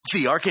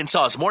The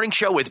Arkansas's Morning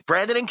Show with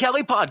Brandon and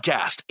Kelly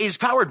podcast is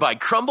powered by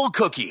Crumble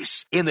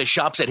Cookies in the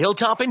shops at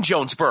Hilltop and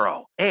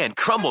Jonesboro and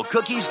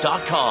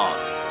crumblecookies.com.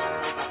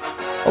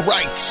 All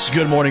right.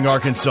 Good morning,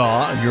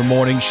 Arkansas. Your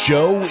morning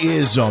show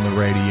is on the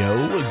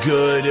radio.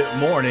 Good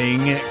morning,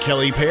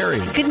 Kelly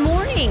Perry. Good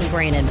morning,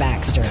 Brandon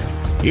Baxter.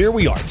 Here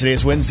we are. Today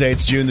is Wednesday.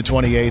 It's June the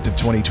 28th of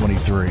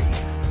 2023.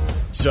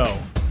 So,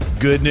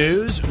 good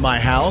news. My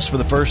house, for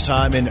the first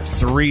time in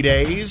 3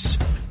 days,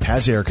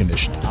 has air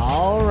conditioning.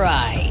 All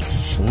right.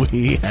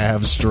 We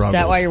have struggled. Is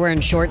that why you're wearing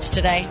shorts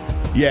today?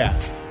 Yeah.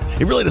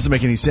 It really doesn't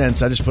make any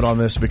sense. I just put on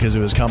this because it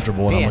was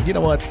comfortable. And I'm like, you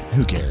know what?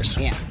 Who cares?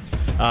 Yeah.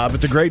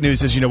 But the great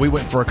news is, we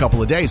went for a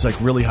couple of days, like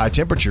really high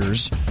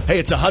temperatures. Hey,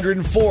 it's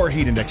 104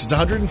 heat index. It's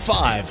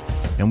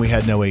 105. And we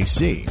had no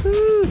AC.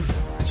 Woo.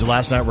 So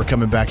last night we're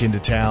coming back into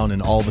town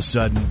and all of a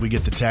sudden we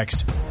get the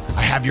text,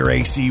 I have your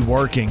AC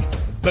working.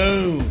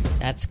 Boom.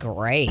 That's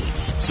great.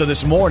 So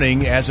this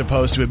morning, as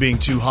opposed to it being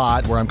too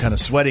hot, where I'm kind of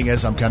sweating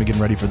as I'm kind of getting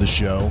ready for the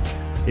show,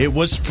 it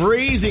was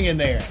freezing in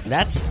there.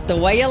 That's the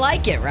way you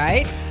like it,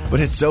 right? But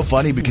it's so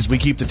funny because we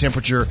keep the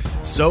temperature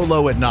so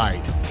low at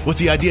night with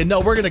the idea, no,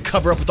 we're going to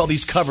cover up with all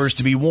these covers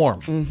to be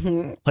warm.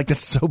 Mm-hmm. Like,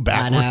 that's so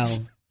backwards.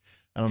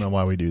 I don't know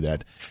why we do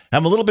that.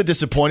 I'm a little bit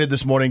disappointed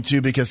this morning,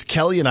 too, because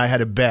Kelly and I had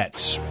a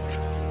bet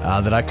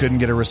that I couldn't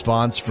get a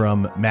response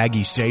from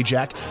Maggie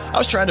Sajak. I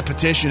was trying to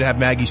petition to have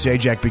Maggie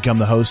Sajak become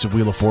the host of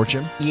Wheel of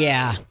Fortune.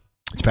 Yeah.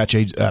 It's Pat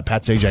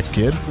Sajak's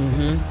kid.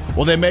 Mm-hmm.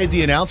 Well, they made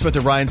the announcement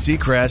that Ryan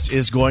Seacrest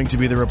is going to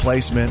be the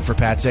replacement for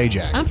Pat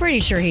Sajak. I'm pretty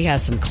sure he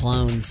has some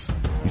clones.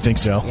 You think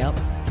so? Yep.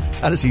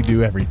 How does he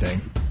do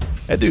everything?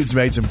 That dude's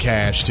made some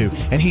cash, too.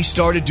 And he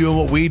started doing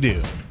what we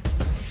do.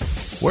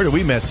 Where do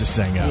we mess this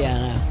thing up? Yeah,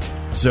 I know.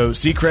 So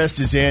Seacrest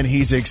is in.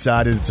 He's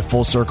excited. It's a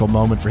full circle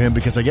moment for him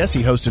because I guess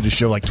he hosted a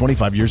show like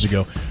 25 years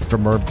ago for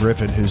Merv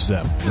Griffin, who's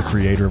the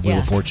creator of Wheel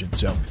of Fortune.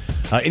 So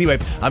anyway,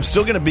 I'm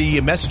still going to be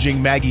messaging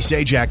Maggie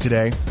Sajak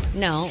today.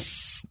 No,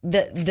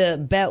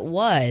 the bet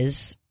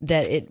was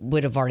that it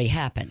would have already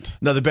happened.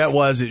 No, the bet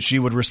was that she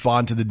would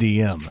respond to the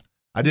DM.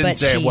 I didn't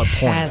say at what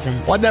point.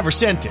 Hasn't. Well, I never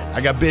sent it.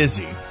 I got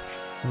busy.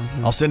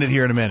 Mm-hmm. I'll send it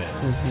here in a minute.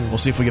 Mm-hmm. We'll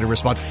see if we get a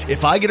response.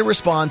 If I get a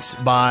response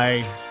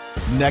by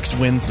next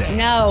Wednesday.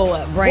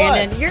 No,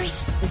 Brandon.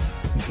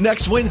 What?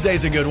 Next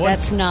Wednesday's a good one.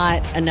 That's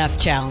not enough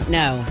challenge.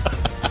 No.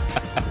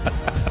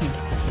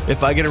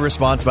 If I get a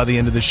response by the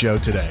end of the show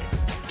today,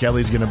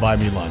 Kelly's going to buy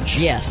me lunch.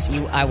 Yes,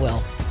 I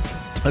will.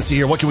 Let's see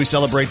here. What can we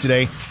celebrate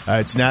today?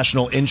 It's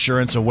National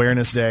Insurance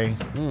Awareness Day.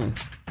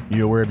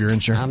 You aware of your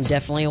insurance? I'm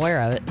definitely aware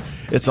of it.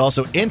 It's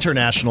also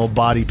International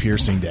Body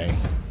Piercing Day.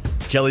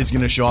 Kelly's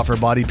going to show off her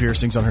body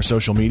piercings on her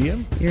social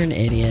media. You're an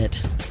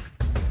idiot.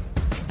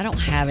 I don't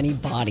have any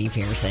body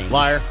piercings.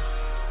 Liar.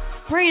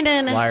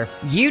 Brandon. Liar.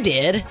 You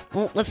did.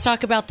 Well, let's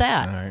talk about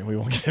that. All right, we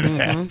won't get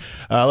into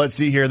that. Let's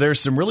see here. There's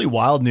some really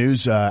wild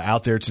news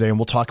out there today, and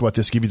we'll talk about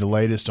this, give you the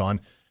latest on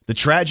the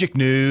tragic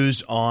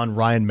news on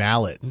Ryan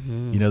Mallett.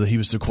 Mm-hmm. You know, that he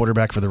was the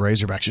quarterback for the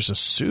Razorbacks. Just a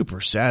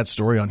super sad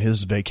story on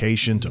his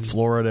vacation to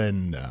Florida,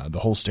 and the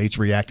whole state's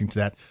reacting to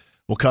that.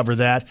 We'll cover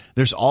that.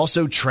 There's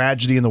also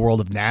tragedy in the world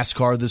of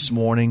NASCAR this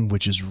morning,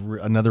 which is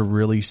another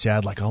really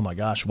sad, like, oh my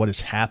gosh, what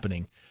is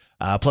happening?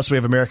 Plus, we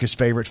have America's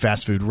favorite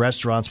fast food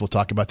restaurants. We'll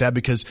talk about that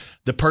because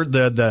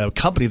the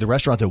company, the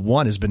restaurant that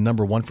won, has been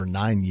number one for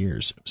 9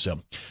 years.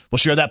 So we'll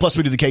share that. Plus,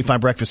 we do the KFIN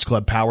Breakfast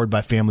Club powered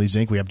by Families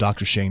Inc. We have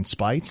Dr. Shane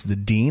Speights, the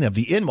dean of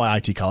the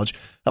NYIT College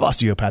of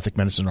Osteopathic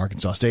Medicine in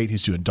Arkansas State.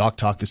 He's doing Doc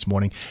Talk this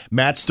morning.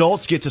 Matt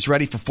Stoltz gets us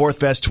ready for Fourth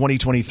Fest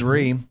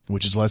 2023,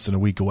 which is less than a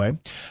week away.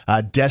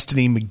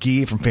 Destiny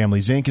McGee from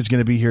Families Inc. is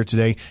going to be here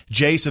today.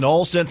 Jason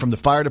Oleson from the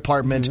fire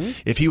department.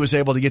 If he was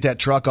able to get that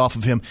truck off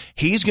of him,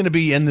 he's going to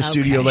be in the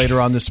studio later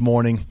on this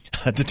morning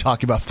to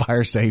talk about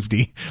fire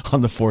safety on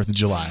the 4th of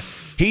July.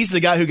 He's the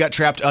guy who got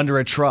trapped under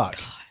a truck,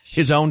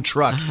 his own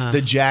truck.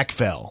 The jack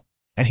fell,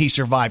 and he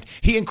survived.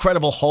 He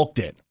Incredible Hulked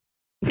it.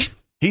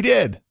 He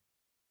did.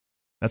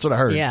 That's what I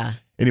heard. Yeah.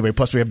 Anyway,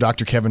 plus we have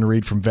Dr. Kevin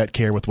Reed from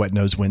VetCare with Wet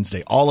Nose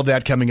Wednesday. All of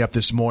that coming up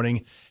this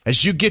morning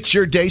as you get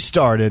your day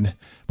started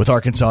with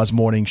Arkansas's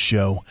Morning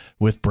Show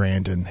with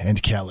Brandon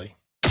and Kelly.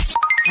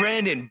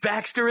 Brandon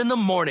Baxter in the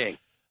morning.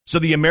 So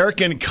the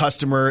American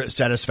Customer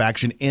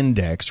Satisfaction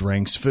Index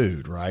ranks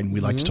food, right? And we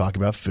like to talk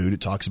about food.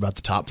 It talks about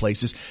the top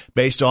places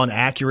based on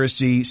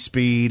accuracy,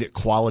 speed,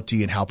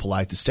 quality, and how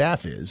polite the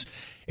staff is.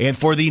 And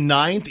for the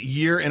 9th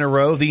year in a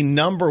row, the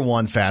number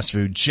one fast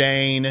food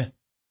chain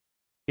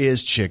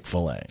is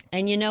Chick-fil-A.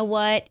 And you know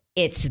what?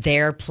 It's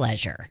their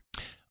pleasure.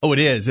 Oh, it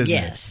is, isn't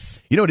it? Yes.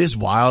 You know, it is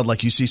wild.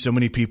 Like, you see so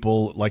many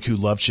people like who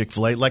love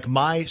Chick-fil-A. Like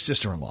my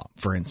sister-in-law,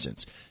 for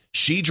instance.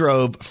 She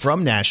drove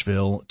from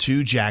Nashville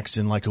to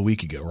Jackson like a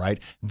week ago, right?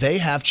 They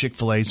have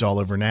Chick-fil-A's all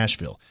over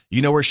Nashville.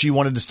 You know where she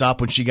wanted to stop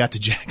when she got to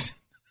Jackson?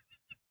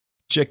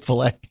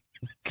 Chick-fil-A.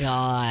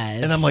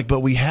 Gosh. And I'm like,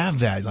 but we have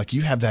that. Like,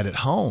 you have that at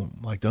home.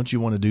 Like, don't you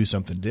want to do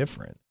something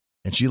different?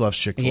 And she loves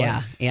Chick-fil-A.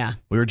 Yeah, yeah.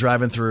 We were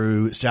driving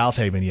through South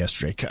Haven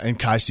yesterday, and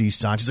Kai sees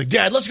signs. She's like,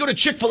 Dad, let's go to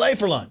Chick-fil-A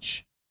for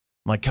lunch.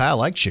 I'm like, Kai, I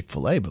like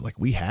Chick-fil-A, but like,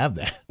 we have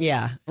that.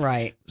 Yeah,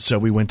 right. So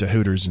we went to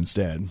Hooters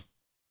instead.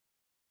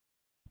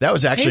 That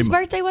was actually whose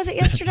birthday was it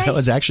yesterday? That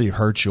was actually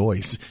her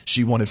choice.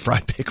 She wanted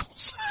fried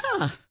pickles.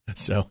 Huh.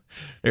 So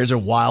there's a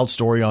wild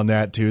story on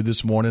that too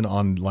this morning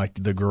on like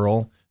the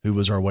girl who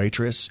was our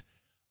waitress.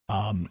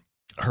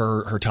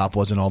 Her top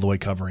wasn't all the way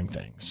covering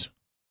things,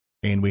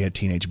 and we had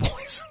teenage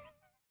boys.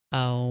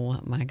 Oh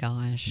my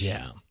gosh.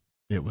 Yeah,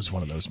 it was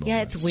one of those moments.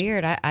 Yeah, it's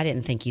weird. I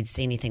didn't think you'd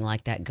see anything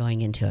like that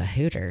going into a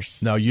Hooters.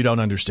 No, you don't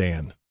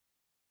understand.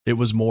 It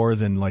was more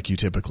than like you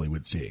typically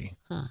would see,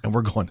 and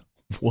we're going,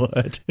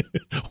 what?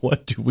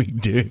 What do we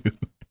do?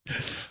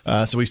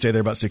 So we stay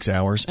there about 6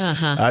 hours.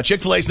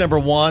 Chick-fil-A's number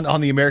 1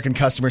 on the American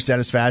Customer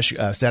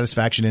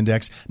Satisfaction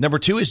Index. Number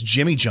 2 is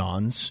Jimmie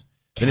John's.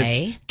 Then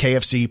it's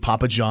KFC,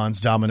 Papa John's,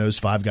 Domino's,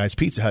 Five Guys,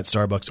 Pizza Hut,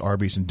 Starbucks,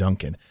 Arby's, and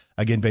Dunkin'.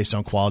 Again, based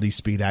on quality,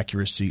 speed,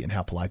 accuracy, and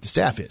how polite the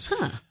staff is.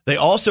 They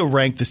also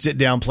ranked the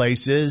sit-down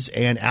places,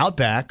 and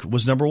Outback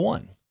was number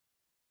 1.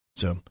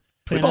 So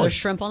put another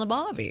shrimp on the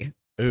bobby.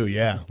 Oh,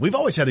 yeah. We've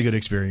always had a good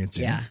experience.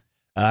 Yeah.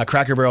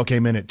 Cracker Barrel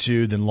came in at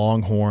 2, then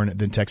Longhorn,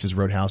 then Texas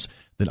Roadhouse,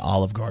 then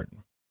Olive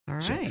Garden. All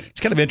right. So it's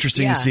kind of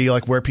interesting to see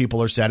like where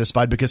people are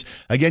satisfied because,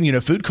 again, you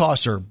know, food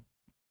costs are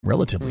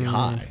relatively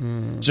high.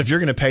 So if you're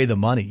going to pay the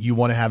money, you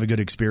want to have a good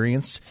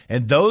experience.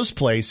 And those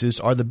places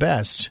are the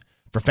best.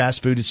 For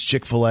fast food, it's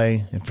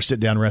Chick-fil-A. And for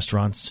sit-down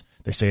restaurants,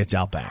 they say it's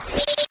Outback.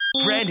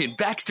 Brandon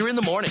Baxter in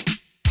the morning.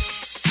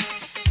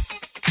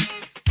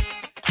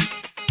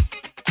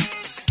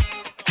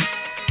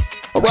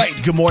 All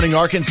right. Good morning,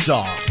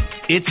 Arkansas.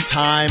 It's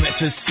time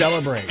to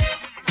celebrate.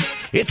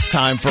 It's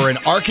time for an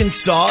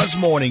Arkansas's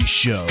Morning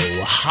Show.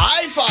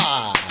 High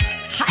five.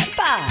 High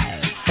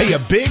five. Hey, a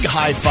big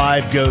high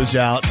five goes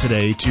out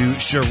today to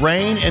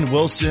Shireen and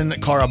Wilson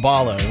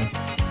Caraballo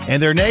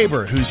and their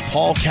neighbor, who's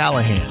Paul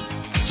Callahan.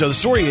 So the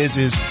story is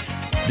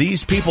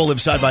these people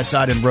live side by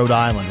side in Rhode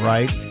Island,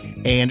 right?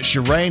 And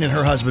Shireen and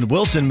her husband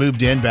Wilson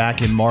moved in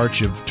back in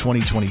March of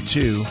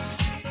 2022.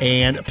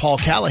 And Paul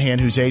Callahan,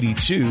 who's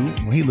 82,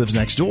 he lives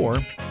next door.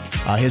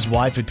 His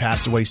wife had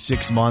passed away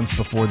 6 months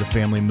before the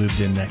family moved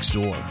in next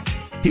door.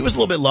 He was a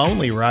little bit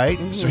lonely,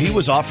 right? So he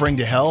was offering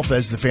to help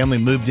as the family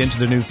moved into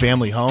their new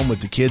family home with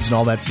the kids and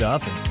all that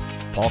stuff.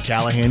 And Paul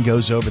Callahan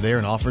goes over there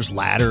and offers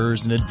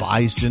ladders and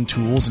advice and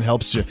tools and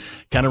helps to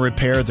kind of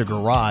repair the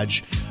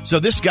garage. So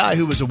this guy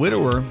who was a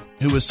widower,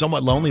 who was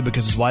somewhat lonely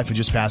because his wife had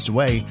just passed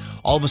away,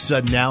 all of a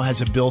sudden now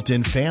has a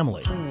built-in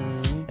family.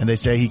 And they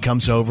say he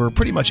comes over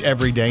pretty much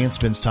every day and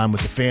spends time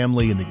with the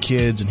family and the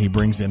kids, and he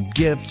brings them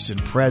gifts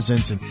and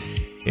presents. And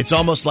it's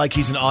almost like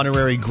he's an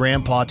honorary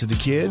grandpa to the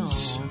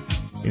kids. Aww.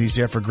 And he's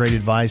there for great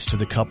advice to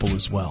the couple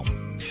as well.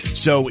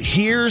 So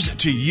here's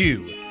to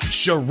you,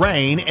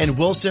 Shireen and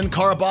Wilson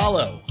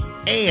Caraballo,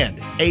 and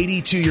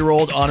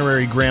 82-year-old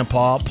honorary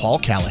grandpa Paul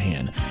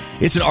Callahan.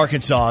 It's an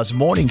Arkansas's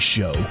Morning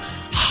Show.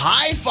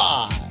 High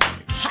five.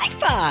 High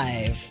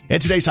five.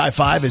 And today's high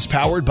five is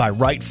powered by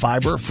Right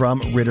Fiber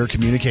from Ritter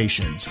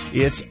Communications.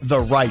 It's the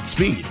right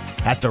speed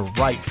at the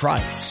right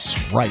price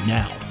right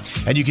now.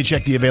 And you can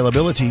check the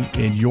availability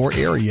in your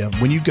area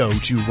when you go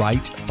to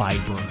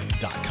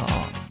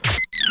rightfiber.com.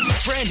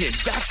 Brandon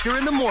Baxter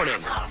in the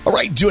morning. All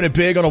right, doing it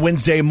big on a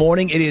Wednesday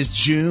morning. It is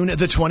June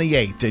the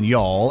 28th. And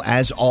y'all,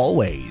 as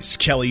always,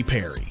 Kelly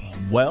Perry.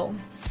 Well,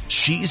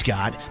 she's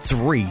got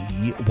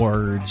 3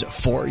 words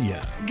for you.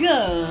 Good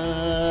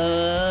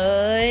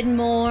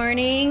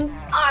morning,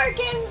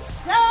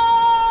 Arkansas.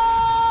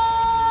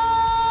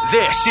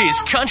 This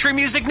is Country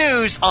Music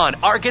News on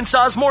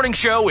Arkansas's Morning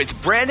Show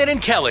with Brandon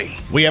and Kelly.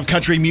 We have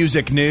country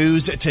music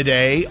news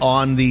today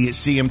on the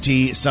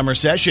CMT Summer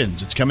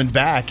Sessions. It's coming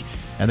back.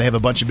 And they have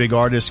a bunch of big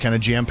artists kind of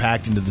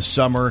jam-packed into the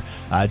summer.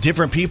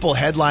 Different people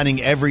headlining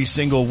every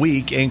single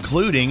week,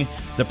 including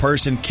the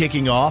person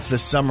kicking off the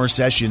Summer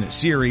Session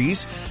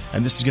series.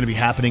 And this is going to be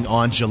happening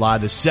on July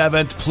the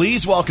 7th.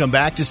 Please welcome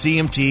back to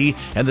CMT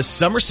and the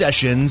Summer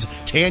Sessions,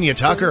 Tanya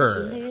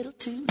Tucker.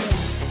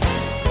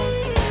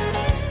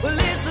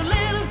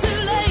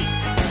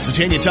 So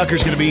Tanya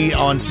Tucker's going to be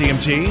on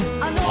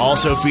CMT.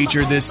 Also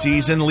featured this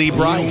season, Lee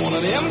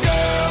Brice.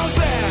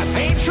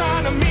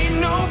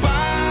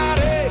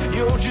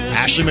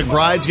 Ashley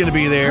McBride's going to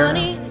be there.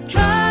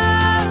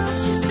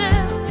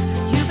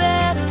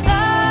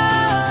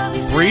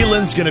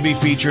 Breland's going to be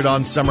featured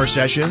on Summer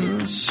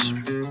Sessions.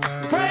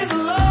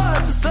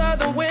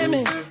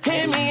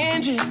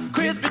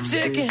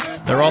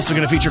 They're also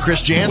going to feature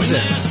Chris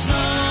Jansen.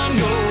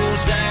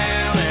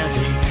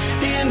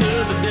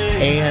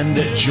 And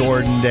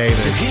Jordan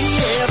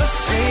Davis.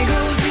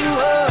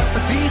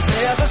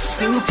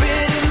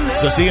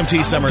 So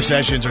CMT Summer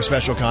Sessions are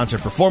special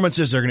concert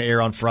performances. They're going to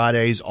air on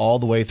Fridays all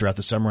the way throughout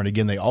the summer. And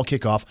again, they all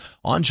kick off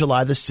on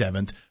July the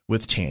 7th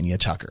with Tanya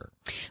Tucker.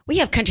 We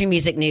have country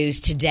music news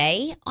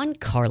today on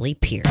Carly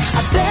Pierce.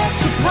 I bet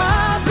you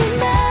probably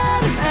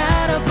met him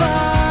at a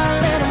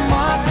bar. Let him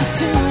walk you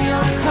to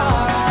your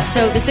car.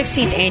 So the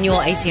 16th annual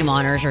ACM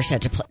Honors are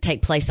set to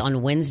take place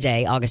on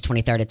Wednesday, August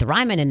 23rd at the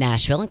Ryman in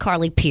Nashville, and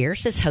Carly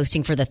Pierce is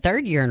hosting for the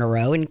third year in a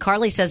row. And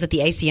Carly says that the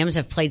ACMs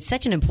have played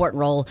such an important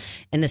role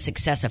in the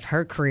success of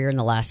her career in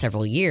the last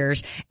several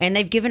years, and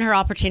they've given her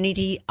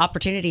opportunities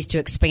to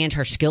expand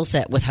her skill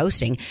set with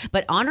hosting.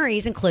 But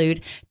honorees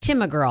include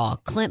Tim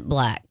McGraw, Clint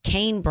Black,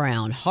 Kane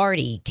Brown,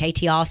 Hardy,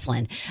 KT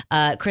Oslin,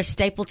 Chris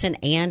Stapleton,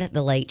 and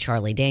the late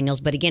Charlie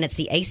Daniels. But again, it's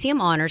the ACM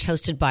Honors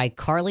hosted by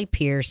Carly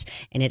Pierce,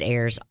 and it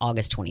airs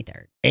August 23rd.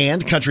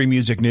 And country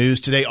music news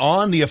today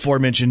on the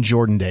aforementioned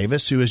Jordan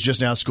Davis, who has just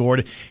now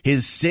scored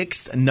his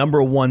 6th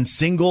number 1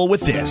 single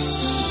with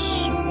this.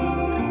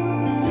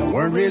 You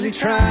weren't really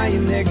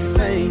trying, next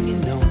thing you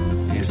know.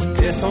 There's a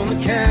test on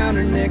the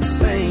counter, next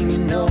thing you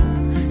know.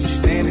 She's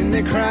standing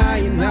there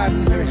crying,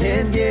 nodding her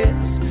head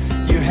yes.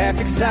 You're half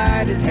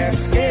excited, half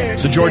scared.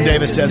 So Jordan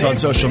Davis says on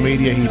social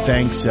media he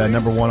thanks,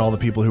 number one, all the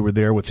people who were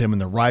there with him in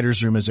the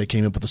writer's room as they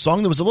came up with the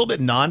song that was a little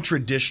bit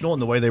non-traditional in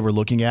the way they were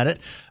looking at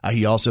it.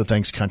 He also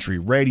thanks country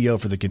radio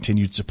for the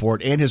continued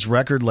support and his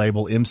record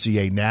label,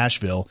 MCA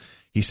Nashville.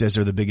 He says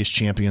they're the biggest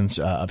champions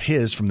of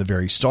his from the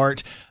very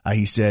start.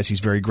 He says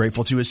he's very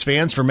grateful to his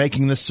fans for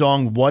making this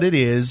song what it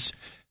is.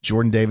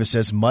 Jordan Davis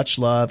says much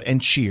love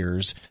and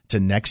cheers to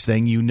Next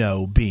Thing You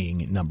Know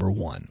being number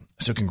 1.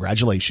 So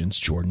congratulations,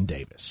 Jordan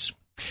Davis.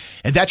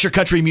 And that's your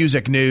country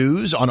music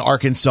news on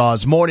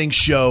Arkansas's Morning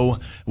Show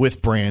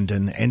with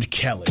Brandon and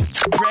Kelly.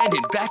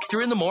 Brandon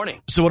Baxter in the morning.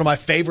 So one of my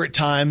favorite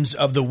times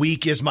of the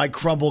week is my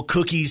crumble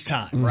cookies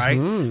time, right?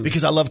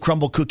 Because I love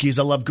crumble cookies.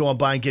 I love going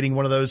by and getting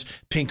one of those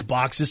pink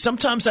boxes.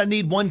 Sometimes I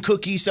need 1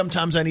 cookie.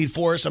 Sometimes I need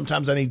 4.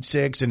 Sometimes I need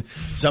 6. And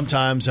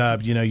sometimes,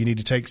 you need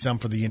to take some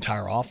for the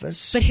entire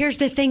office. But here's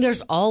the thing.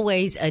 There's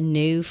always a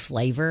new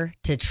flavor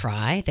to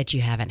try that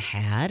you haven't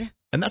had.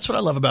 And that's what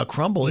I love about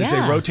Crumble is they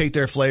rotate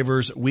their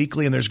flavors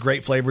weekly, and there's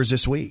great flavors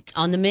this week.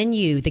 On the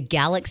menu, the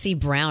Galaxy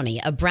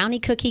Brownie, a brownie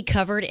cookie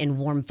covered in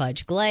warm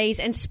fudge glaze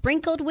and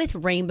sprinkled with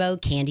rainbow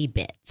candy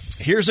bits.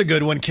 Here's a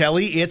good one,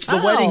 Kelly. It's the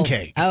wedding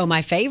cake. Oh,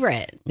 my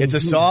favorite. It's a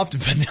soft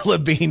vanilla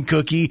bean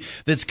cookie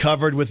that's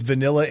covered with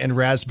vanilla and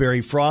raspberry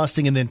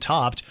frosting and then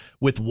topped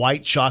with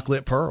white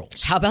chocolate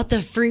pearls. How about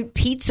the fruit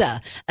pizza,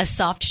 a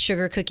soft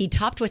sugar cookie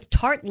topped with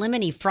tart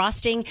lemony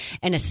frosting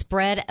and a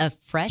spread of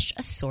fresh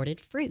assorted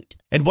fruit.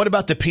 And what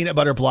about the peanut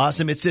butter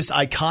blossom? It's this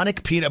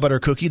iconic peanut butter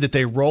cookie that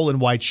they roll in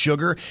white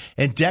sugar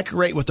and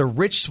decorate with a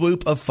rich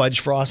swoop of fudge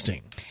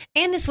frosting.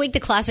 And this week, the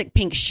classic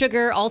pink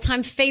sugar,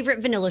 all-time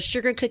favorite vanilla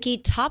sugar cookie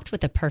topped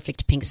with a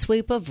perfect pink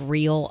swoop of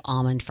real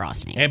almond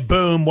frosting. And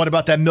boom, what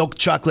about that milk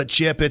chocolate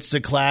chip? It's the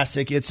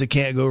classic. It's the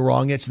can't go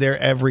wrong. It's there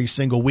every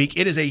single week.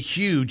 It is a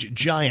huge,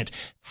 giant,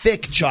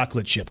 thick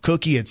chocolate chip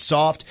cookie. It's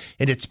soft,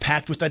 and it's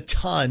packed with a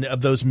ton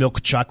of those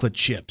milk chocolate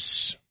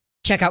chips.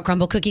 Check out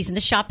Crumble Cookies in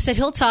the shops at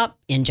Hilltop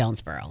in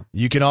Jonesboro.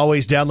 You can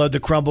always download the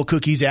Crumble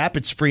Cookies app.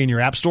 It's free in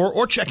your app store,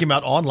 or check them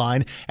out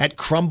online at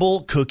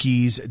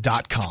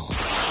crumblecookies.com.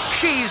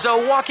 She's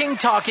a walking,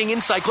 talking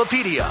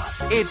encyclopedia.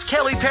 It's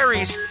Kelly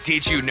Perry's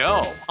Did You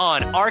Know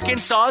on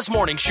Arkansas's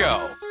Morning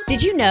Show.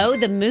 Did you know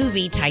the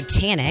movie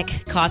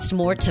Titanic cost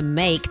more to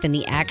make than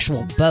the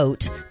actual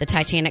boat? The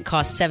Titanic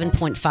cost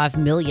 $7.5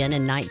 million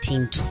in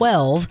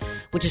 1912,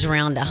 which is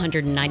around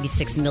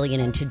 $196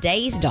 million in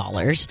today's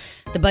dollars.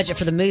 The budget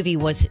for the movie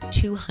was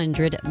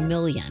 $200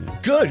 million.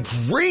 Good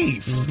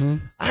grief!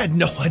 I had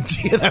no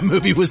idea that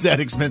movie was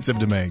that expensive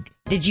to make.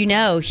 Did you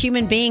know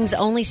human beings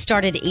only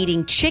started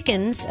eating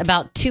chickens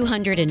about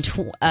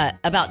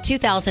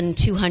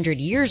 2,200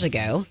 years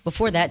ago?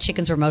 Before that,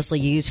 chickens were mostly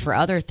used for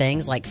other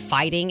things like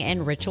fighting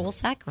and ritual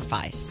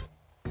sacrifice.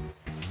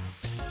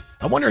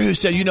 I wonder who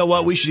said, you know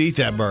what, we should eat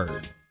that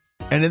bird.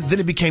 And then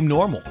it became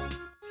normal.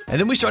 And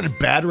then we started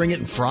battering it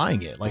and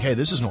frying it. Like, hey,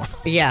 this is normal.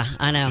 Yeah,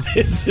 I know.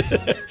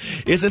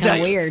 Isn't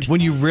that weird?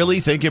 When you really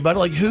think about it,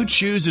 like, who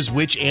chooses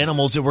which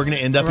animals that we're going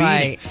to end up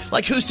eating?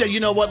 Like, who said, you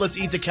know what,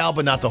 let's eat the cow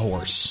but not the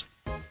horse?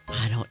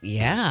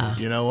 Yeah.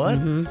 You know what?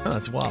 Oh,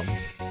 that's wild.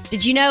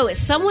 Did you know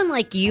Someone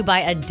Like You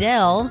by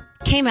Adele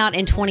came out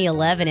in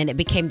 2011 and it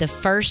became the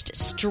first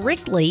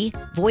strictly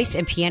voice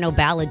and piano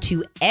ballad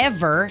to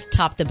ever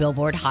top the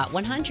Billboard Hot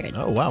 100?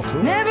 Oh, wow,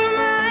 cool. Never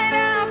mind,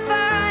 I'll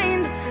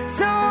find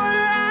someone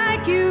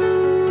like you.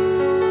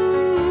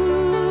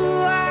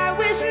 I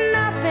wish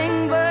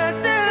nothing but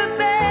the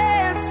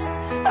best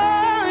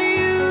for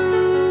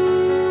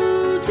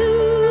you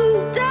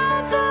too.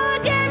 Don't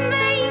forget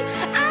me.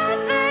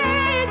 I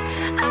think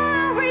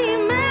I'll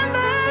remember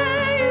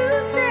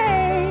you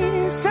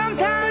say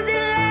sometimes it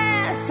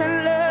lasts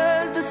and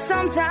loves, but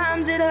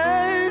sometimes it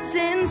hurts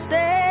instead.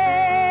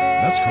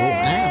 That's cool.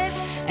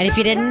 Wow. And if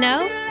you didn't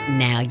know,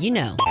 now you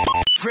know.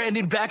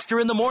 Brandon Baxter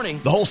in the morning.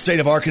 The whole state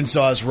of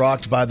Arkansas is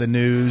rocked by the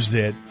news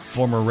that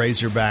former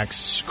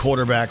Razorbacks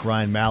quarterback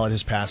Ryan Mallett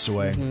has passed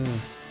away.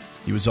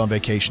 He was on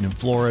vacation in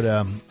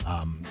Florida.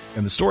 And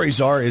the stories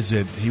is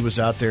that he was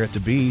out there at the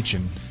beach,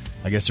 and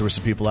I guess there were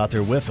some people out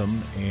there with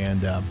him,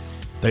 and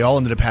they all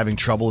ended up having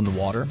trouble in the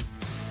water,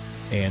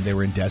 and they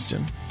were in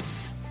Destin.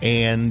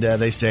 And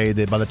they say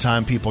that by the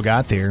time people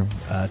got there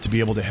to be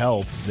able to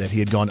help, that he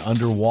had gone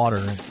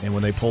underwater, and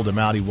when they pulled him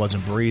out, he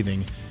wasn't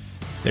breathing.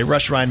 They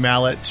rushed Ryan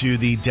Mallett to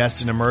the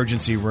Destin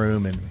emergency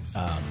room, and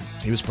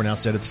he was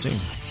pronounced dead at the scene.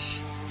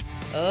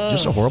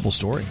 Just a horrible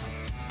story.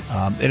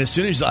 And as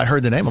soon as I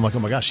heard the name, I'm like, oh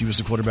my gosh, he was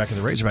the quarterback of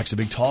the Razorbacks, a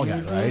big tall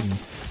guy, right?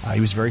 And he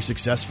was very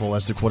successful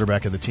as the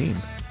quarterback of the team.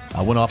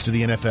 Went off to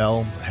the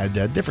NFL,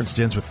 had different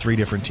stints with 3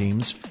 different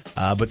teams.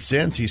 But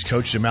since, he's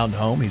coached at Mountain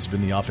Home. He's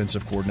been the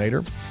offensive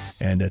coordinator.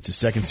 And it's his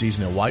second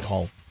season at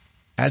Whitehall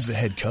as the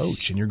head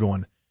coach. And you're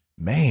going,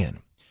 man,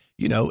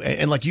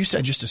 and like you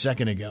said just a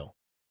second ago,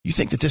 you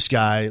think that this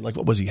guy, like,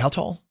 what was he? How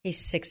tall? He's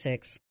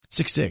 6'6".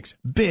 6'6".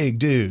 Big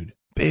dude.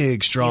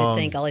 Big, strong.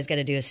 You think all he's got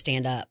to do is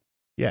stand up.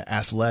 Yeah,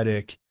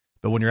 athletic.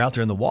 But when you're out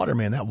there in the water,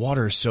 man, that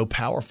water is so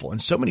powerful.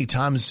 And so many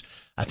times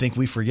I think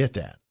we forget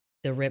that.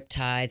 The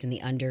riptides and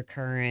the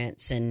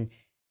undercurrents and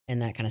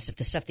that kind of stuff.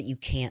 The stuff that you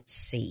can't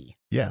see.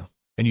 Yeah.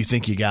 And you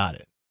think you got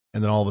it.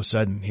 And then all of a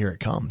sudden, here it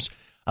comes.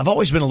 I've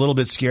always been a little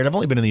bit scared. I've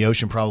only been in the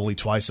ocean probably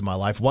twice in my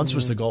life. Once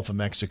was the Gulf of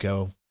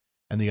Mexico,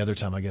 and the other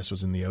time, I guess,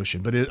 was in the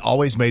ocean. But it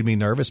always made me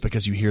nervous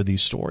because you hear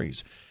these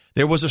stories.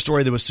 There was a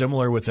story that was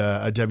similar with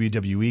a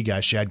WWE guy,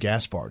 Shad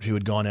Gaspard, who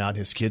had gone out.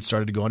 His kids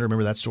started to go under.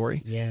 Remember that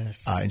story?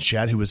 Yes. And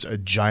Shad, who was a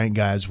giant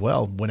guy as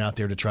well, went out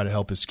there to try to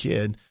help his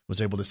kid,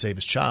 was able to save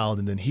his child,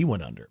 and then he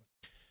went under.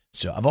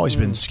 So I've always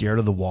been scared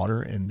of the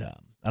water, and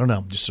I don't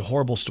know, just a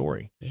horrible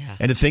story. Yeah.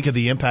 And to think of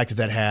the impact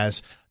that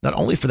has, not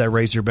only for that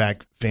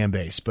Razorback fan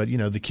base, but,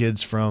 the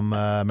kids from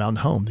Mountain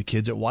Home, the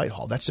kids at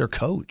Whitehall. That's their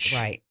coach.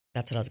 Right.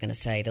 That's what I was going to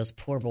say. Those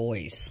poor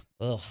boys.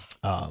 Ugh.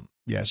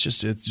 Yeah, it's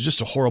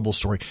just a horrible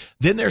story.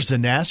 Then there's the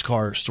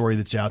NASCAR story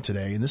that's out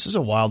today, and this is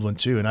a wild one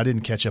too, and I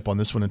didn't catch up on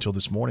this one until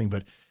this morning,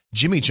 but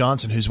Jimmie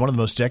Johnson, who's one of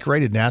the most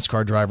decorated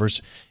NASCAR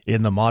drivers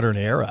in the modern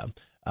era,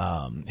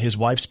 his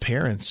wife's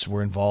parents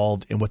were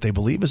involved in what they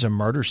believe is a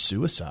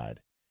murder-suicide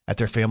at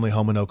their family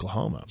home in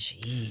Oklahoma.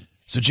 Jeez.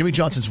 So Jimmie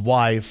Johnson's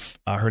wife,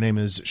 her name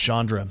is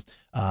Chandra,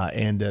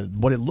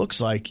 and what it looks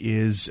like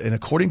is, and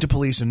according to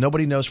police, and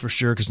nobody knows for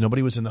sure because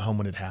nobody was in the home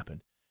when it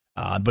happened,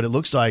 but it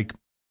looks like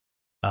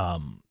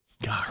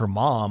her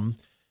mom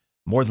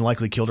more than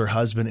likely killed her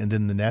husband and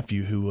then the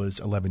nephew, who was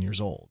 11 years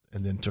old,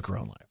 and then took her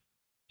own life.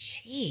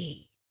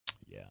 Gee.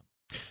 Yeah.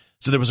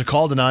 So there was a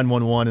call to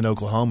 911 in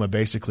Oklahoma,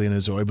 basically, and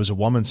it was a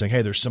woman saying,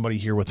 hey, there's somebody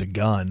here with a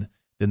gun.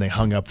 Then they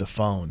hung up the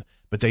phone.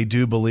 But they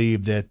do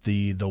believe that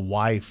the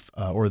wife,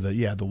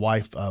 the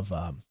wife of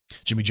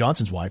Jimmie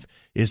Johnson's wife,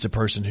 is the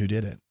person who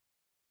did it.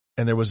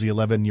 And there was the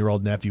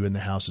 11-year-old nephew in the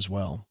house as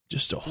well.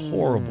 Just a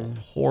horrible,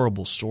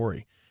 horrible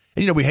story.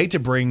 And, we hate to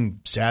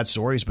bring sad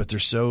stories, but they're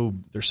so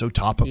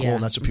topical,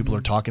 and that's what people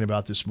are talking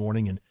about this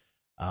morning. And,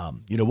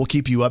 we'll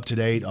keep you up to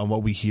date on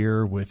what we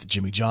hear with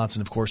Jimmie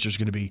Johnson. Of course, there's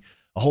going to be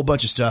a whole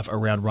bunch of stuff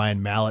around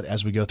Ryan Mallett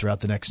as we go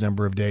throughout the next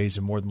number of days,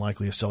 and more than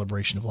likely a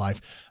celebration of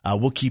life.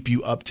 We'll keep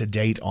you up to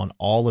date on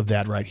all of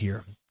that right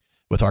here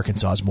with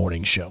Arkansas's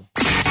Morning Show.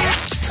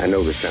 I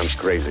know this sounds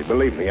crazy.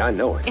 Believe me, I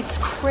know it. It's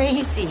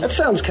crazy. That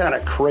sounds kind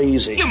of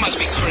crazy. You must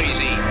be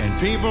crazy. And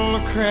people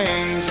are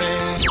crazy.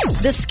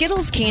 The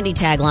Skittles candy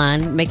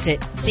tagline makes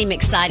it seem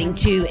exciting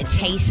to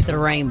taste the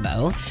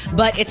rainbow,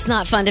 but it's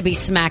not fun to be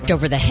smacked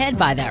over the head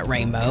by that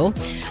rainbow.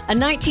 A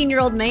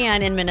 19-year-old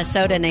man in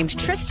Minnesota named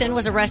Tristan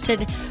was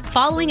arrested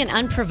following an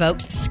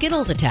unprovoked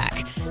Skittles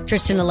attack.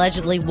 Tristan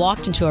allegedly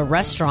walked into a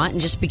restaurant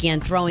and just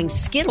began throwing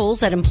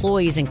Skittles at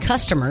employees and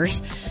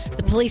customers.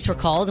 The police were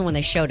called, and when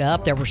they showed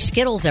up, there were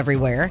Skittles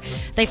everywhere.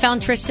 They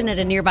found Tristan at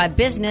a nearby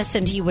business,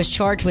 and he was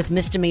charged with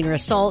misdemeanor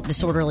assault,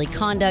 disorderly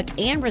conduct,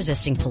 and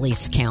resisting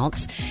police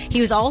counts. He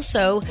was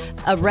also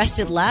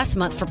arrested last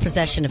month for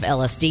possession of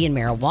LSD and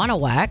marijuana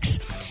wax.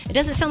 It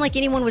doesn't sound like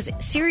anyone was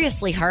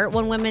seriously hurt.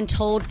 One woman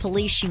told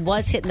police she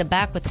was hit in the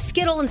back with a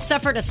Skittle and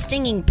suffered a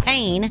stinging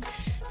pain.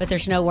 But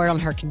there's no word on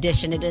her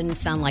condition. It didn't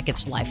sound like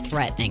it's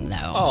life-threatening,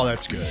 though. Oh,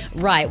 that's good.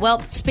 Right.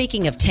 Well,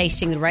 speaking of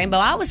tasting the rainbow,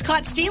 I was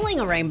caught stealing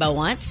a rainbow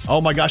once. Oh,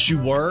 my gosh, you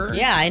were?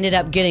 Yeah, I ended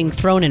up getting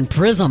thrown in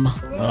prison.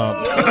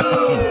 Oh,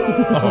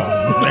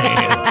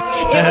 man.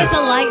 It was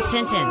a light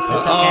sentence.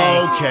 It's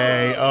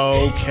okay.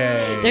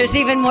 Okay. There's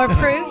even more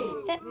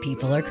proof that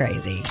people are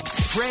crazy.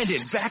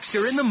 Brandon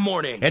Baxter in the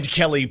morning. And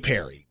Kelly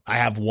Perry, I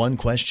have one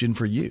question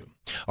for you.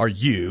 Are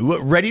you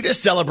ready to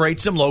celebrate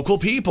some local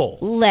people?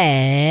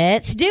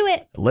 Let's do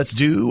it. Let's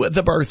do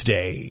the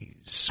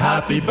birthdays.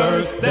 Happy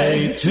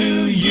birthday to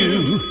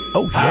you.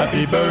 Oh, yeah.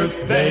 Happy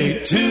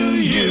birthday to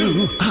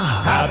you.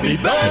 Happy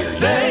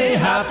birthday,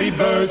 happy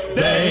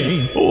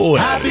birthday. Oh,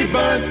 happy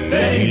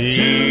birthday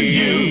to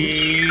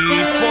you.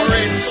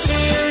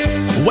 Florence.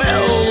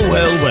 Well.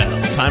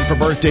 Time for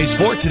birthdays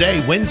for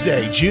today,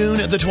 Wednesday, June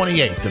the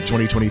 28th of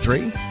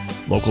 2023.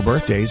 Local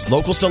birthdays,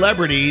 local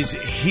celebrities.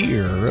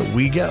 Here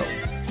we go.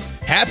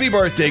 Happy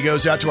birthday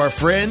goes out to our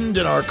friend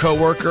and our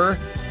coworker,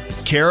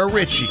 Kara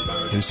Ritchie,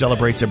 who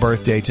celebrates a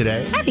birthday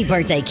today. Happy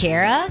birthday,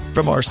 Kara.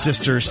 From our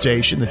sister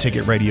station, the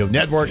Ticket Radio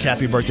Network.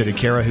 Happy birthday to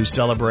Kara, who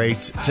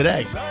celebrates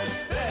today.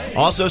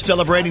 Also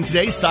celebrating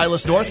today,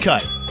 Silas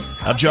Northcutt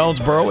of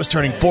Jonesboro is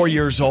turning 4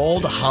 years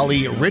old.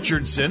 Holly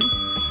Richardson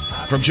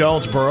From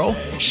Jonesboro,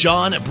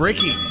 Sean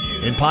Bricky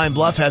in Pine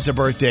Bluff has a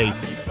birthday.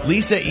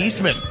 Lisa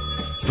Eastman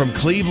from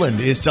Cleveland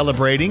is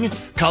celebrating.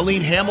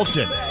 Colleen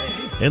Hamilton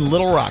in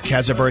Little Rock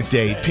has a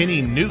birthday.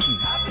 Penny Newton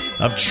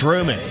of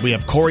Truman. We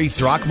have Corey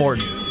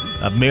Throckmorton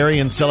of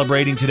Marion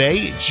celebrating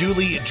today.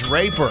 Julie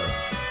Draper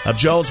of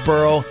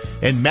Jonesboro.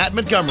 And Matt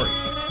Montgomery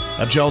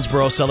of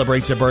Jonesboro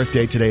celebrates a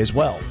birthday today as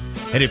well.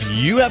 And if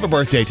you have a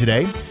birthday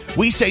today,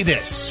 we say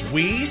this.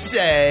 We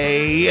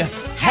say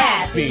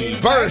happy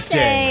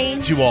birthday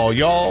to all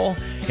y'all.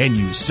 And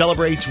you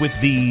celebrate with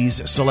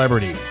these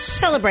celebrities.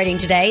 Celebrating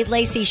today,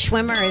 Lacey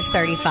Schwimmer is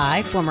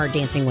 35, former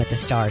Dancing with the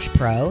Stars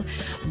pro.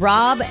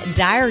 Rob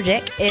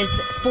Dyrdek is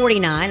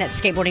 49. That's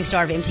skateboarding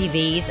star of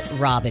MTV's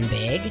Robin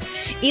Big.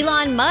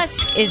 Elon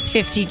Musk is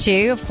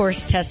 52. Of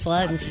course,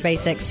 Tesla and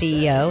SpaceX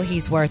CEO.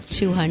 He's worth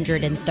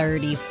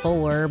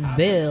 $234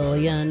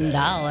 billion.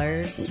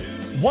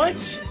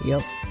 What?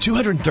 Yep.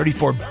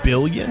 $234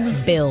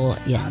 billion?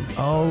 Billion.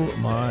 Oh,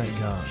 my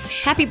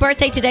gosh. Happy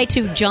birthday today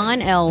to John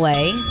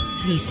Elway.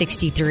 He's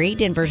 63,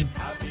 Denver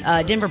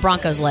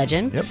Broncos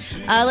legend. Yep.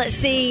 Let's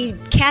see.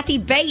 Kathy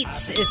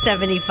Bates is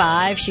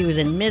 75. She was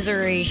in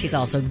Misery. She's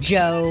also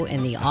Joe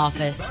in The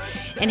Office.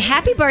 And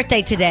happy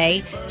birthday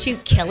today to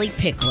Kelly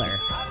Pickler.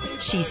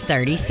 She's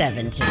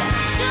 37 today.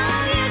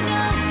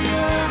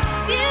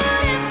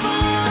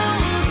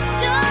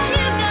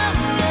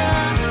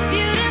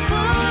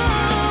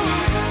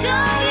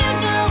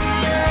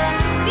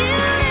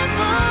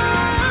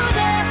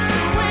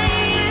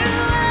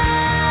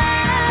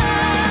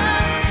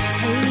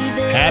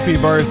 Happy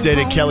birthday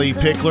to Kelly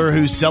Pickler,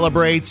 who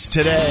celebrates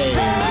today. You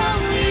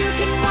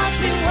can watch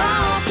me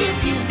walk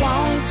if you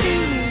want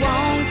to.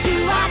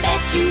 I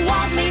bet you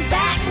want me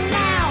back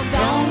now,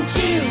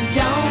 don't you?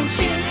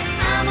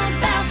 I'm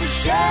about to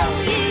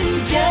show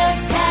you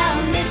just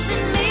how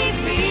missing me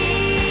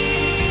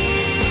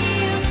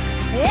feels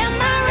in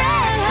my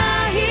red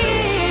high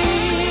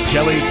heels.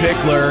 Kelly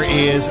Pickler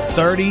is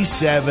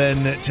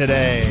 37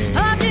 today.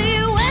 Or do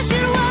you wish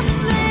it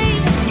wasn't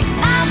me?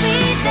 I'll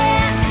be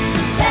there,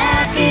 the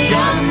back of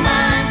your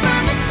mind,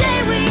 from the day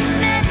we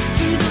met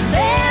to the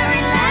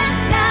very last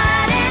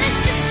night. And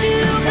it's just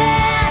too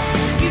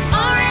bad you've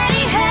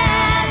already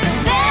had the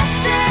best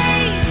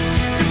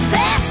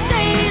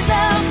days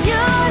of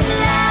your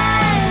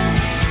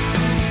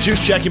life. She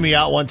was checking me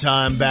out one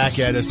time back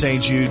at a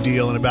St. Jude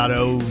deal in about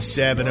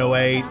 07,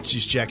 08.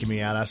 She's checking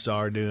me out. I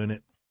saw her doing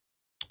it.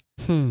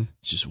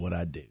 It's just what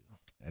I do.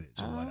 That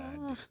is what I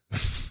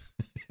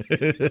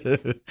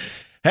do.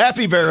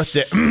 Happy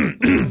birthday.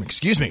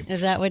 Excuse me.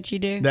 Is that what you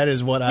do? That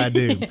is what I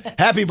do.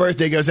 Happy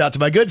birthday goes out to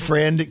my good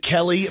friend,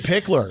 Kelly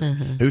Pickler,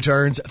 who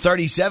turns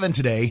 37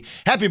 today.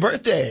 Happy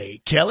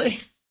birthday, Kelly.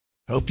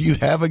 Hope you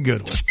have a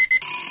good one.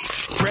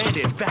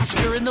 Brandon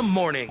Baxter in the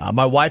morning.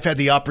 My wife had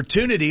the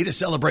opportunity to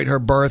celebrate her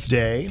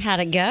birthday.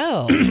 How'd it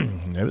go?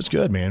 It was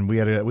good, man. We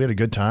had a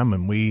good time,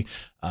 and we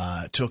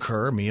took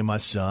her, me and my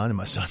son, and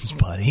my son's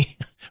buddy.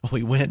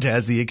 We went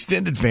as the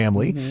extended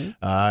family.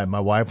 My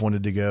wife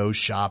wanted to go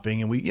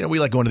shopping, and we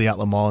like going to the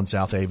Outlet Mall in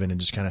South Haven and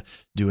just kind of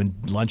doing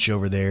lunch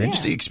over there, and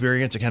just the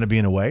experience of kind of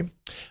being away.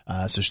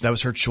 So that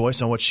was her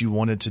choice on what she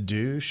wanted to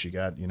do. She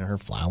got her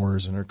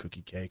flowers and her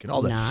cookie cake and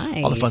all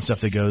the fun stuff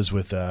that goes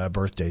with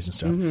birthdays and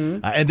stuff.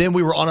 And then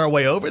we were on our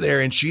way over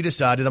there, and she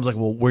decided, I was like,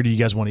 well, where do you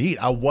guys want to eat?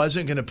 I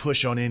wasn't going to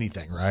push on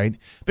anything, right?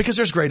 Because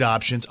there's great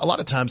options. A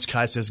lot of times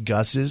Kai says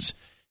Gus's.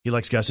 He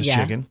likes Gus's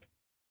chicken.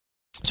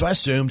 So I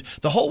assumed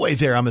the whole way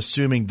there, I'm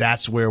assuming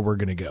that's where we're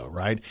going to go,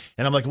 right?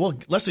 And I'm like, well,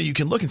 Leslie, you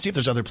can look and see if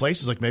there's other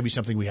places, like maybe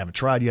something we haven't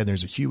tried yet.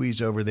 There's a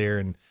Huey's over there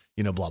and,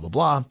 blah, blah,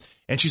 blah.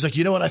 And she's like,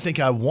 you know what I think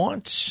I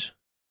want?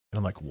 And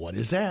I'm like, what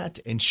is that?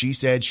 And she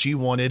said she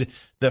wanted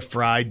the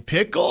fried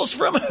pickles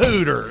from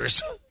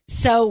Hooters.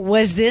 So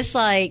was this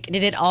did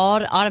it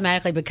all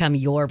automatically become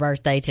your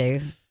birthday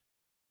too?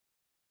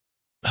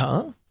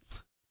 Huh?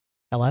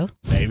 Hello?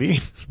 Maybe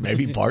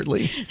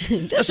partly.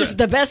 This is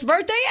the best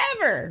birthday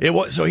ever. It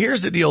was. So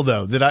here's the deal,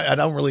 though, that I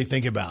don't really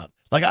think about.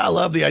 Like, I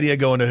love the idea of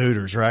going to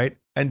Hooters, right?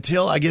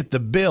 Until I get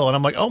the bill, and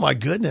I'm like, oh, my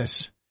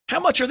goodness.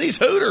 How much are these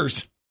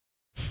Hooters?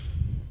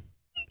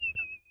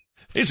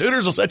 These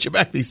Hooters will set you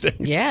back these days.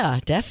 Yeah,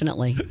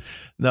 definitely.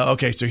 No,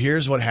 okay, so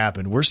here's what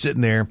happened. We're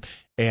sitting there,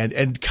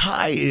 and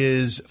Kai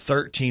is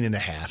 13 and a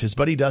half. His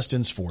buddy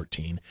Dustin's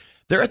 14.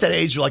 They're at that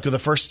age, like, with the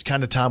first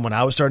kind of time when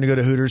I was starting to go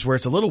to Hooters, where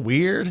it's a little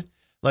weird.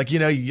 Like,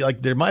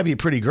 there might be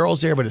pretty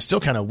girls there, but it's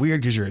still kind of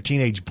weird because you're a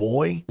teenage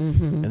boy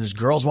and there's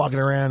girls walking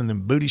around in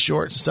them booty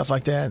shorts and stuff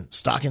like that, and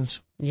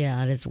stockings.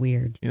 Yeah, it is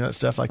weird.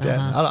 Stuff like that.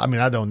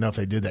 I don't know if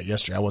they did that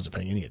yesterday. I wasn't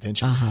paying any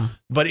attention.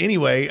 But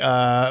anyway,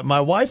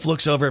 my wife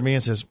looks over at me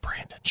and says,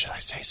 Brandon, should I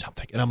say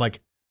something? And I'm like,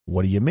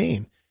 what do you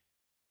mean?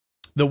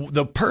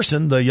 The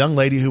person, the young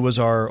lady who was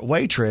our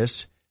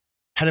waitress,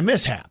 had a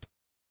mishap.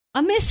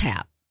 A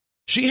mishap?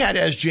 She had,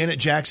 as Janet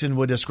Jackson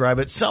would describe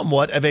it,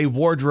 somewhat of a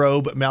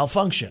wardrobe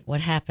malfunction. What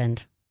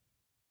happened?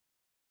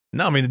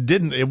 No, I mean,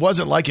 it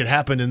wasn't like it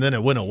happened and then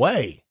it went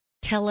away.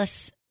 Tell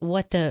us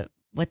what the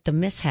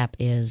mishap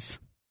is.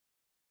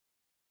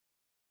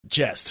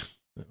 Chest.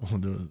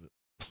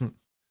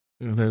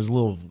 There's a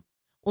little.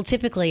 Well,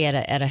 typically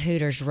at a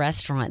Hooters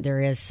restaurant,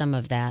 there is some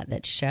of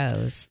that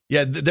shows.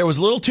 Yeah, there was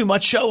a little too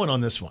much showing on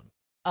this one.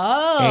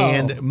 Oh.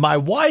 And my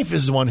wife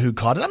is the one who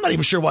caught it. I'm not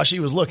even sure why she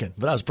was looking,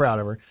 but I was proud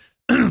of her.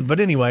 But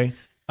anyway,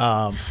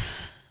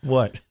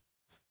 what?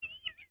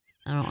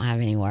 I don't have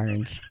any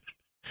words.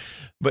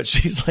 But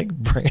she's like,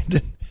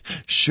 Brandon,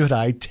 should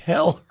I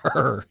tell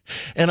her?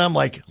 And I'm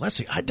like,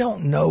 Leslie, I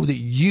don't know that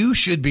you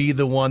should be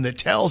the one that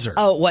tells her.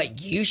 Oh, what?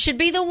 You should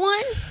be the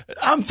one?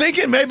 I'm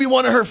thinking maybe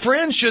one of her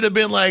friends should have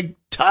been like,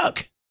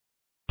 Tuck,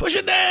 push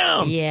it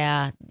down.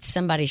 Yeah,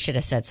 somebody should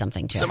have said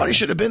something to her. Somebody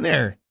should have been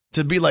there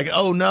to be like,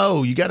 oh,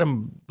 no, you got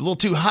them a little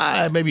too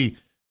high. Maybe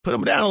put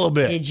them down a little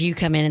bit. Did you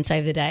come in and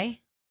save the day?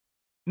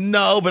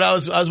 No, but I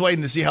was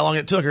waiting to see how long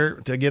it took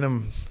her to get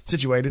them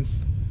situated.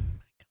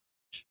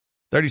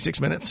 36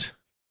 minutes.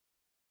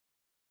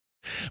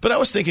 But I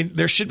was thinking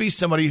there should be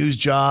somebody whose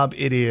job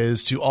it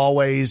is to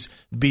always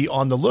be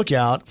on the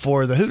lookout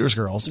for the Hooters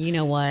girls. You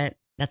know what?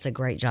 That's a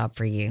great job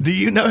for you. Do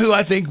you know who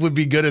I think would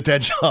be good at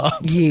that job?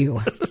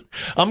 You.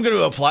 I'm going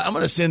to apply. I'm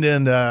going to send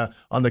in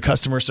on the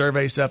customer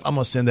survey stuff. I'm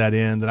going to send that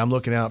in that I'm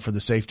looking out for the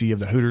safety of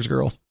the Hooters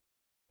girls.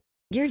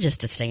 You're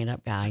just a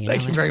stand-up guy.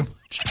 Thank you very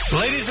much.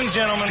 Ladies and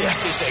gentlemen,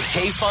 This is the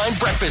KFIN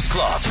Breakfast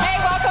Club. Hey,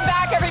 welcome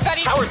back,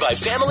 everybody. Powered by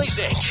Families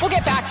Inc. We'll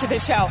get back to the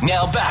show.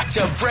 Now back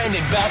to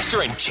Brandon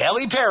Baxter and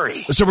Kelly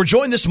Perry. So we're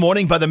joined this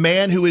morning by the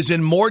man who is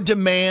in more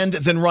demand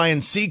than Ryan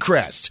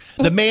Seacrest,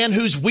 the man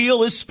whose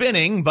wheel is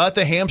spinning but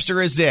the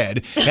hamster is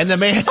dead, and the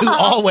man who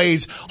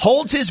always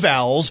holds his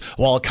vowels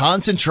while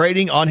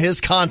concentrating on his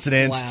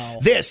consonants. Wow.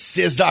 This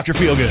is Dr.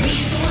 Feelgood.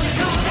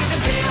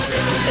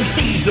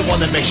 And he's the one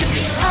that makes you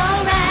feel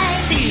all right.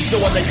 He's the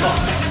one they call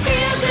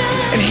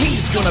Feelgood. And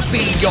he's gonna be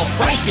your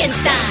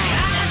Frankenstein.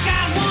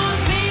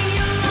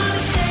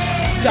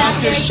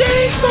 Dr.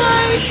 Shane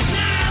Speights.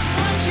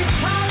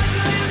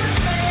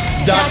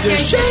 Dr.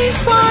 Shane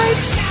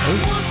Speights.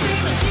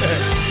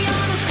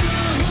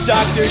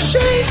 Dr.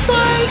 Shane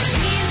Speights.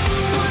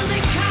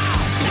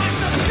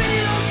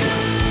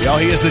 Y'all,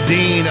 he is the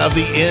dean of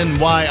the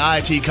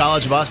NYIT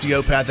College of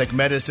Osteopathic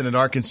Medicine at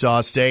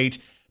Arkansas State.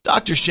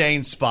 Dr.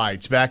 Shane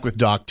Speights, back with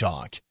Doc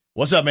Talk.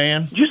 What's up,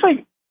 man? Did you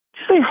say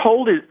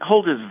hold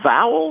his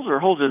vowels or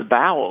hold his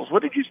bowels?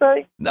 What did you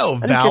say? No,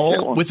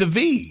 vowel with a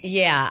V.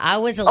 Yeah, I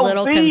was a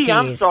little V, confused.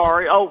 I'm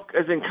sorry. Oh,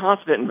 as in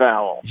consonant and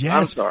vowel. Yes.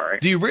 I'm sorry.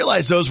 Do you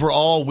realize those were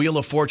all Wheel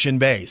of Fortune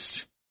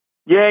based?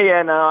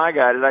 Yeah, no, I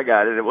got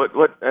it.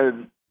 What,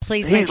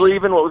 Please he's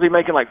leaving. What was he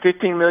making, like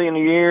 $15 million a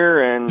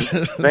year, and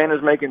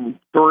Vanna's making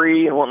 $3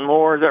 million and wanting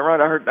more. Is that right?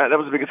 I heard that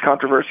was the biggest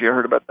controversy I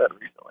heard about that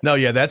recently. No,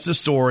 yeah, that's the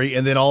story.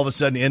 And then all of a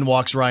sudden in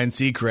walks Ryan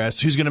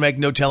Seacrest, who's going to make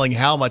no telling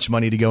how much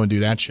money to go and do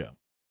that show.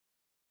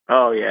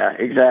 Oh, yeah,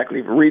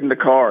 exactly. Reading the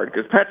card,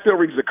 because Pat still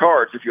reads the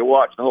cards. If you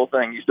watch the whole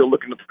thing, he's still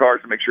looking at the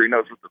cards to make sure he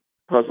knows what the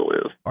puzzle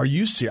is. Are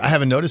you serious? I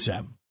haven't noticed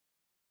that.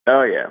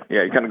 Oh, yeah.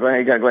 He kind of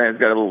glance. He's got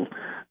a little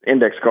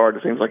index card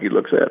it seems like he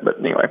looks at. But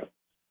anyway,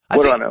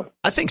 what do I know?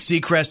 I think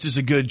Seacrest is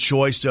a good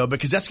choice, though,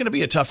 because that's going to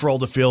be a tough role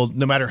to fill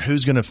no matter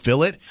who's going to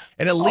fill it.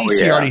 And at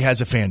least he already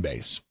has a fan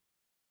base.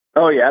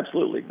 Oh, yeah,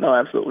 absolutely. No,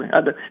 absolutely.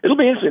 It'll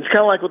be interesting. It's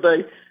kind of like what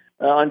they,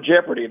 on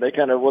Jeopardy,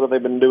 what have they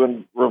been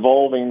doing,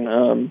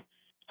 revolving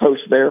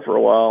hosts there for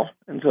a while.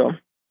 And so.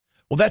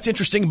 Well, that's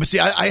interesting. But see,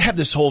 I have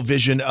this whole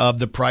vision of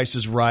The Price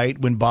is Right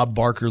when Bob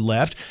Barker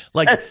left.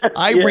 Like,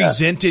 I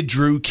resented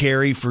Drew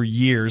Carey for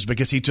years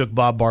because he took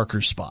Bob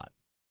Barker's spot.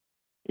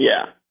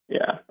 Yeah,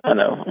 I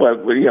know. Well,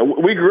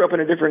 we grew up in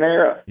a different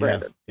era,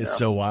 Brandon. Yeah, it's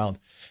so wild.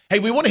 Hey,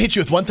 we want to hit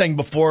you with one thing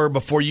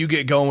before you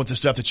get going with the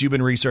stuff that you've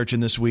been researching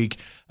this week.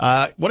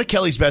 One of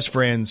Kelly's best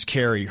friends,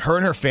 Carrie, her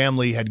and her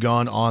family had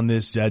gone on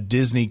this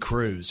Disney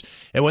cruise.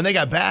 And when they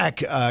got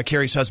back,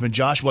 Carrie's husband,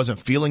 Josh, wasn't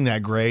feeling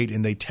that great,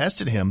 and they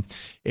tested him,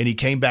 and he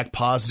came back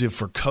positive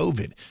for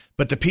COVID.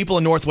 But the people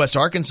in Northwest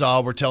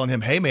Arkansas were telling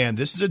him, hey, man,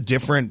 this is a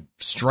different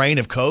strain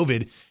of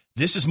COVID.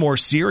 This is more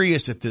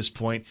serious at this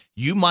point.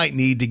 You might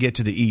need to get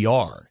to the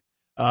ER.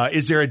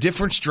 Is there a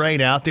different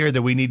strain out there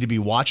that we need to be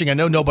watching? I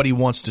know nobody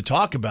wants to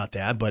talk about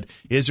that, but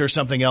is there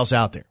something else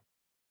out there?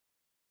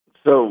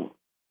 So,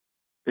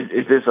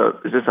 is this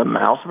a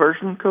mouse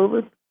version of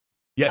COVID?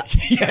 Yeah.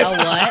 Yes.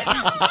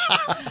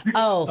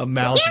 What? A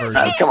mouse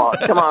version. Come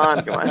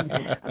on.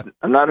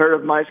 I've not heard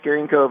of mice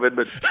carrying COVID,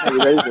 but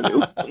maybe there's a new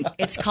one.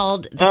 It's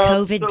called the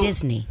COVID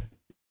Disney.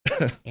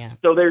 Yeah.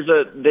 So there's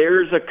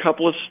a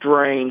couple of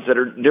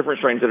different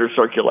strains that are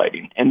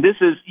circulating, and this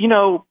is,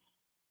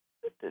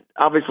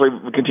 obviously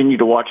we continue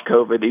to watch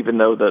COVID, even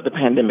though the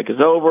pandemic is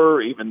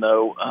over, even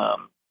though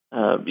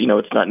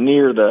it's not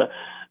near the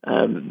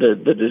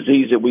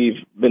disease that we've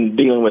been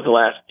dealing with the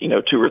last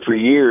 2 or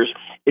 3 years.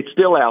 It's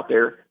still out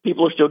there.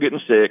 People are still getting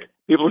sick.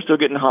 People are still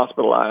getting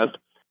hospitalized.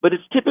 But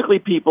it's typically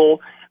people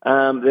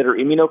that are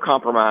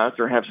immunocompromised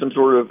or have some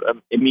sort of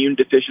immune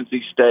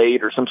deficiency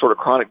state or some sort of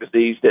chronic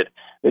disease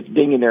that's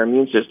dinging their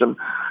immune system,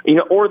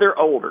 or they're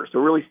older. So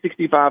really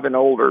 65 and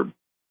older,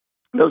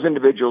 those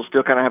individuals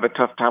still kind of have a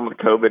tough time with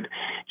COVID,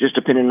 just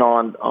depending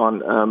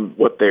on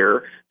what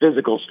their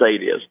physical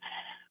state is.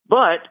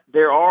 But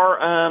there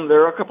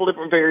are a couple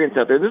different variants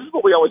out there. This is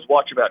what we always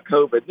watch about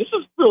COVID. This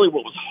is really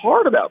what was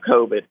hard about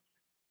COVID.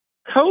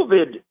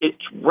 COVID,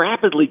 it's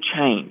rapidly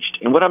changed.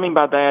 And what I mean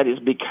by that is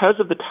because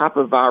of the type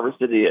of virus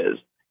it is,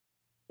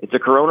 it's a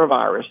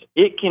coronavirus,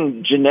 it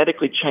can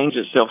genetically change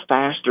itself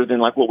faster than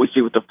like what we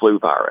see with the flu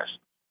virus.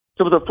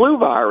 So with the flu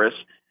virus,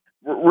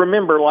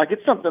 remember, like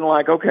it's something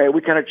like, okay,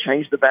 we kind of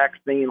change the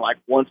vaccine like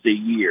once a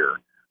year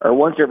or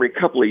once every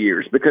couple of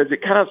years because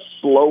it kind of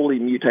slowly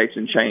mutates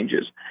and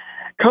changes.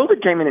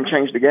 COVID came in and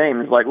changed the game.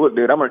 It's like, look,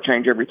 dude, I'm going to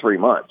change every 3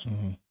 months.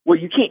 Mm-hmm. Well,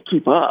 you can't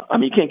keep up. I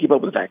mean, you can't keep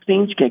up with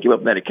vaccines. You can't keep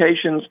up with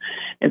medications.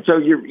 And so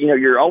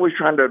you're always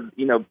trying to,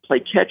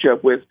 play catch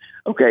up with,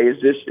 okay,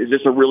 is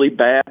this a really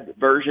bad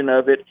version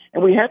of it?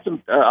 And we had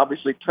some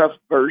obviously tough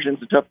versions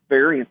and tough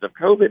variants of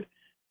COVID,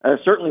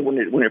 certainly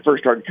when it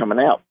first started coming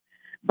out.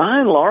 By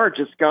and large,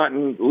 it's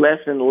gotten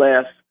less and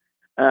less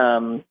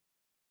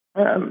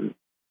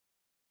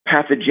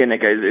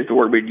pathogenic is the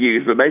word we'd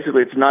use, but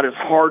basically it's not as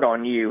hard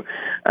on you,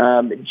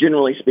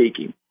 generally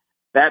speaking.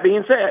 That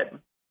being said,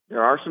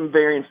 there are some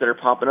variants that are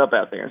popping up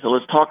out there. So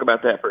let's talk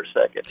about that for a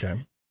second.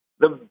 Okay.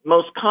 The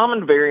most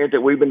common variant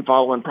that we've been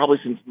following probably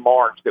since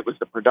March that was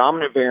the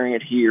predominant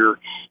variant here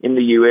in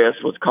the U.S.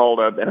 was called,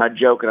 and I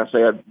joke and I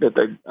say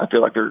that I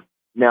feel like they're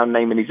now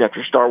naming these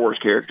after Star Wars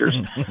characters,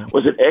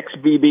 was it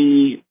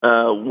XBB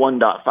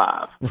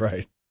 1.5.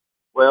 Right.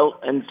 Well,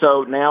 and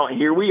so now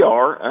here we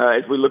are,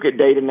 as we look at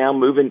data now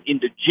moving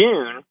into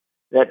June,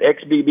 that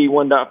XBB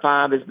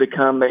 1.5 has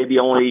become maybe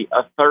only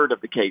a third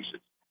of the cases.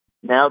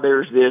 Now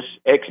there's this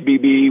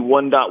XBB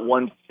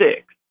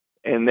 1.16,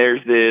 and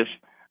there's this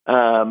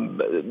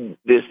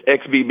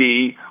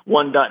XBB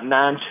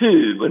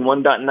 1.92 and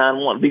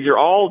 1.91. These are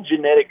all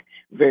genetic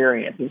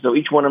variants, and so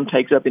each one of them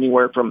takes up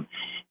anywhere from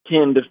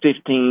 10 to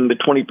 15 to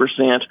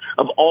 20%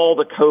 of all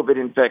the COVID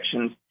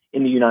infections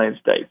in the United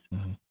States.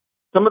 Mm-hmm.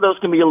 Some of those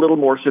can be a little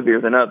more severe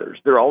than others.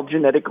 They're all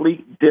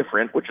genetically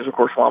different, which is, of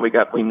course, why we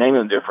name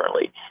them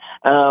differently.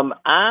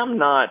 I'm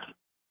not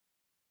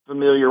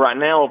familiar right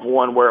now of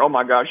one where, oh,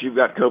 my gosh, you've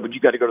got COVID,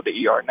 you've got to go to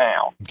the ER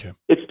now. Okay.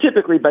 It's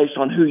typically based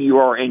on who you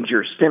are and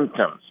your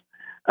symptoms.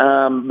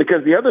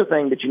 Because the other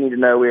thing that you need to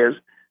know is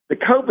the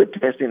COVID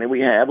testing that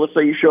we have, let's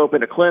say you show up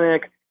in a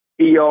clinic,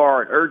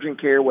 ER, urgent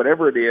care,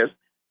 whatever it is,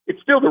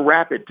 it's still the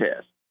rapid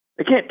test.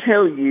 They can't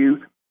tell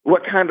you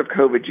what kind of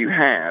COVID you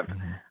have.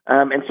 Mm-hmm.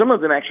 And some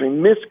of them actually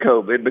miss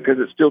COVID because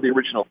it's still the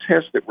original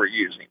test that we're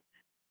using.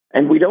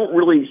 And we don't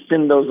really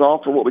send those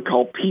off for what we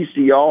call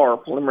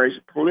PCR,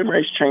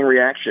 polymerase chain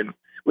reaction,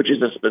 which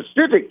is a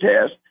specific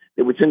test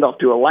that we send off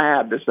to a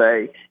lab to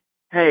say,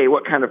 hey,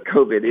 what kind of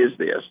COVID is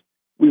this?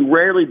 We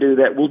rarely do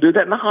that. We'll do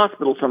that in the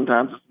hospital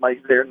sometimes if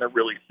somebody's there and they're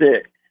really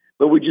sick.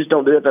 But we just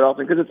don't do it that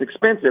often because it's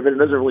expensive and it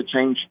doesn't really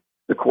change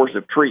the course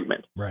of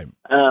treatment. Right.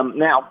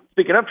 Now,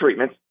 speaking of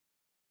treatments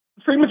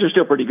are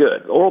still pretty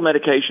good. Oral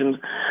medications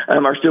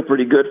are still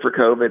pretty good for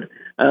COVID.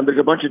 There's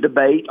a bunch of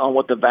debate on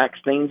what the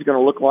vaccine is going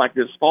to look like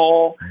this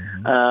fall.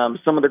 Mm-hmm.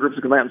 Some of the groups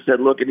have come out and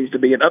said, look, it needs to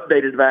be an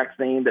updated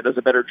vaccine that does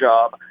a better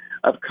job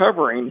of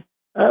covering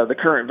the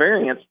current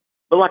variants.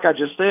 But like I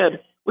just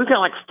said, we've got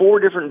like 4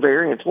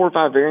 or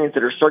 5 variants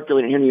that are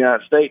circulating here in the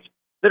United States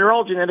that are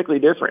all genetically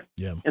different.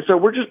 Yeah. And so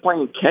we're just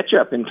playing catch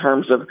up in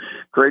terms of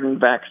creating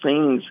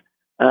vaccines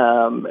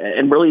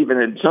and really even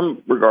in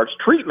some regards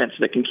treatments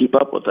that can keep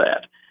up with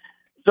that.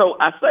 So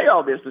I say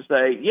all this to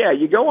say, yeah,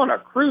 you go on a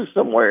cruise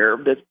somewhere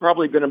that's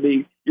probably you're going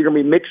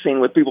to be mixing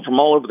with people from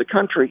all over the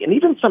country and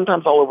even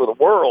sometimes all over the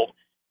world.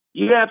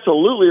 You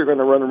absolutely are going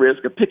to run the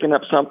risk of picking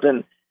up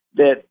something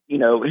that,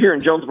 here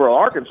in Jonesboro,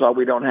 Arkansas,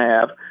 we don't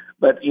have,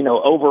 but,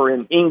 over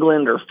in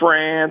England or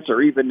France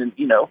or even, in,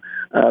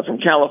 from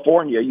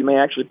California, you may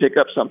actually pick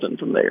up something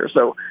from there.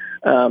 So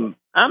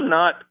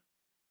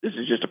this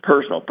is just a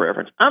personal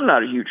preference. I'm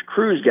not a huge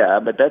cruise guy,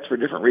 but that's for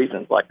different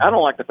reasons. Like, I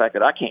don't like the fact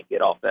that I can't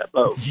get off that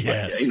boat.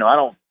 Yes. Like, I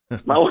don't,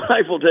 my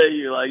wife will tell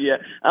you, like, yeah,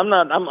 I'm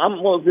one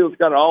of those people that's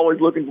kind of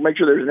always looking to make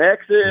sure there's an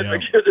exit,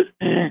 make sure that,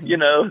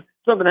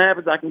 something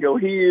happens, I can go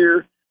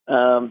here.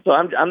 So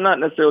I'm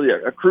not necessarily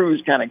a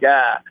cruise kind of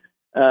guy.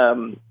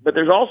 But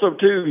there's also,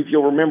 too, if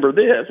you'll remember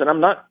this, and I'm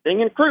not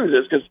thinking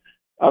cruises because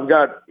I've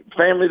got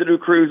family that do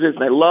cruises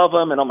and they love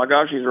them and, oh, my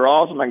gosh, these are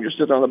awesome. I can just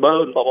sit on the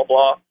boat and blah, blah,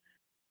 blah.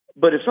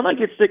 But if somebody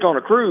gets sick on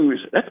a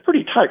cruise, that's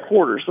pretty tight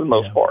quarters for the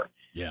most part.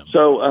 Yeah.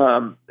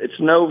 So it's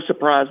no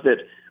surprise that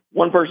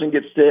one person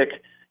gets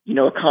sick,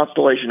 a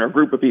constellation or a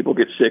group of people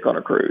get sick on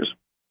a cruise.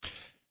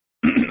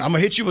 I'm going to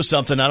hit you with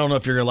something. I don't know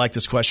if you're going to like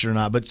this question or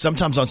not, but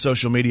sometimes on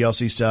social media I'll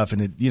see stuff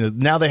and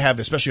now they have,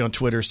 especially on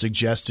Twitter,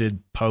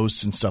 suggested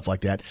posts and stuff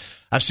like that.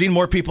 I've seen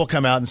more people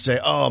come out and say,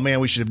 oh man,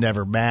 we should have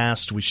never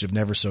masked. We should have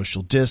never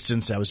social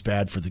distanced. That was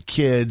bad for the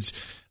kids.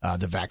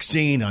 The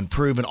vaccine,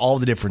 unproven, all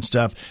the different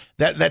stuff.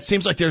 That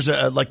seems like there's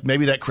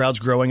maybe that crowd's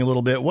growing a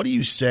little bit. What do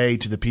you say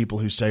to the people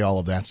who say all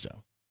of that stuff?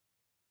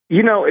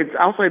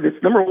 I'll say this.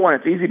 Number one,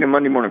 it's easy to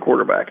Monday morning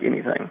quarterback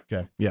anything.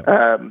 Okay.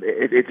 Yeah.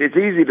 It's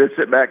easy to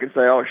sit back and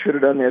say, oh, I should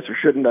have done this or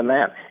shouldn't have done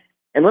that.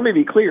 And let me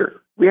be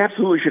clear. We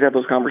absolutely should have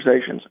those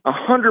conversations.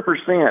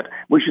 100%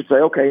 we should say,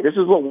 okay, this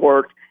is what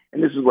worked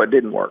and this is what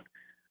didn't work.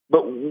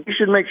 but we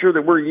should make sure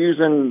that we're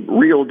using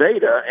real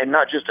data and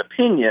not just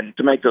opinion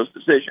to make those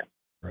decisions.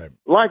 Right.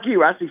 Like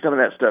you, I see some of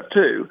that stuff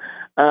too.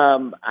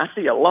 I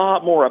see a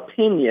lot more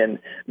opinion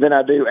than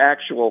I do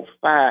actual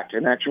fact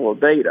and actual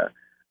data.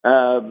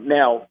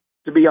 Now,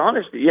 to be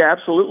honest, yeah,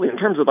 absolutely. In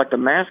terms of like the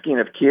masking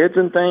of kids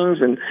and things,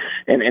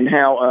 and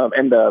how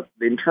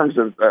in terms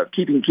of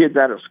keeping kids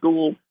out of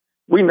school,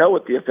 we know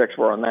what the effects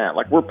were on that.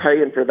 Like we're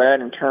paying for that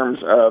in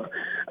terms of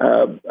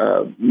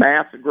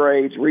math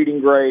grades, reading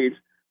grades,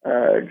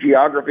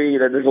 geography.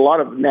 There's a lot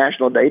of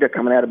national data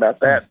coming out about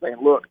that, saying,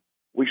 look,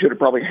 we should have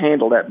probably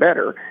handled that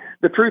better.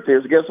 The truth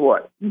is, guess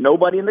what?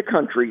 Nobody in the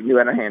country knew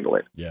how to handle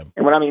it. Yeah.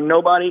 And when I mean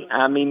nobody,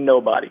 I mean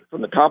nobody.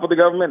 From the top of the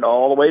government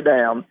all the way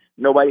down,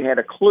 nobody had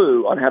a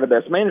clue on how to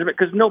best manage it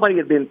because nobody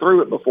had been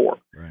through it before.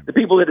 Right. The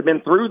people that had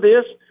been through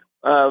this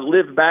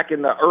lived back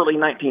in the early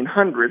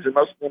 1900s, and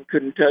most of them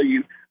couldn't tell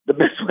you the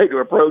best way to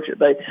approach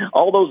it.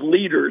 All those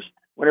leaders,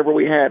 whenever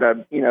we had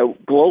a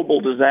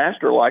global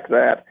disaster like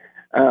that,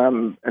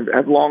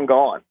 have long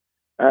gone.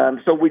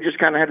 So we just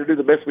kind of had to do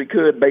the best we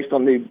could based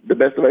on the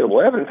best available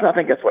evidence, and I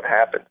think that's what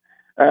happened.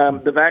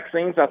 The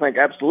vaccines, I think,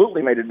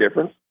 absolutely made a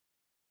difference,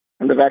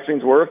 and the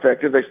vaccines were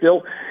effective. They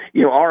still,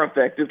 are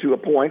effective to a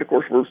point. Of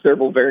course, we're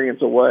several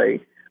variants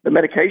away. The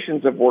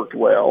medications have worked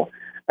well.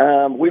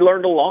 We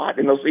learned a lot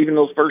in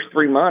those first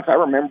 3 months. I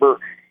remember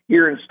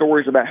hearing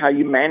stories about how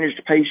you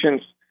managed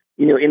patients,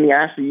 in the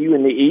ICU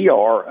and the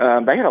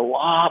ER. They had a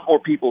lot more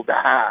people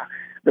die.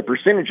 The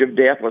percentage of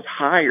death was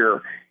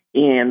higher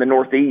in the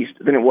Northeast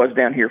than it was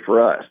down here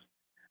for us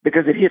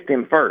because it hit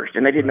them first,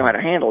 and they didn't know how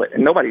to handle it,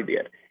 and nobody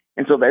did.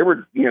 And so they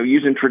were,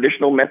 using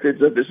traditional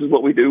methods of this is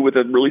what we do with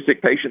a really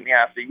sick patient in the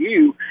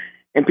ICU,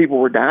 and people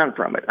were dying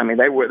from it. I mean,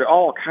 there were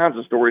all kinds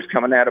of stories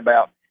coming out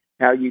about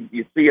how you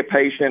see a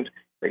patient,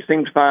 they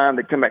seemed fine,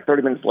 they'd come back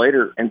 30 minutes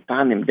later and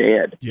find them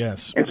dead.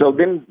 Yes. And so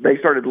then they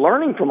started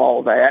learning from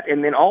all that,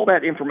 and then all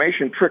that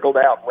information trickled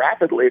out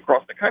rapidly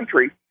across the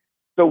country.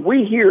 So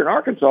we here in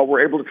Arkansas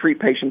were able to treat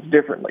patients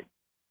differently.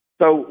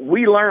 So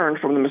we learned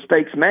from the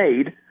mistakes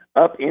made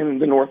up in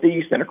the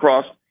Northeast and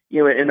across,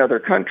 in other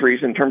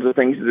countries in terms of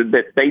things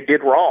that they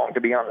did wrong,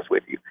 to be honest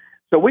with you.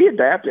 So we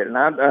adapted, and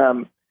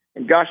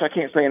and gosh, I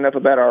can't say enough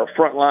about our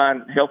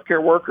frontline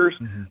healthcare workers.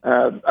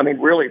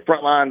 Mm-hmm. Really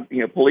frontline,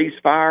 police,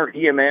 fire,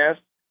 EMS.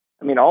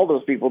 All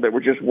those people that were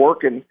just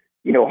working,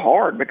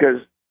 hard because,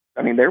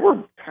 there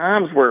were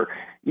times where,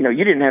 you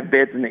didn't have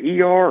beds in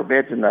the ER or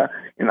beds in the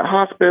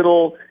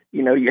hospital.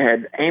 You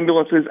had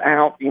ambulances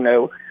out,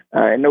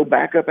 and no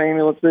backup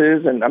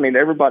ambulances. And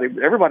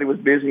everybody was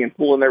busy and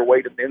pulling their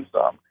weight and then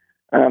some.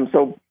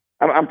 So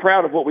I'm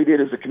proud of what we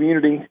did as a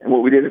community and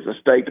what we did as a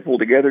state to pull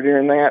together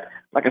during that.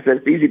 Like I said,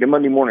 it's easy to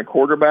Monday morning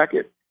quarterback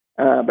it.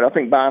 But I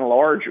think by and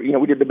large,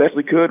 we did the best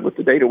we could with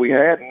the data we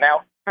had. And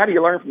now how do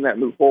you learn from that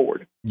and move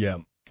forward? Yeah.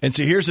 And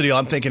so here's the deal.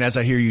 I'm thinking as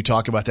I hear you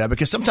talk about that,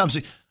 because sometimes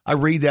I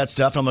read that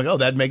stuff and I'm like, oh,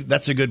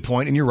 that's a good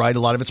point. And you're right. A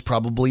lot of it's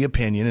probably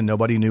opinion and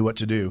nobody knew what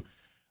to do.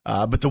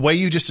 But the way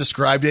you just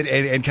described it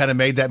and kind of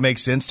made that make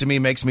sense to me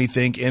makes me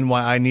think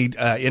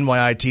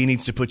NYIT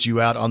needs to put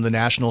you out on the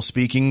national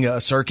speaking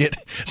circuit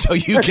so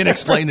you can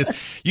explain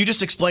this. You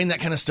just explain that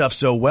kind of stuff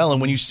so well. And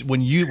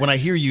when I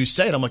hear you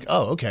say it, I'm like,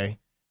 oh, okay.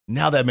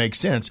 Now that makes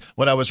sense.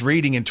 What I was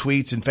reading in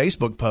tweets and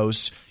Facebook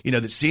posts,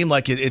 that seemed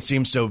like it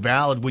seems so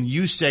valid. When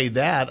you say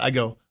that, I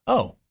go,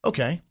 oh,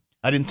 okay.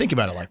 I didn't think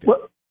about it like that.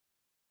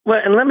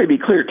 Well, and let me be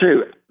clear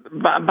too.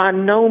 By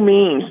no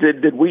means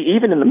did we,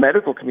 even in the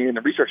medical community and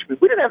the research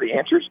community, we didn't have the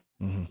answers.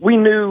 Mm-hmm. We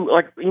knew,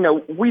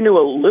 we knew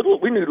a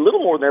little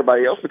more than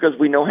everybody else because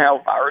we know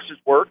how viruses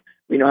work.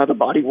 We know how the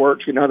body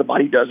works. We know how the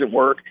body doesn't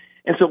work.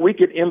 And so we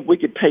could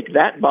take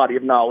that body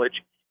of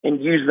knowledge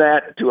and use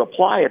that to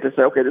apply it to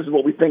say, okay, this is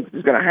what we think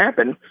is going to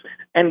happen.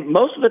 And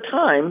most of the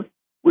time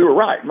we were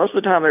right. Most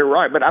of the time they were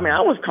right. But I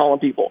was calling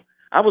people.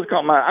 I've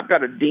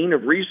got a dean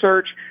of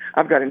research.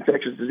 I've got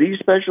infectious disease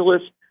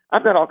specialists.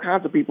 I've got all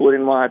kinds of people at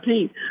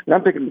NYIT, and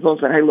I'm picking the phone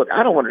saying, hey, look,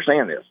 I don't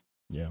understand this.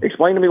 Yeah.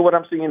 Explain to me what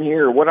I'm seeing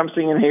here or what I'm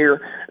seeing here.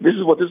 This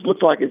is what this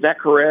looks like. Is that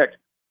correct?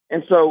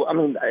 And so,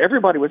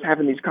 everybody was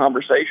having these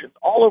conversations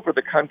all over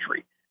the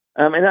country.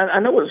 And I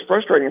know it was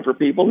frustrating for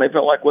people, and they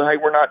felt like, well, hey,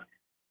 we're not,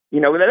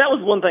 that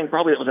was one thing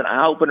probably that was an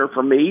eye-opener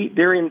for me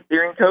during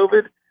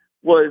COVID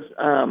was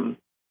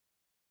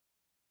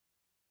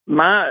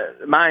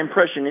my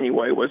impression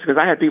anyway was because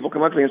I had people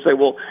come up to me and say,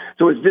 well,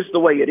 so is this the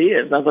way it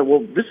is? And I was like,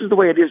 well, this is the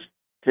way it is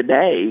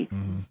today,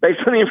 based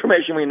on the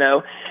information we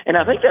know. And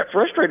I think that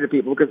frustrated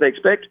people because they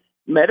expect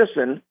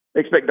medicine,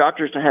 they expect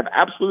doctors to have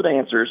absolute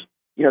answers,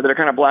 that are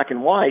kind of black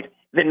and white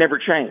that never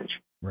change.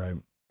 Right.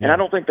 Yeah. And I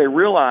don't think they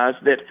realize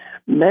that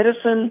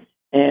medicine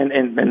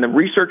and the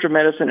research of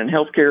medicine and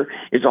healthcare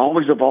is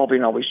always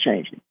evolving, always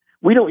changing.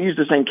 We don't use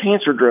the same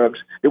cancer drugs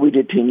that we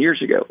did 10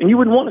 years ago, and you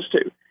wouldn't want us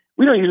to.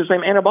 We don't use the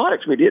same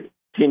antibiotics we did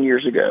 10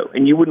 years ago,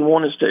 and you wouldn't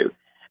want us to.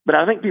 But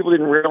I think people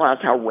didn't realize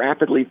how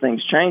rapidly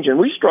things change, and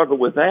we struggle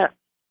with that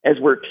as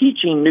we're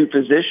teaching new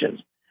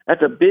physicians.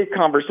 That's a big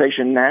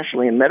conversation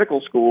nationally in medical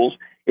schools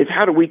is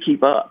how do we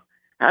keep up?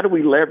 how do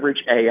we leverage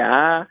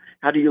AI?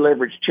 How do you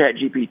leverage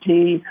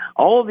ChatGPT?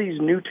 All of these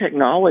new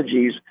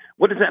technologies,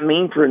 what does that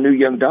mean for a new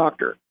young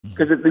doctor?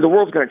 Because the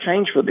world's going to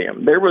change for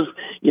them. There was,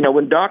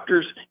 when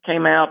doctors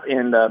came out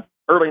in the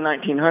early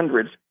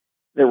 1900s,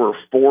 there were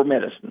 4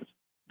 medicines.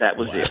 That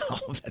was it.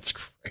 That's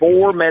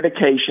crazy. 4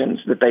 medications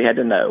that they had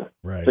to know.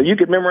 Right. So you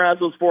could memorize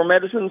those 4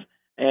 medicines,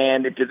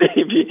 and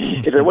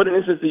if there wasn't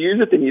an instance to use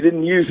it, then you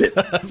didn't use it.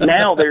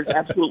 Now there's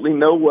absolutely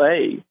no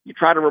way. You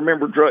try to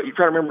remember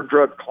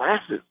drug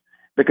classes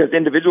because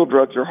individual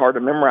drugs are hard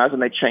to memorize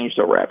and they change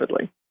so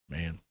rapidly.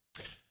 Man.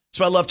 That's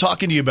what I love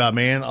talking to you about,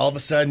 man. All of a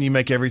sudden, you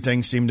make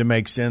everything seem to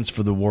make sense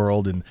for the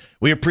world, and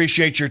we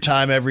appreciate your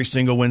time every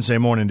single Wednesday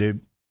morning,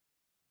 dude.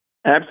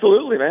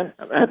 Absolutely, man.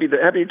 I'm happy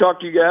to talk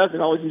to you guys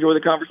and always enjoy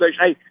the conversation.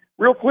 Hey,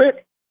 real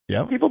quick,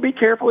 people be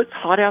careful. It's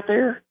hot out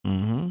there.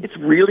 Mm-hmm. It's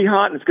really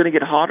hot, and it's going to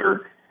get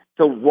hotter.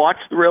 So watch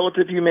the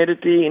relative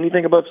humidity.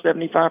 Anything above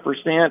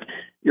 75%,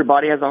 your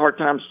body has a hard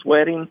time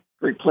sweating.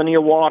 Drink plenty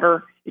of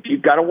water. If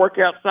you've got to work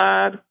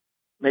outside,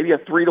 maybe a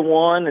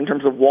 3-to-1 in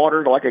terms of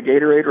water, like a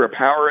Gatorade or a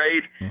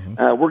Powerade.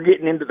 Mm-hmm. We're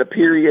getting into the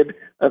period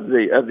of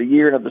the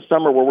year and of the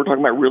summer where we're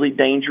talking about really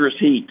dangerous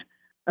heat.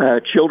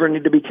 Children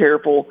need to be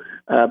careful,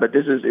 but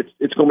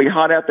it's going to be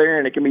hot out there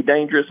and it can be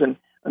dangerous. And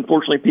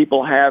unfortunately,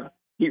 people have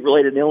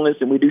heat-related illness,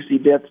 and we do see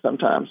deaths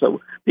sometimes.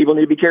 So people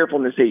need to be careful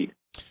in this heat.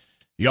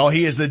 Y'all,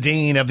 he is the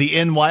dean of the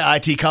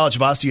NYIT College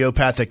of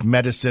Osteopathic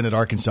Medicine at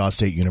Arkansas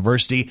State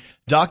University,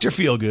 Dr.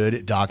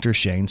 Feelgood, Dr.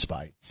 Shane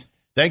Speights.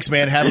 Thanks,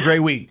 man. Have a great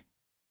week.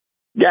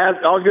 Guys,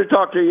 always good to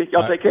talk to you.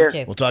 Y'all take care.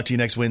 We'll talk to you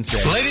next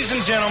Wednesday. Ladies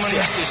and gentlemen,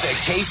 this is the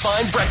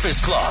KFIN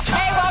Breakfast Club.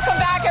 Hey, welcome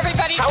back,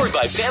 everybody. Powered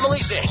by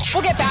Families Inc.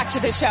 We'll get back to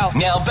the show.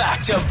 Now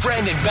back to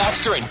Brandon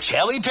Baxter and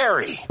Kelly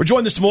Perry. We're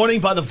joined this morning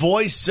by the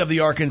voice of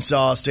the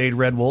Arkansas State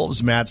Red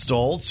Wolves, Matt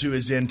Stoltz, who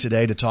is in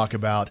today to talk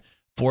about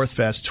Fourth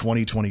Fest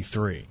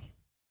 2023.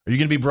 Are you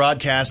going to be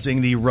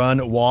broadcasting the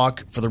run,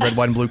 walk for the red,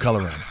 white, and blue color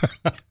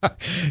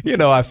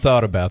run? I've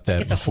thought about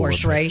that. It's a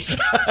horse race.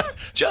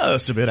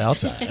 Just a bit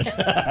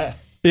outside.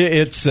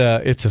 It's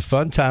a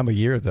fun time of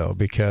year, though,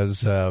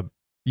 because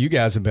you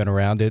guys have been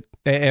around it.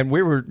 And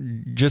we were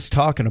just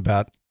talking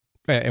about,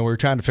 and we were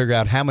trying to figure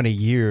out how many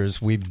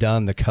years we've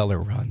done the color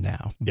run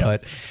now. Yep.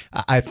 But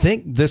I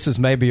think this is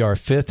maybe our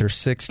 5th or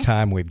 6th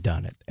time we've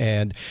done it.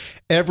 And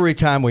every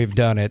time we've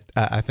done it,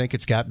 I think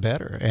it's got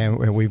better. And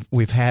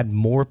we've had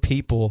more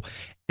people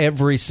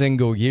every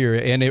single year.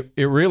 And it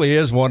really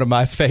is one of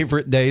my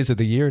favorite days of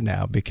the year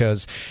now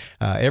because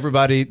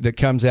everybody that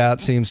comes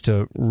out seems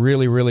to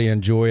really, really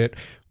enjoy it.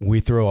 We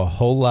throw a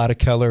whole lot of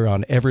color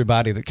on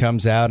everybody that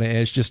comes out, and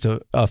it's just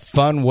a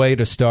fun way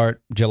to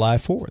start July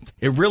 4th.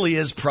 It really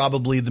is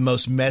probably the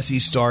most messy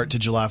start to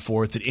July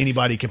 4th that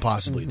anybody could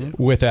possibly do.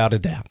 Without a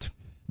doubt.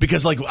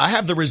 Because, I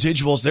have the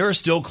residuals. There are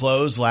still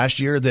clothes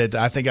last year that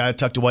I think I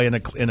tucked away in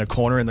a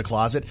corner in the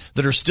closet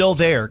that are still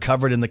there,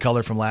 covered in the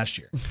color from last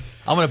year.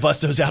 I'm going to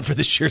bust those out for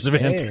this year's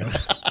event.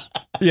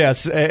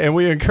 Yes, and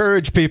we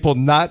encourage people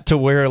not to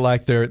wear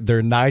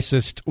their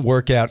nicest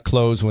workout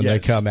clothes when they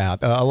come out.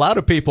 A lot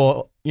of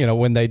people,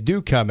 when they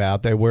do come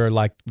out, they wear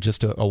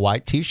just a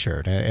white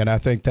T-shirt, and I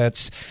think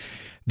that's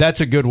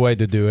a good way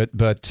to do it.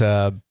 But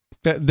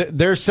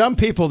there's some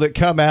people that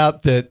come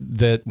out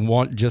that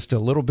want just a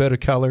little bit of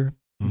color.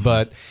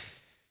 But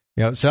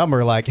some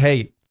are like,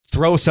 "Hey,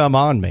 throw some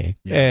on me,"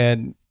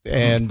 and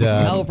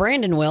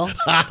Brandon will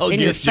in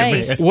your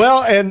face.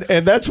 Well,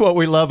 and that's what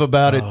we love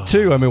about it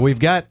too. I mean, we've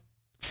got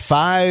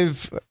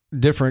 5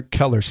 different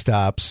color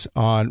stops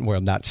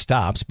not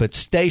stops, but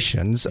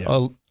stations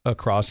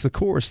across the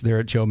course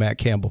there at Joe Matt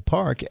Campbell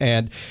Park,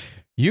 and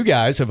you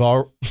guys have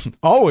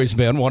always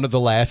been one of the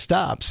last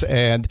stops.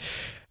 And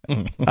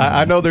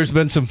I know there's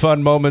been some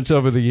fun moments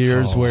over the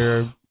years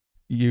where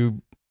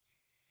you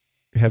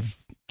have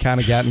kind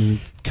of gotten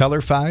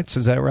color fights.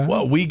 Is that right?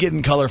 Well, we get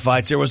in color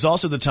fights. There was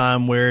also the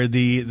time where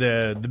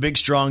the big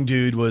strong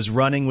dude was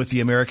running with the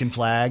American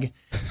flag,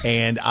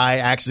 and I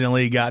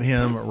accidentally got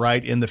him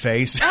right in the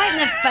face. Right in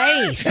the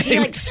face.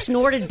 He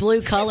snorted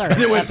blue color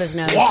up his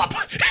nose. Whop!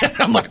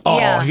 I'm like,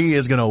 he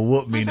is going to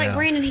whoop me now. I was like,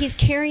 Brandon, he's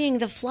carrying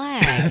the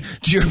flag.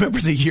 Do you remember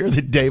the year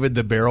that David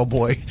the Barrel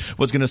Boy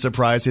was going to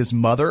surprise his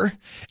mother?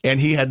 And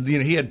he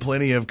had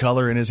plenty of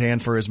color in his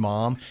hand for his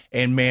mom.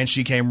 And man,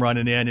 she came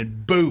running in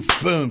and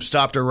boom,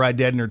 stopped her right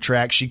dead in her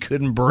tracks. She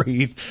couldn't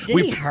breathe.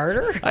 Did he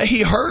hurt her?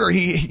 He hurt her.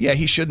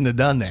 He shouldn't have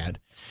done that.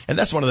 And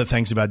that's one of the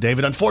things about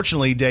David.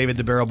 Unfortunately, David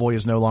the Barrel Boy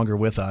is no longer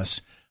with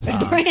us.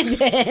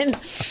 Brandon,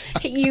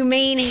 you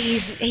mean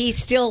he's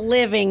still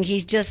living?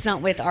 He's just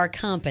not with our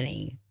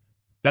company.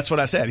 That's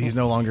what I said. He's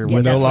no longer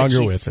with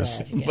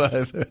us.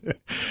 Yes.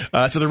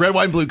 But so the red,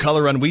 white, and blue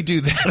color run, we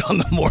do that on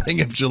the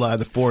morning of July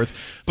the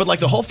 4th. But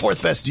the whole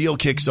Fourth Fest deal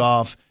kicks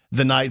off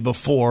the night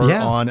before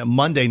on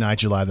Monday night,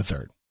 July the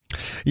 3rd.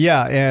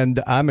 Yeah,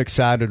 and I'm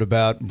excited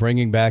about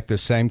bringing back the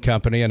same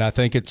company, and I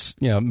think it's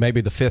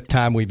maybe the 5th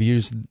time we've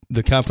used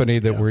the company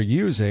that we're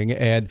using,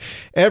 and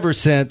ever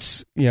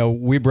since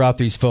we brought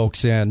these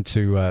folks in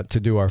to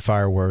do our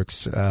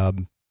fireworks,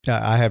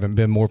 I haven't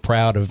been more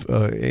proud of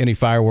any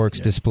fireworks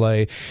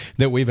display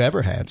that we've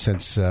ever had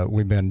since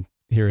we've been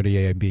here at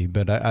EAB.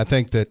 But I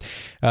think that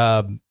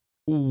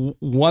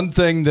one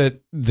thing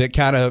that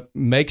kind of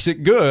makes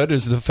it good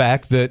is the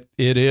fact that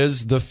it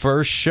is the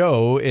first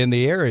show in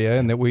the area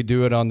and that we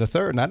do it on the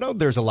 3rd. And I know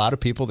there's a lot of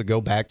people that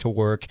go back to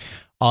work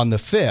on the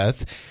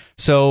 5th.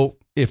 So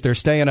if they're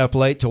staying up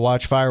late to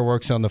watch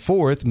fireworks on the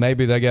 4th,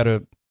 maybe they got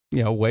to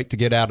wait to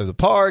get out of the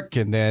park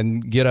and then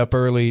get up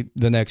early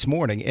the next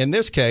morning. In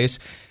this case,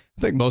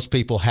 I think most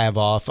people have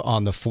off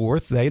on the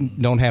 4th. They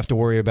don't have to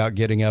worry about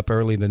getting up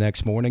early the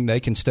next morning. They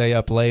can stay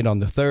up late on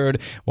the 3rd,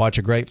 watch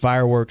a great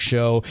fireworks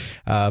show.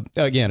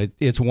 Again,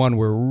 it's one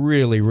we're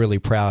really, really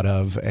proud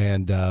of,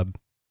 and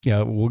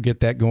we'll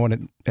get that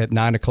going at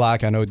 9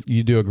 o'clock. I know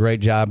you do a great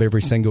job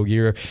every single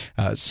year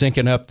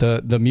syncing up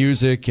the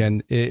music,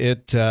 and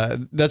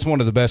that's one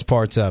of the best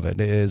parts of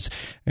it is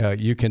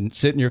you can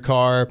sit in your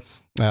car.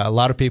 A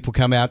lot of people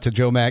come out to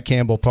Joe Mack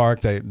Campbell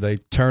Park. They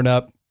turn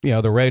up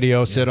the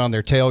radio, sit on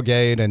their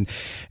tailgate,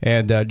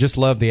 and just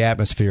love the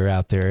atmosphere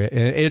out there.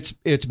 And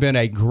it's been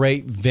a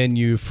great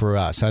venue for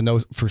us. I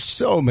know for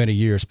so many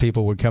years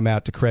people would come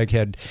out to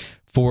Craighead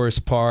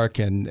Forest Park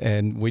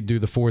and we do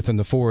the 4th in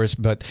the forest,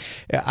 but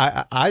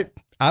I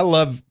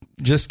love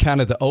just kind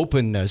of the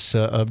openness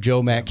of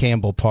Joe Mack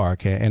Campbell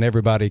Park and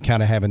everybody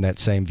kind of having that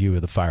same view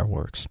of the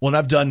fireworks. Well, and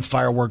I've done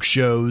fireworks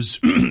shows,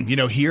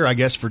 here, I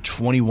guess, for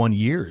 21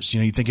 years.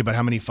 You think about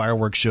how many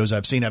fireworks shows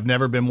I've seen. I've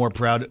never been more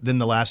proud than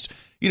the last,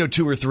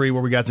 2 or 3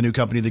 where we got the new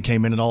company that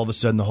came in and all of a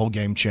sudden the whole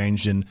game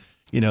changed and,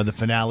 the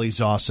finale's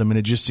awesome. And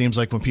it just seems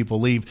like when people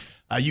leave,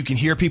 you can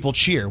hear people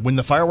cheer. When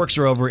the fireworks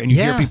are over and you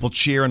hear people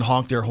cheer and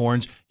honk their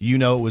horns,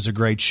 it was a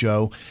great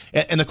show.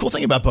 And the cool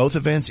thing about both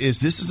events is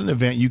this is an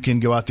event you can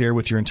go out there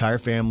with your entire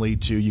family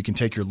to. You can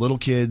take your little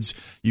kids.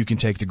 You can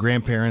take the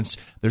grandparents.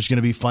 There's going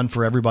to be fun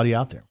for everybody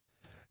out there.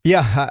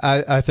 Yeah,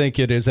 I think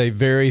it is a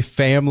very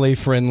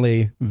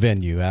family-friendly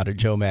venue out at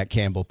Joe Mack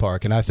Campbell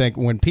Park. And I think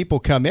when people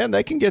come in,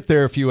 they can get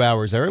there a few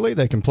hours early.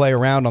 They can play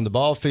around on the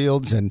ball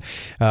fields and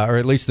or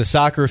at least the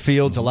soccer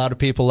fields. A lot of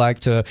people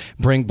like to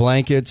bring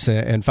blankets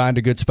and find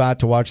a good spot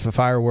to watch the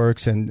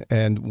fireworks,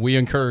 and we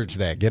encourage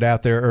that. Get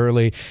out there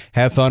early,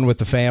 have fun with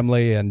the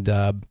family, and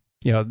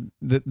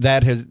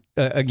that has,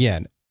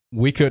 again,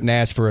 we couldn't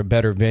ask for a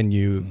better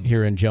venue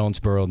here in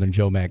Jonesboro than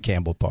Joe Mack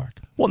Campbell Park.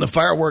 Well, and the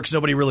fireworks,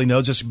 nobody really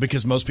knows this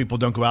because most people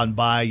don't go out and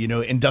buy,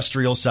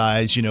 industrial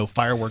size,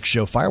 fireworks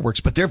show fireworks.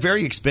 But they're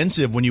very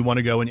expensive when you want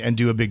to go and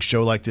do a big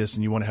show like this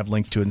and you want to have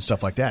length to it and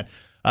stuff like that.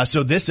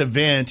 So this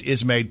event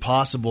is made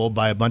possible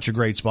by a bunch of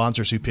great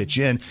sponsors who pitch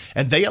in,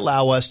 and they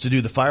allow us to do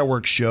the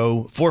fireworks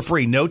show for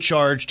free, no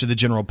charge to the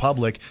general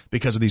public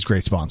because of these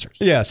great sponsors.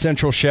 Yeah,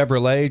 Central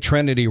Chevrolet,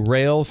 Trinity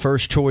Rail,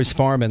 First Choice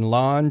Farm and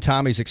Lawn,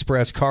 Tommy's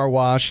Express Car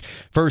Wash,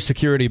 First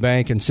Security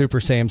Bank, and Super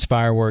Sam's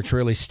Fireworks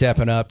really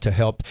stepping up to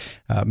help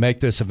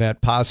make this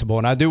event possible.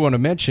 And I do want to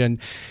mention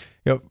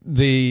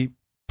the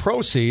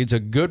proceeds,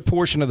 a good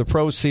portion of the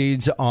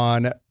proceeds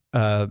on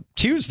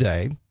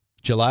Tuesday,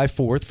 July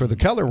 4th, for the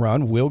Color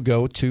Run, will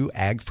go to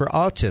Ag for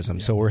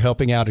Autism. So we're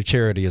helping out a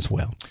charity as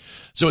well.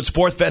 So it's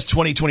 4th Fest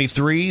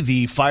 2023.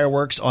 The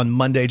fireworks on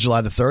Monday,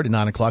 July the 3rd at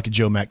 9 o'clock at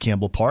Joe Mack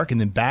Campbell Park. And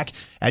then back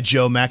at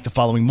Joe Mack the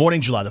following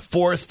morning, July the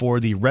 4th, for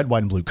the Red,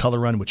 White, and Blue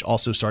Color Run, which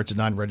also starts at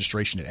 9,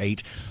 registration at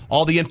 8.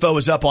 All the info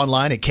is up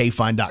online at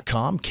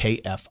KFIN.com,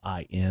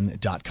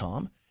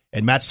 KFIN.com.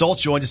 And Matt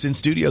Stoltz joined us in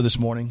studio this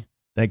morning.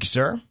 Thank you,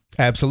 sir.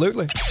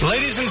 Absolutely.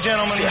 Ladies and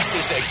gentlemen, This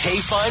is the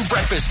KFIN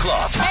Breakfast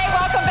Club. Hey,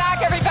 welcome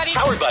back, everybody.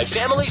 Powered by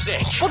Families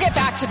Inc. We'll get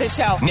back to the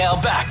show.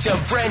 Now back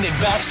to Brandon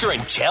Baxter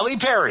and Kelly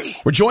Perry.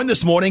 We're joined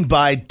this morning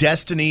by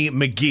Destiny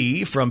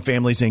McGee from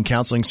Families Inc.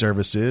 Counseling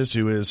Services,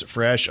 who is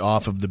fresh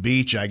off of the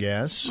beach, I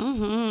guess.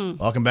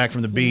 Mm-hmm. Welcome back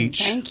from the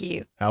beach. Thank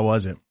you. How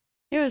was it?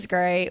 It was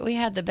great. We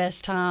had the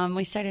best time.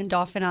 We stayed in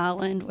Dauphin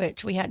Island,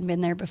 which we hadn't been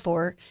there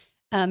before.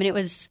 And it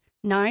was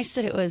nice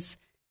that it was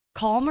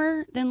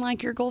calmer than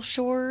like your Gulf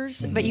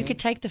Shores, but you could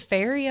take the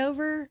ferry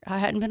over. I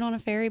hadn't been on a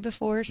ferry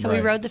before, so we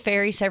rode the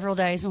ferry several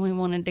days when we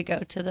wanted to go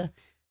to the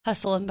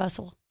hustle and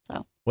bustle.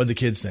 So What'd the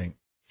kids think?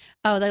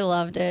 Oh, they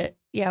loved it.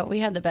 Yeah, we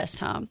had the best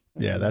time.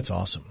 Yeah, that's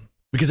awesome.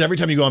 Because every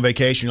time you go on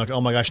vacation, you're like, oh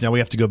my gosh, now we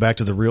have to go back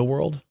to the real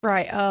world?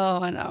 Right. Oh,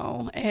 I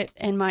know.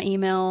 And my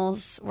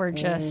emails were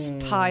just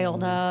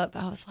piled up.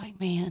 I was like,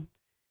 man.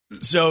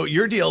 So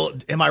your deal,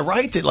 am I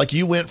right that like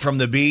you went from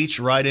the beach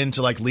right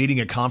into like leading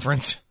a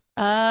conference?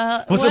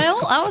 I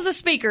was a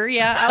speaker.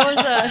 Yeah, I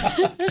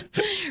was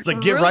it's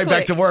like get right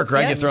back to work,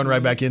 right? Yep. Get thrown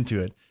right back into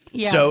it.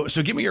 Yeah.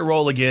 So give me your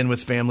role again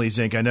with Families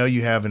Inc. I know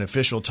you have an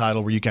official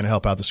title where you kind of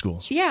help out the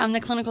schools. Yeah, I'm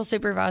the clinical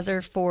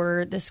supervisor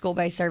for the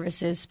school-based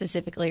services,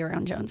 specifically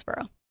around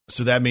Jonesboro.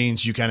 So that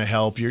means you kind of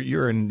help.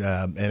 You're an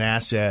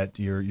asset.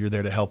 You're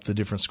there to help the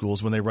different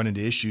schools when they run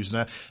into issues.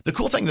 And the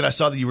cool thing that I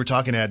saw that you were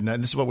talking at, and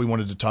this is what we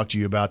wanted to talk to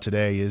you about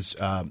today, is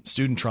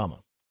student trauma.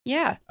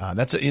 Yeah.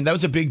 That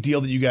was a big deal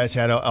that you guys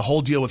had a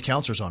whole deal with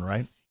counselors on,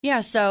 right?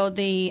 Yeah. So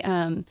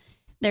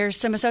there's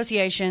some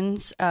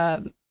associations.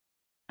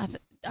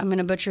 I'm going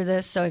to butcher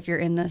this, so if you're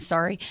in this,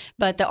 sorry.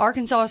 But the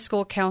Arkansas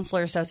School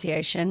Counselor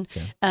Association,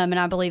 and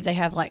I believe they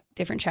have like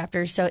different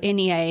chapters. So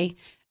NEA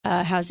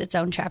has its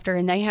own chapter,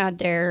 and they had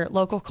their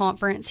local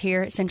conference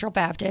here at Central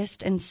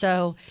Baptist. And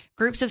so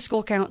groups of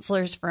school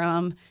counselors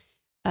from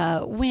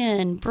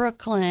Wynn,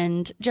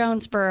 Brookland,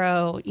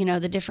 Jonesboro,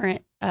 the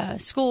different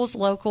schools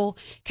local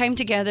came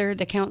together,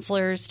 the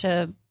counselors,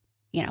 to,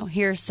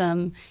 hear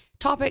some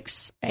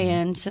topics,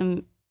 and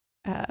some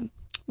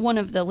one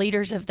of the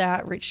leaders of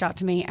that reached out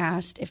to me,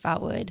 asked if I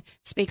would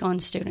speak on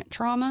student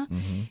trauma.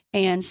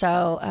 And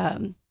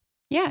so,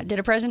 did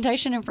a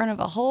presentation in front of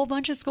a whole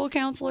bunch of school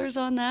counselors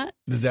on that.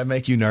 Does that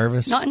make you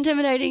nervous? Not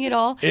intimidating at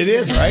all. It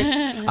is,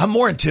 right? I'm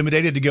more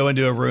intimidated to go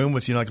into a room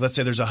with, let's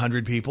say there's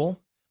 100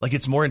 people. Like,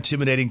 it's more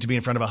intimidating to be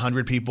in front of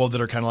 100 people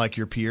that are kind of like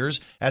your peers,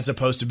 as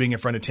opposed to being in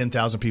front of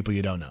 10,000 people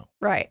you don't know.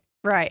 Right.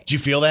 Do you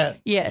feel that?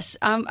 Yes.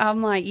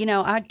 I'm like,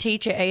 I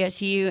teach at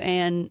ASU,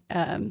 and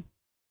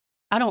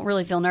I don't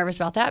really feel nervous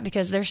about that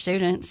because they're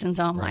students. And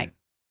so I'm like,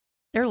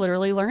 they're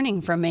literally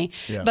learning from me.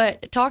 Yeah.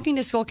 But talking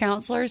to school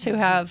counselors who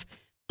have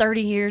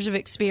 30 years of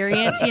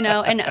experience,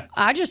 and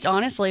I just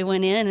honestly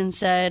went in and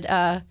said,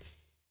 I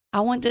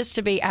want this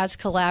to be as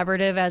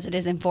collaborative as it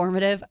is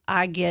informative.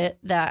 I get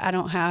that I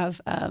don't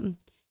have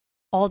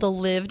all the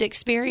lived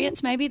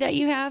experience maybe that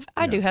you have.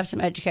 I do have some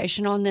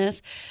education on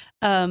this,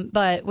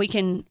 but we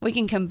can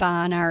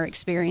combine our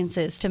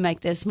experiences to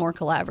make this more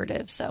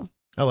collaborative. So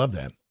I love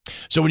that.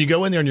 So when you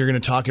go in there and you're going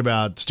to talk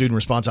about student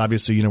response,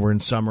 obviously, we're in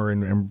summer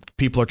and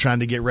people are trying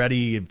to get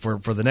ready for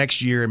the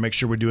next year and make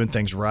sure we're doing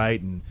things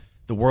right. And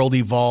the world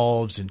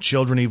evolves and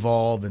children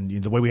evolve and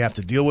the way we have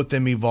to deal with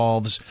them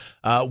evolves.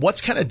 What's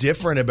kind of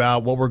different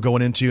about what we're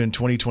going into in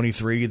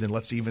 2023 than,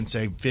 let's even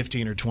say,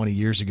 15 or 20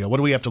 years ago? What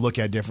do we have to look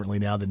at differently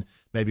now than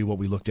maybe what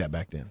we looked at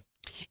back then?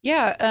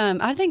 Yeah,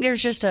 I think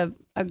there's just a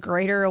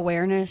greater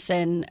awareness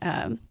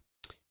and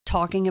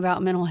talking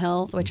about mental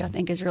health, which I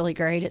think is really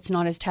great. It's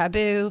not as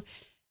taboo.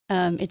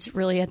 It's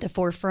really at the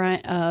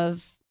forefront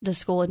of the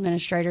school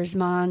administrators'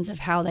 minds of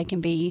how they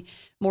can be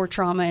more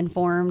trauma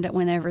informed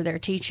whenever they're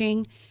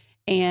teaching.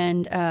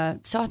 And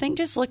so I think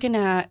just looking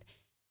at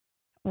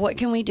what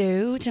can we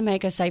do to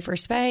make a safer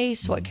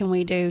space? What can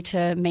we do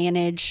to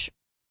manage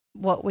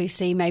what we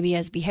see maybe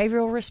as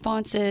behavioral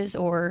responses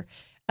or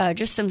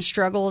just some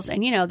struggles?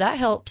 And, that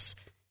helps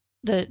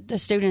the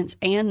students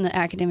and the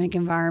academic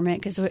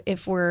environment, because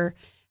if we're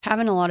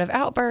having a lot of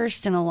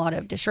outbursts and a lot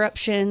of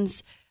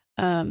disruptions,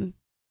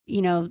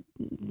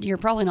 you're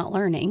probably not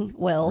learning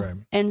well. Right.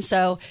 And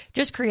so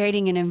just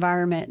creating an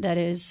environment that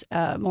is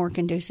more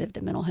conducive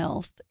to mental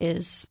health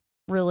is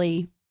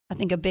really, I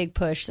think, a big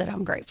push that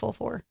I'm grateful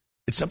for.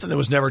 It's something that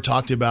was never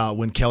talked about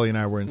when Kelly and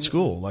I were in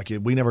school. Like,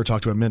 we never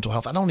talked about mental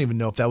health. I don't even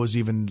know if that was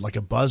even like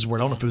a buzzword. I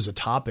don't know if it was a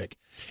topic.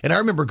 And I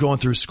remember going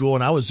through school,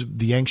 and I was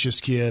the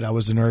anxious kid. I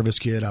was the nervous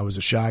kid. I was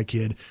a shy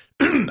kid.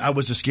 I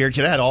was a scared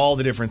kid. I had all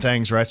the different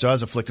things, right? So I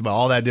was afflicted by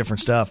all that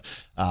different stuff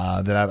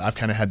that I've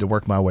kind of had to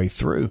work my way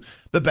through.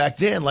 But back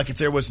then, like, if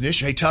there was an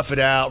issue, hey, tough it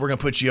out. We're going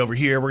to put you over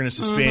here. We're going to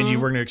suspend you.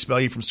 We're going to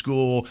expel you from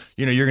school.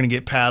 You're going to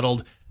get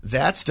paddled.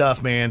 That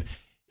stuff, man.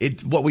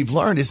 What we've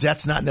learned is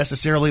that's not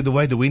necessarily the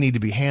way that we need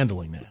to be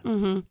handling that.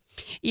 Mm-hmm.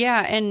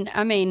 Yeah. And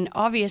I mean,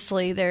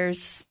 obviously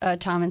there's a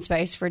time and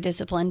space for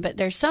discipline, but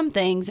there's some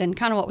things, and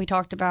kind of what we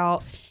talked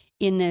about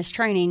in this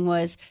training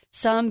was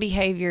some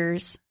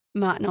behaviors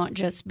might not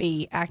just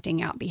be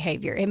acting out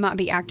behavior. It might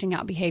be acting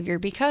out behavior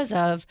because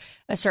of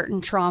a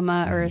certain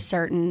trauma or a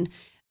certain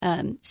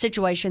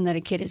situation that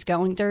a kid is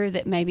going through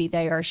that maybe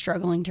they are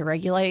struggling to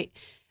regulate.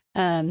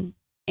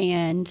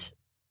 And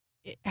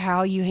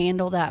how you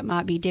handle that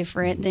might be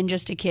different than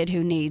just a kid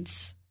who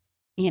needs,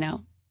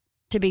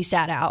 to be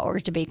sat out or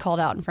to be called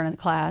out in front of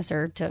the class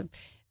or to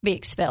be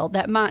expelled.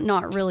 That might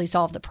not really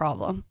solve the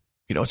problem.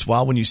 It's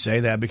wild when you say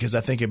that, because I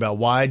think about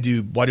why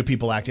do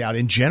people act out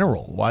in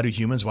general? Why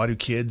do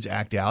kids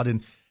act out?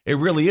 And it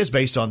really is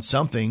based on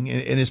something.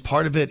 And is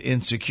part of it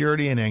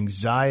insecurity and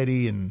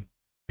anxiety and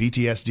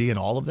PTSD and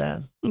all of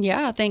that?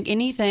 Yeah, I think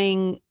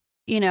anything,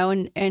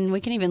 and we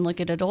can even look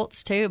at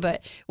adults too,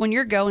 but when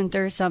you're going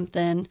through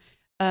something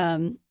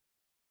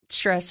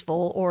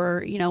stressful,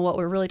 or, what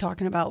we're really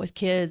talking about with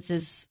kids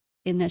is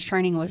in this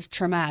training was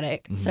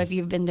traumatic. Mm-hmm. So if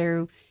you've been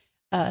through,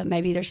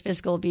 maybe there's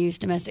physical abuse,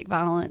 domestic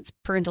violence,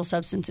 parental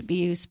substance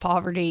abuse,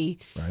 poverty,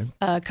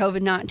 right.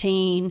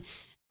 COVID-19,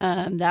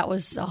 that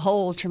was a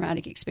whole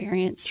traumatic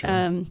experience.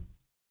 Sure.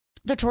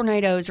 The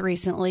tornadoes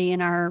recently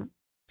in our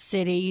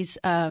cities,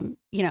 on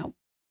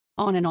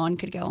and on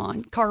could go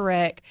on. Car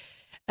wreck,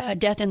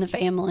 death in the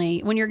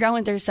family. When you're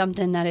going through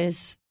something that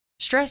is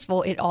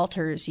stressful, it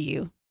alters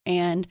you.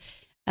 And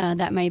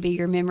that may be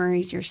your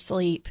memories, your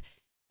sleep,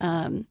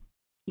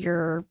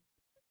 your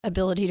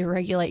ability to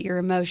regulate your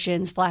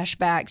emotions,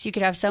 flashbacks. You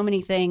could have so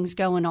many things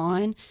going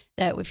on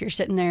that if you're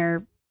sitting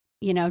there,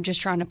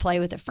 just trying to play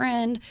with a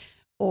friend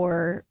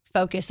or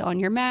focus on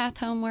your math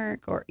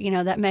homework, or,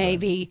 that may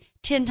be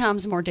 10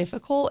 times more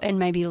difficult and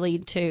maybe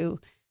lead to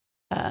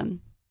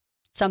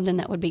something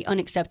that would be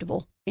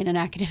unacceptable in an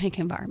academic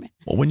environment.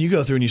 Well, when you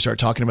go through and you start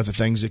talking about the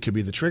things that could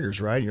be the triggers,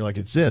 right? You're like,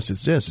 it's this,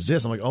 it's this, it's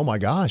this. I'm like, oh my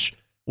gosh.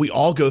 We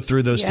all go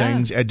through those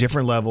things at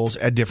different levels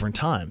at different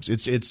times.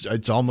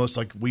 It's almost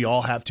like we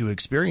all have to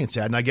experience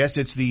that. And I guess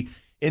it's the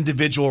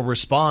individual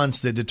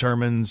response that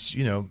determines,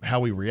 how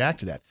we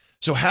react to that.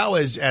 So how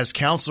as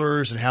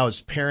counselors and how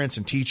as parents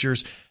and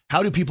teachers,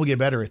 how do people get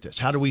better at this?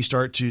 How do we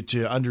start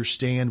to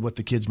understand what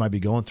the kids might be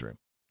going through?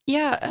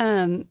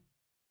 Yeah.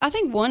 I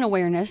think one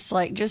awareness,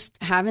 like just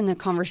having the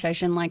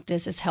conversation like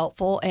this is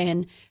helpful,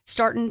 and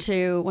starting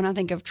to, when I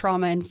think of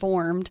trauma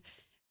informed,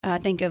 I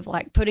think of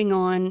like putting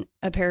on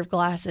a pair of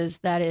glasses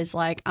that is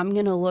like, I'm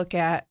going to look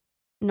at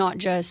not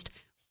just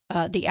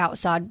the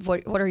outside,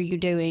 what are you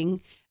doing,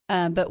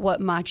 but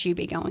what might you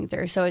be going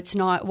through. So it's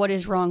not what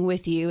is wrong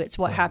with you, it's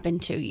what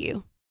happened to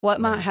you.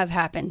 What might have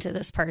happened to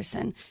this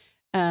person?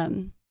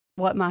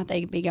 What might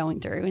they be going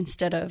through,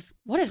 instead of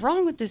what is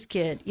wrong with this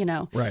kid,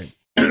 Right.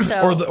 And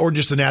so, or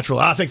just the natural,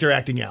 I think they're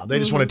acting out. They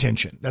just want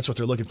attention. That's what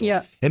they're looking for.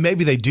 Yeah. And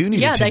maybe they do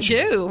need attention.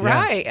 Yeah, they do.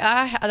 Right.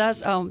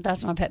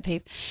 That's my pet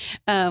peeve.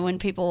 When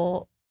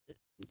people,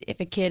 if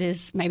a kid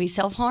is maybe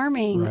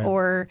self-harming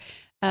or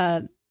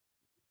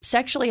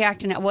sexually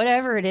acting out,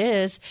 whatever it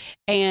is,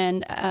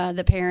 and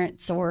the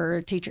parents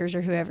or teachers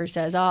or whoever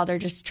says, oh, they're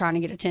just trying to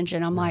get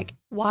attention. I'm like,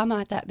 why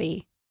might that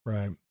be?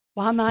 Right.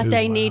 Why might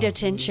they need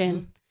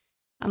attention?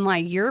 I'm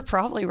like, you're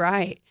probably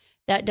right.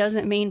 That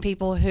doesn't mean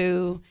people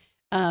who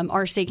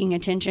are seeking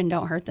attention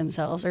don't hurt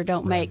themselves or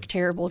don't make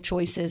terrible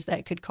choices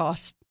that could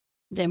cost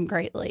them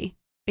greatly,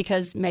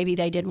 because maybe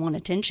they did want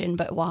attention,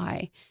 but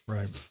why?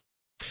 Right.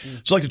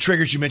 So like the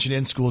triggers you mentioned,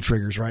 in school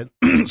triggers, right?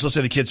 So let's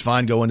say the kid's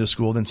fine going to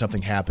school, then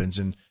something happens,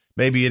 and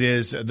maybe it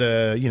is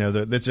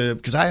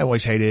because I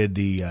always hated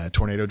the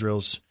tornado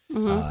drills.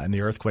 And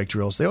the earthquake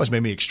drills, they always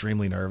made me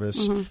extremely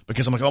nervous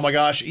because I'm like, oh my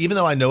gosh, even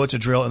though I know it's a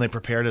drill and they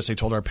prepared us, they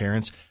told our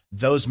parents,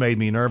 those made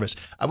me nervous.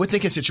 I would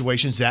think in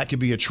situations that could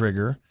be a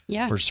trigger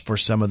for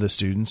some of the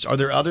students. Are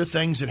there other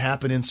things that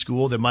happen in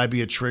school that might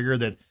be a trigger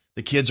that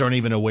the kids aren't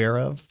even aware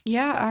of?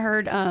 Yeah, I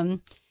heard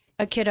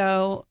a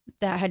kiddo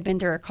that had been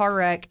through a car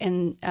wreck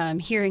and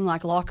hearing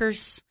like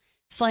lockers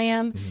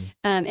slam.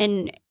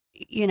 And,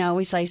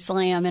 we say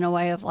slam in a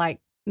way of like,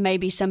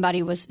 maybe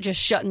somebody was just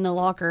shutting the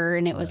locker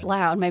and it was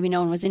loud. Maybe no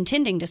one was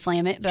intending to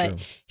slam it, but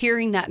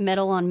hearing that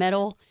metal on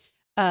metal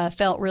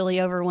felt really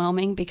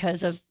overwhelming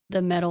because of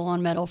the metal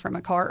on metal from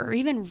a car, or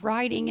even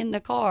riding in the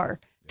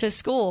car to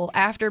school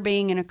after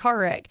being in a car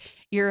wreck.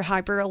 You're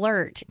hyper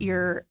alert.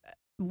 You're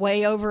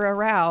way over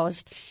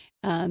aroused.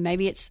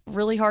 Maybe it's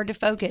really hard to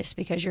focus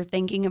because you're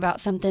thinking about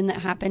something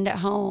that happened at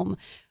home,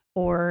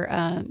 or,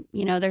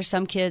 there's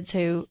some kids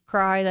who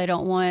cry. They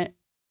don't want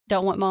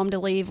mom to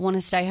leave, want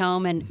to stay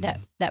home. And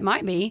that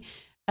might be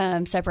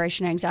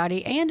separation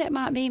anxiety. And it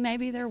might be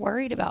maybe they're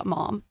worried about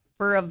mom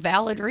for a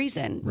valid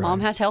reason. Right.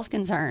 Mom has health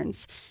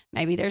concerns.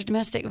 Maybe there's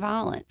domestic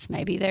violence.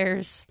 Maybe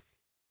there's,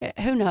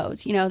 who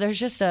knows? There's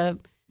just an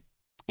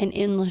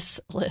endless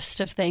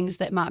list of things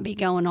that might be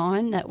going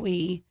on that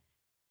we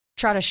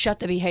try to shut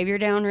the behavior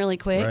down really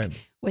quick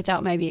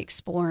without maybe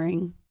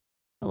exploring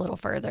a little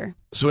further.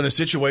 So in a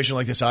situation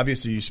like this,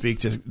 obviously you speak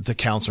to the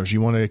counselors.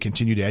 You want to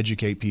continue to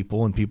educate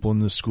people and people in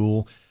the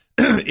school,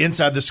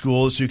 inside the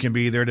schools, who can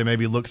be there to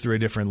maybe look through a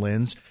different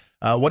lens.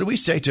 What do we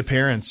say to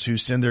parents who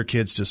send their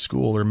kids to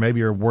school, or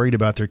maybe are worried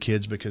about their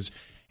kids because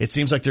it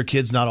seems like their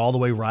kid's not all the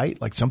way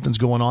right, like something's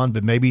going on,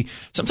 but maybe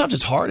sometimes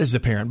it's hard as a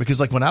parent because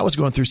like when I was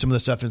going through some of the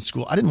stuff in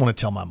school, I didn't want to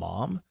tell my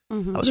mom.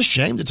 I was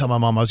ashamed to tell my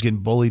mom I was getting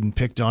bullied and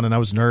picked on, and I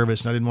was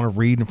nervous and I didn't want to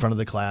read in front of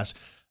the class.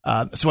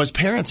 So as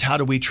parents, how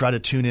do we try to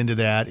tune into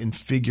that and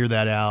figure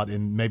that out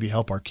and maybe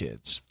help our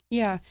kids?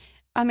 Yeah.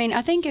 I mean,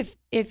 I think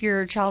if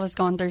your child has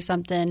gone through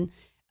something,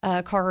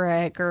 car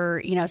wreck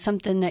or,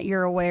 something that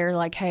you're aware,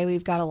 like, hey,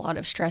 we've got a lot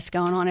of stress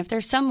going on. If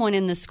there's someone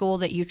in the school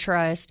that you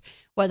trust,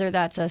 whether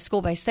that's a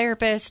school-based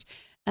therapist,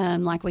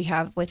 like we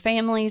have with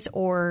families,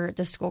 or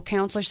the school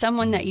counselor,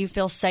 someone that you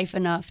feel safe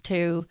enough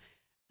to,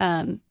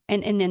 and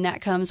then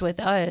that comes with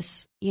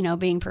us,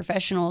 being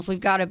professionals, we've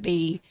got to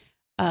be,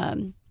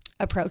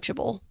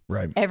 approachable.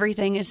 Right.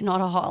 Everything is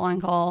not a hotline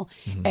call.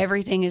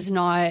 Everything is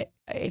not,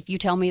 if you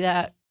tell me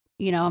that,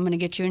 I'm going to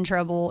get you in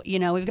trouble.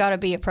 We've got to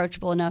be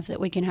approachable enough that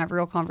we can have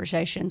real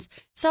conversations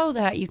so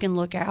that you can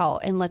look out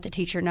and let the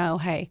teacher know,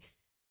 hey,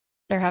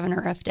 they're having a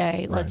rough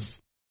day.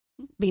 Let's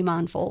be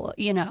mindful,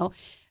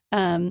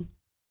 and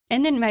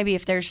then maybe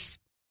if there's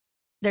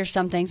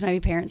some things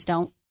maybe parents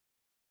don't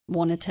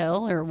want to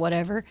tell or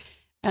whatever.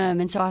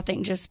 And so I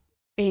think just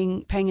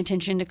paying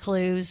attention to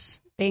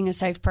clues, being a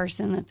safe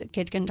person that the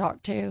kid can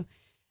talk to,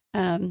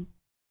 and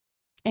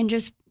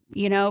just,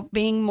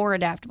 being more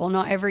adaptable.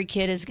 Not every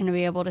kid is going to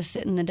be able to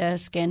sit in the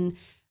desk and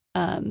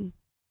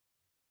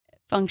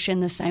function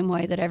the same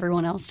way that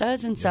everyone else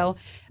does. And so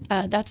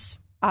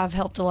I've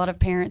helped a lot of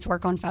parents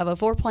work on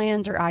 504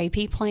 plans or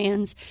IEP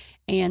plans,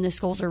 and the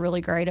schools are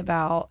really great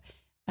about,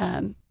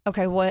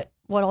 okay, what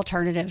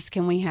alternatives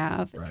can we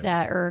have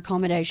that, or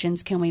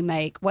accommodations can we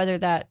make, whether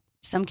that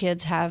some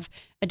kids have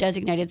a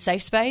designated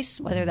safe space,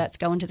 whether that's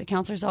going to the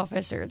counselor's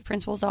office or the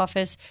principal's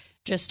office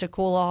just to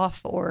cool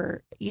off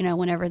or,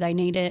 whenever they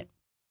need it,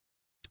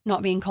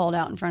 not being called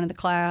out in front of the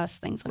class,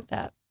 things like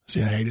that.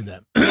 See, I hated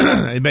that.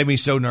 It made me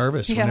so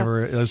nervous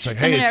whenever it was like,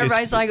 hey, and then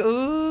everybody's like,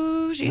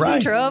 ooh, she's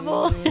in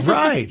trouble.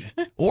 Right.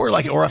 Or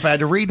if I had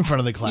to read in front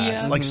of the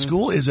class. Like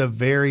school is a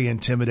very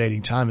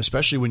intimidating time,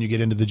 especially when you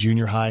get into the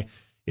junior high,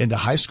 into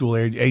high school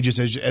ages,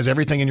 as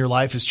everything in your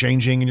life is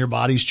changing and your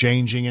body's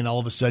changing, and all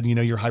of a sudden,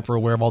 you're hyper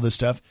aware of all this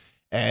stuff.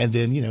 And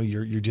then,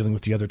 you're dealing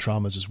with the other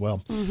traumas as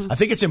well. I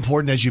think it's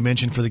important, as you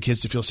mentioned, for the kids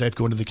to feel safe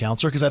going to the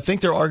counselor, because I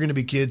think there are going to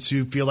be kids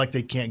who feel like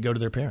they can't go to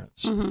their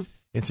parents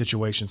in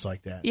situations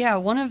like that. Yeah,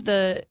 one of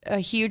a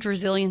huge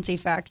resiliency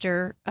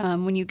factor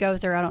when you go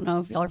through, I don't know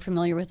if y'all are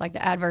familiar with like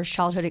the adverse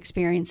childhood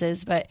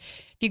experiences, but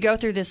if you go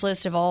through this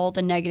list of all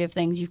the negative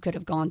things you could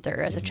have gone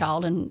through as a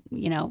child, and,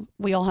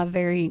 we all have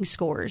varying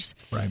scores.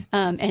 Right.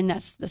 And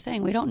that's the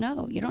thing. We don't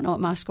know. You don't know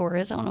what my score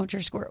is. I don't know what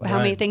your score, how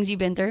many things you've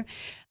been through.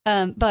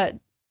 But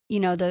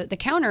the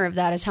counter of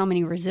that is how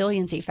many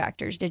resiliency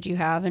factors did you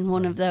have? And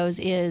one of those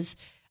is,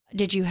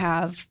 did you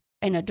have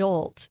an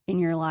adult in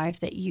your life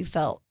that you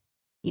felt,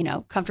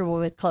 comfortable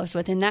with, close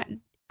with? And that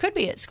could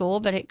be at school,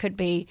 but it could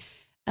be,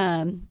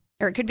 or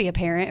it could be a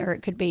parent, or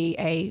it could be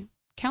a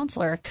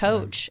counselor, a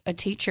coach, a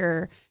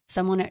teacher,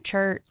 someone at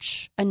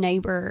church, a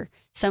neighbor,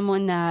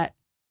 someone that,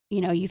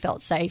 you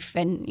felt safe.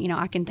 And,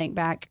 I can think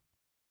back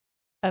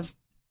of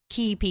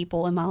key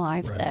people in my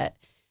life that,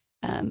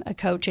 a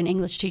coach, an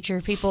English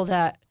teacher, people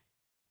that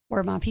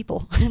were my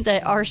people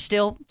that are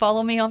still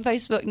follow me on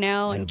Facebook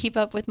now and keep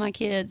up with my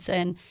kids.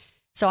 And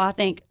so I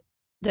think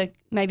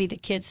maybe the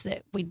kids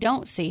that we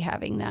don't see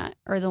having that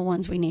are the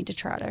ones we need to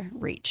try to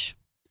reach.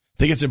 I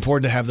think it's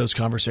important to have those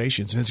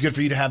conversations, and it's good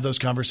for you to have those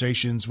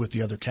conversations with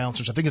the other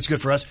counselors. I think it's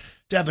good for us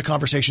to have the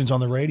conversations on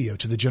the radio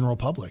to the general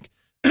public,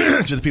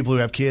 to the people who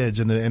have kids,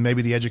 and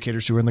maybe the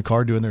educators who are in the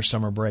car doing their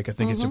summer break. I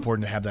think it's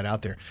important to have that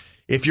out there.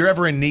 If you're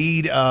ever in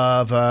need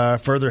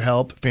of further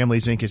help,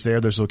 Families Inc. is there.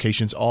 There's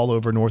locations all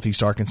over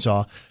Northeast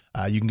Arkansas.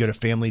 You can go to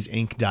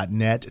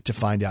familiesinc.net to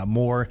find out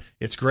more.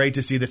 It's great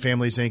to see that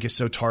Families Inc. is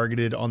so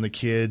targeted on the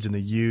kids and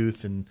the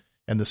youth and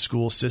the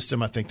school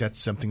system. I think that's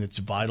something that's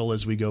vital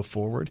as we go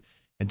forward.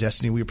 And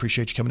Destiny, we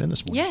appreciate you coming in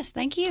this morning. Yes,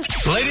 thank you.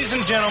 Ladies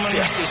and gentlemen,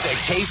 this is the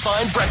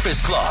KFIN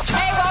Breakfast Club.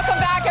 Hey, welcome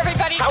back,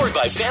 everybody. Powered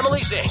by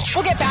Families Inc.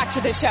 We'll get back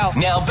to the show.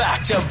 Now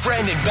back to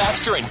Brandon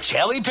Baxter and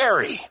Kelly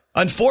Perry.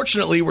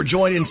 Unfortunately, we're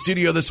joined in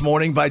studio this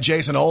morning by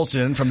Jason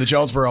Oleson from the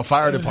Jonesboro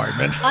Fire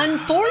Department.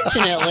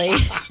 Unfortunately.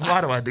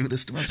 Why do I do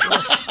this to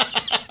myself?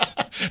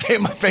 Hey,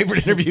 my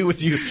favorite interview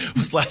with you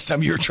was last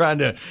time you were trying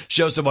to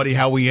show somebody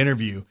how we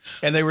interview,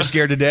 and they were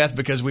scared to death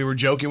because we were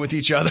joking with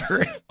each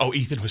other. Oh,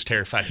 Ethan was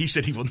terrified. He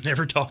said he will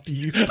never talk to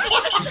you.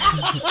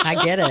 I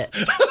get it.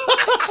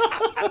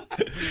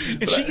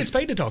 And she gets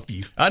paid to talk to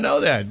you. I know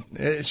that.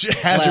 It's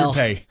hazard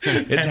pay.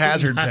 It's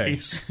hazard pay.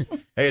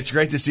 Hey, it's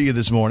great to see you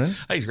this morning.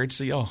 Hey, it's great to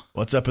see y'all.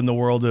 What's up in the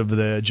world of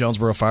the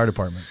Jonesboro Fire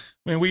Department?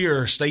 Man, we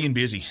are staying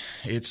busy.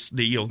 It's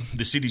the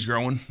city's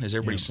growing, as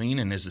everybody's seen,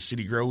 and as the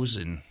city grows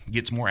and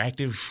gets more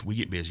active, we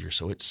get busier.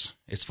 So it's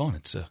fun.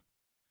 It's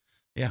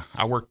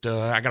I worked.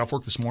 I got off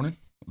work this morning.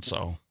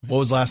 So what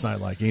was last night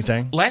like?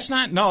 Anything? Last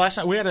night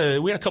we had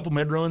a couple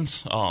med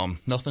runs.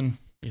 Nothing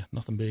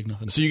big.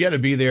 Nothing. So you got to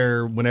be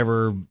there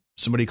whenever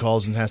somebody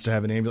calls and has to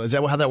have an ambulance. Is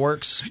that how that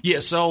works? Yeah.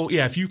 So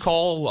if you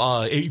call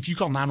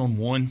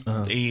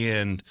 911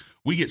 and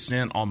we get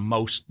sent on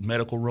most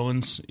medical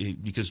runs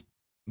because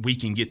we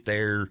can get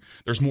there.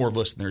 There's more of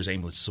us than there's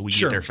ambulances, so we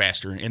get there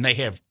faster. And they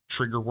have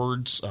trigger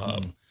words,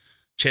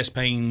 chest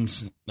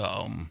pains,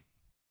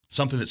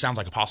 something that sounds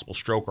like a possible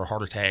stroke or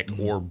heart attack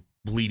or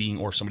bleeding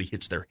or somebody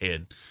hits their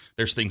head.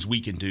 There's things we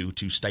can do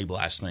to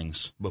stabilize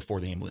things before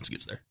the ambulance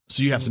gets there.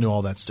 So you have to know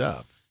all that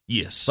stuff.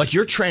 Yes. Like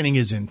your training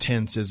is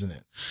intense, isn't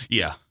it?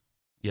 Yeah.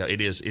 Yeah, it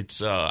is.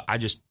 It's I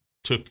just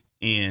took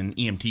an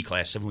EMT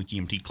class, 7-week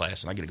EMT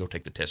class, and I get to go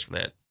take the test for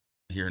that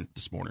here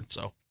this morning.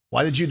 So.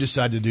 Why did you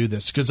decide to do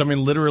this? Because, I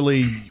mean,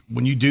 literally,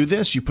 when you do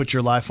this, you put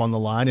your life on the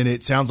line, and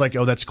it sounds like,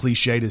 that's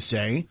cliche to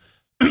say,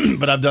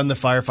 but I've done the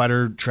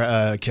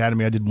firefighter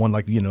academy. I did one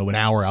an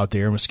hour out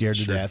there and was scared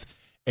to death.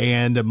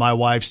 And my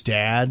wife's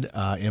dad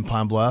in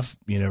Pine Bluff,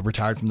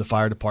 retired from the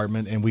fire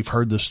department, and we've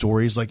heard the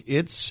stories. Like,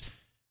 it's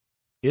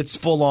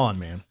full on,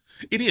 man.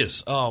 It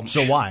is.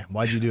 So why?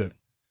 Why'd you do it?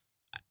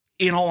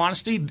 In all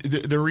honesty,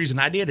 the reason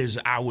I did is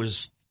I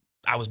was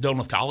done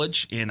with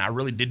college, and I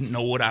really didn't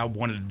know what I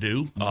wanted to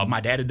do.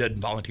 My dad had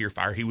done volunteer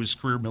fire. He was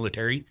career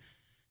military,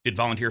 did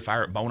volunteer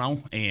fire at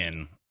Bono,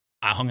 and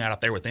I hung out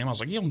there with them. I was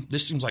like,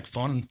 this seems like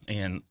fun,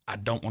 and I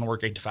don't want to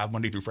work 8 to 5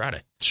 Monday through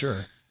Friday.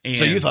 Sure. And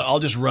so you thought, I'll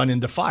just run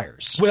into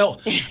fires.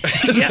 Well,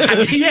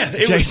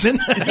 Jason.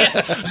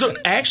 So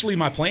actually,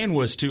 my plan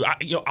was to,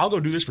 I'll go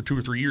do this for 2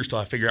 or 3 years till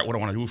I figure out what I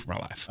want to do for my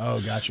life.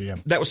 Oh, gotcha. Yeah.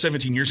 That was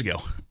 17 years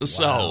ago.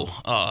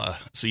 Wow.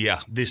 So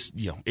yeah, this,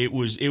 it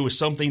was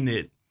something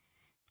that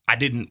I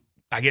didn't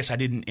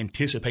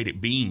anticipate it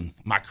being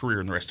my career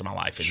in the rest of my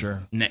life. And,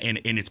 sure. And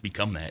it's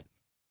become that.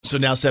 So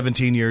now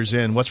 17 years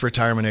in, what's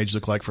retirement age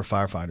look like for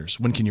firefighters?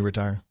 When can you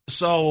retire?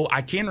 So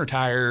I can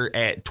retire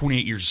at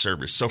 28 years of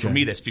service. So for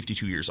me, that's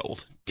 52 years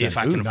old. Okay. If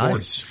I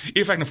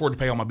can afford to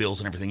pay all my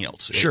bills and everything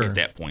else at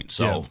that point.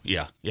 So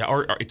yeah.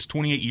 Or it's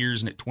 28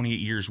 years, and at 28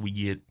 years we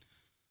get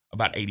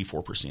about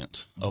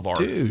 84% of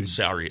our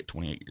salary at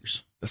 28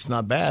 years. That's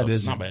not bad,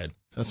 It's not bad.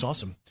 That's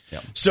awesome.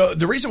 Yep. So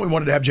the reason we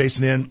wanted to have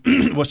Jason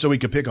in was so we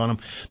could pick on him,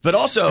 but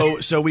also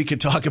so we could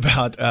talk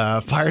about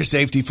fire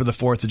safety for the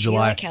 4th of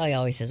July. Like Kelly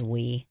always says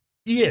we.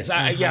 Yes,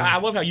 I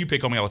love how you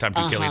pick on me all the time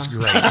too, Kelly. It's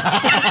great.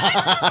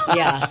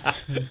 Yeah.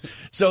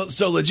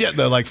 So legit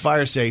though, like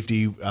fire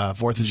safety,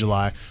 4th of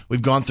July,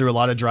 we've gone through a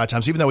lot of dry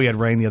times. Even though we had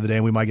rain the other day,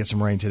 and we might get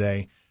some rain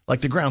today. Like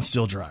the ground's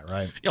still dry,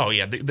 right? Oh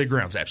yeah, the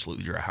ground's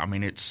absolutely dry. I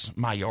mean, it's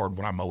my yard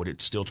when I mow it.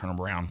 It's still turning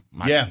around.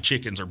 My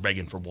chickens are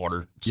begging for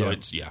water, so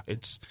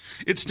it's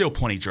still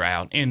plenty dry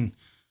out. And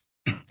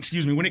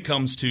excuse me, when it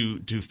comes to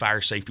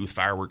fire safety with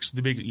fireworks,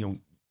 the big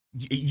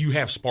you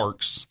have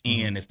sparks,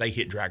 and if they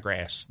hit dry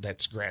grass,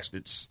 that's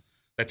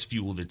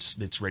fuel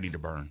that's ready to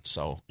burn.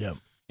 So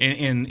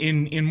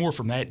and more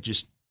from that,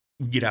 just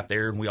we get out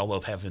there and we all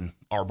love having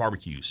our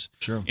barbecues.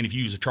 Sure. And if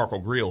you use a charcoal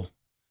grill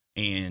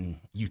and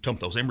you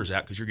dump those embers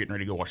out because you're getting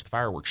ready to go watch the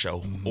fireworks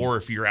show, or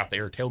if you're out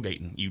there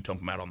tailgating, you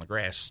dump them out on the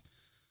grass.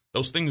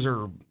 Those things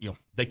are,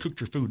 they cooked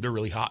your food. They're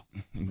really hot.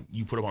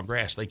 You put them on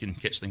grass, they can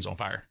catch things on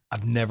fire.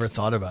 I've never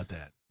thought about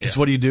that. Because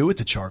what do you do with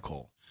the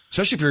charcoal?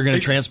 Especially if you're going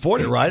to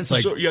transport it, right? It's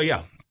like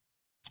yeah.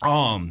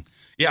 I mean,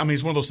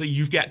 it's one of those things.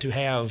 You've got to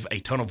have a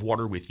ton of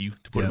water with you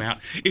to put them out.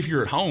 If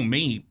you're at home,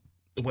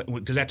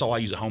 because that's all I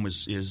use at home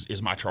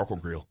is my charcoal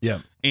grill. Yeah,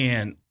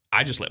 and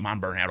I just let mine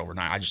burn out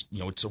overnight. I just,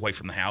 it's away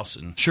from the house,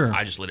 and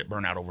I just let it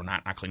burn out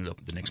overnight, and I clean it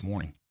up the next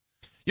morning.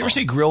 You ever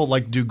see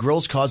do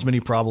grills cause many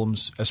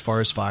problems as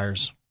far as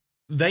fires?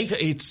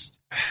 It's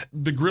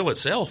the grill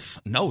itself.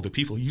 No, the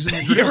people using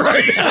the grill.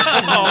 Right.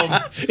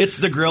 It's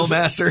the grill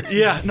master.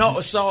 Yeah.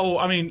 No. So,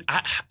 I mean,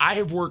 I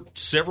have worked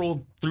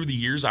through the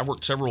years. I've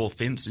worked several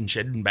fence and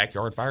shed and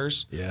backyard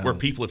fires where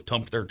people have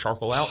dumped their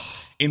charcoal out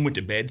and went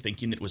to bed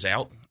thinking that it was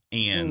out.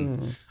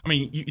 And I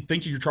mean, you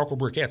think of your charcoal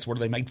briquettes. What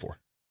are they made for?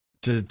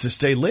 To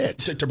stay lit.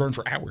 To burn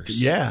for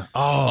hours. Yeah.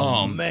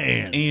 Oh,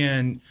 man.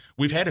 And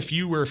we've had a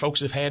few where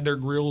folks have had their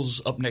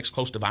grills up next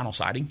close to vinyl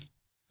siding.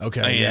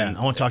 Okay, I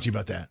want to talk to you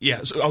about that.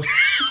 Yeah. So,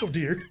 oh,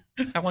 dear.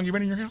 How long you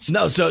been in your house?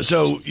 No,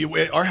 so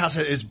our house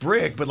is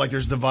brick, but like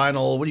there's the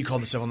vinyl, what do you call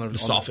the stuff on the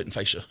soffit and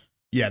fascia.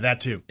 Yeah, that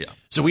too. Yeah.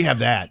 So we have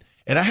that.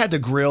 And I had the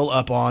grill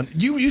up on.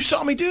 You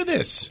saw me do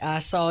this. I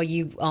saw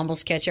you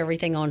almost catch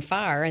everything on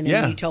fire, and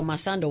then you told my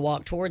son to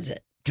walk towards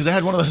it. Because I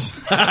had one of those.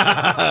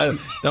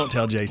 Don't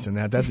tell Jason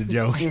that. That's a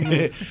joke.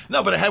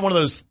 No, but I had one of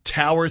those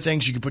tower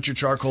things you could put your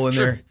charcoal in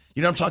there.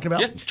 You know what I'm talking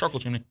about? Yeah,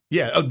 charcoal chimney.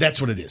 Yeah, oh, that's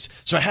what it is.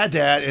 So I had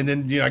that, and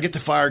then I get the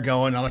fire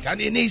going. I'm like,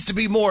 it needs to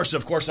be more. So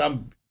of course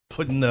I'm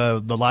putting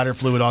the lighter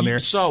fluid on there.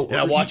 So and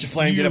I watch the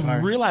flame get up higher.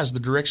 You realize the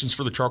directions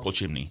for the charcoal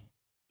chimney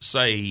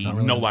say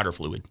no lighter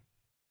fluid,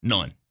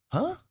 none.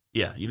 Huh?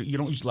 Yeah, you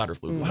don't use lighter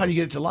fluid. Well, how do you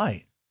get it to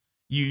light?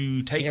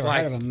 You ever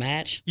heard of a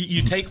match?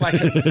 You take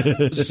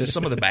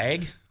some of the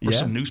bag or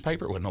some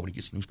newspaper. Well, nobody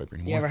gets newspaper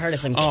anymore. You ever heard of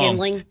some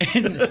kindling?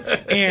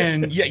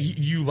 And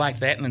you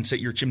light that and then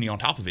set your chimney on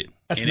top of it.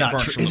 That's not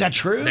true. Is that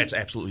true? That's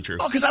absolutely true.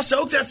 Oh, because I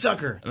soaked that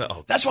sucker.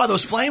 Uh-oh. That's why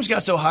those flames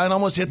got so high and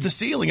almost hit the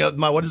ceiling.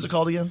 What is it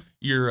called again?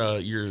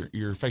 Your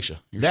fascia,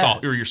 your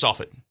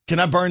soffit. Can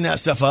I burn that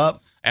stuff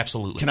up?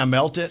 Absolutely. Can I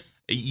melt it?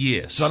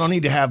 Yes. So I don't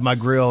need to have my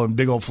grill and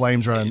big old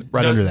flames right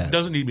under that.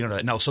 Doesn't need to be under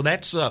that. No. So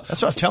that's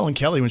what I was telling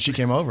Kelly when she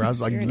came over. I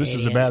was like, "This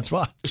is a bad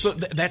spot." So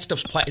that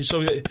stuff's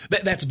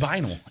that's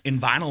vinyl,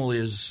 and vinyl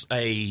is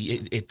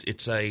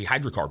it's a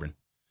hydrocarbon.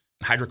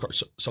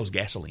 So is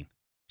gasoline.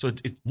 So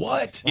it's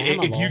what?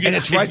 And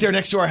it's right there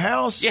next to our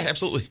house. Yeah,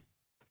 absolutely.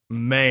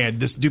 Man,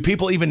 do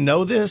people even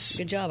know this?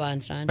 Good job,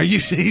 Einstein.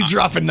 He's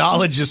dropping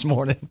knowledge this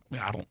morning.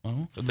 I don't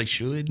know. They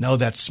should. No,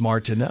 that's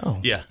smart to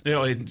know. Yeah,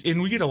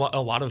 and we get a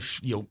lot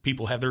of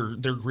people have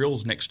their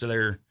grills next to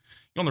their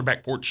on their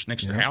back porch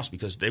next to their house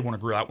because they want to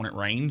grill out when it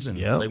rains and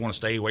they want to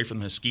stay away from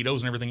the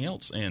mosquitoes and everything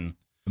else. And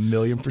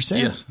 1,000,000%.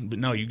 Yeah, but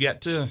no, you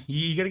got to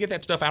get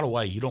that stuff out of the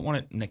way. You don't want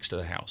it next to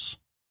the house.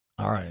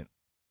 All right,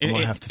 I'm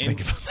gonna have to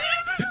think about that.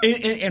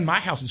 And my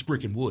house is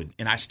brick and wood,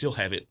 and I still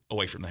have it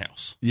away from the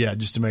house. Yeah,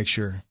 just to make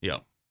sure. Yeah.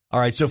 All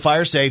right, so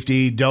fire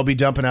safety, don't be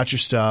dumping out your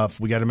stuff.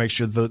 We got to make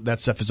sure that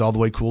stuff is all the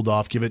way cooled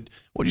off. Give it,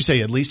 what do you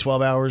say, at least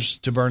 12 hours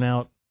to burn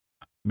out?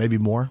 Maybe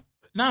more?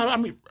 No, I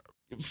mean,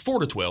 4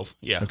 to 12,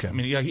 yeah. Okay. I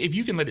mean, if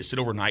you can let it sit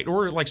overnight,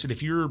 or like I said,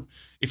 if you're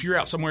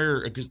out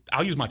somewhere, because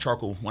I'll use my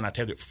charcoal when I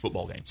take it for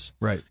football games.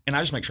 Right. And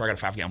I just make sure I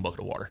got a 5-gallon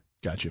bucket of water.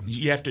 Gotcha.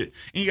 You have to, and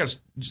you got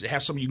to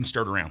have something you can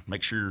stir it around.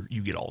 Make sure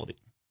you get all of it.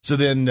 So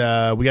then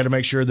we got to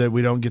make sure that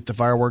we don't get the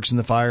fireworks and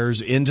the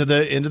fires into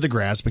the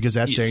grass because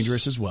that's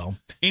dangerous as well.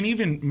 And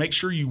even make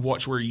sure you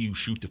watch where you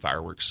shoot the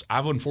fireworks.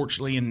 I've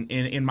unfortunately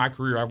in my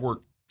career I've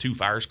worked 2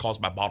 fires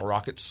caused by bottle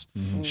rockets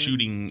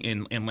shooting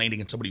and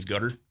landing in somebody's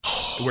gutter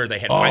where they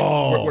had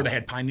where they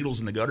had pine needles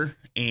in the gutter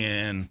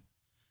and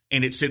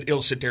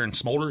it'll sit there and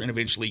smolder and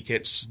eventually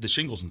catch the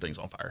shingles and things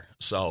on fire.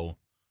 So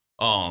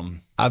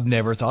I've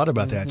never thought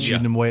about that.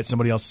 Shooting them away at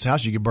somebody else's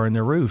house, you could burn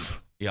their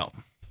roof. Yeah.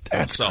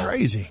 That's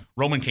crazy.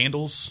 Roman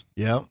candles.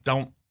 Yeah.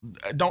 Don't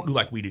do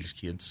like we did as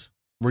kids.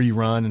 Where you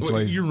run and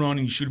somebody... You run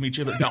and you shoot them each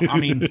other. No, I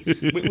mean,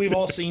 we've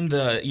all seen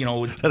the,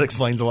 That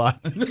explains a lot.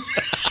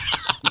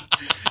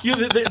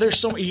 There's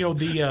so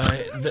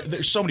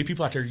there's so many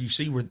people out there you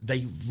see where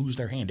they lose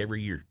their hand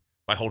every year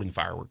by holding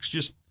fireworks.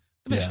 Just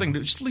the best thing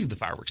to just leave the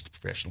fireworks to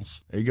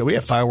professionals. There you go. We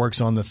have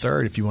fireworks on the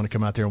 3rd if you want to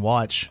come out there and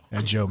watch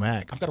at Joe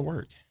Mack. I've got to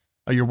work.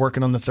 Oh, you're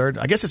working on the 3rd?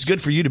 I guess it's good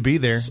for you to be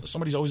there.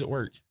 Somebody's always at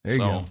work. There you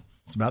go.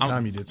 It's about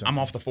time you did something. I'm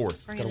off the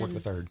 4th. I've got to work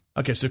the 3rd.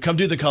 Okay, so come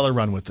do the color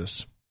run with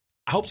us.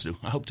 I hope to. Right,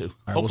 Hopefully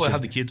we'll I'll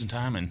have the kids in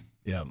time, and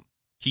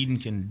Keaton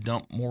can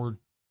dump more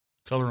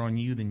color on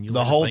you than you'll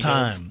the whole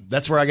time.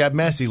 That's where I got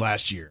messy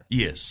last year.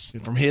 Yes.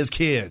 From his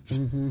kids.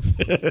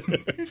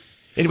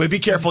 Anyway, be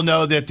careful.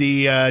 Know that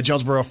the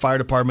Jonesboro Fire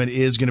Department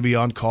is going to be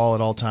on call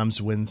at all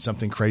times when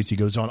something crazy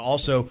goes on.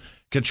 Also,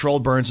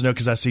 controlled burns.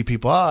 Because I see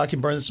people, I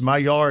can burn this in my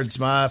yard. It's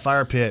my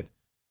fire pit.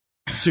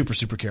 Super,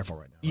 super careful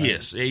right now. Right?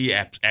 Yes.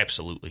 Yeah,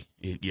 absolutely.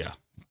 Yeah.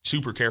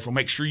 Super careful.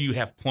 Make sure you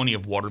have plenty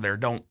of water there.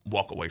 Don't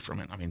walk away from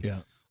it. I mean,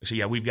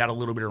 so we've got a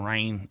little bit of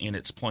rain and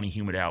it's plenty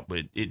humid out,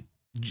 but it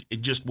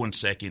just 1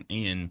 second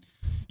and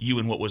you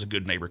and what was a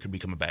good neighbor could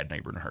become a bad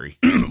neighbor in a hurry.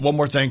 One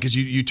more thing, because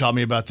you taught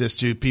me about this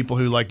too. People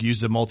who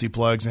use the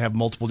multi-plugs and have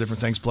multiple different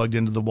things plugged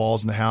into the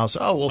walls in the house.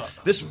 Oh, well,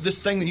 this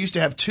thing that used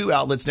to have 2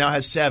 outlets now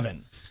has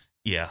 7.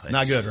 Yeah.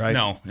 Not good, right?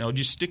 No,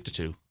 just stick to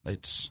 2.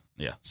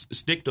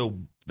 Stick to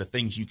the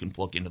things you can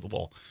plug into the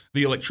wall.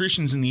 The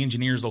electricians and the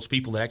engineers, those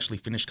people that actually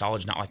finish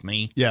college, not like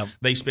me,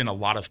 they spend a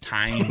lot of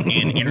time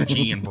and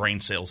energy and brain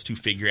cells to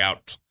figure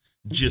out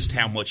just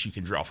how much you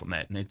can draw from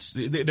that. And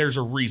there's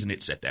a reason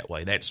it's set that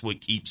way. That's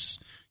what keeps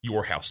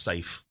your house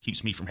safe,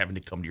 keeps me from having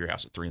to come to your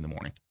house at 3 a.m.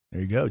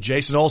 There you go.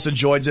 Jason Oleson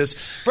joins us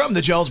from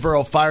the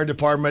Jonesboro Fire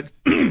Department.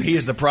 He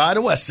is the pride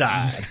of West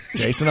Side.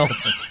 Jason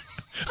Oleson.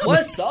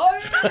 West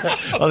Side?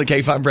 On the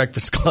KFIN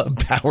Breakfast Club,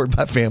 powered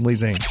by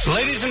Families Inc.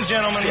 Ladies and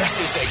gentlemen, this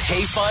is the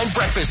KFIN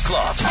Breakfast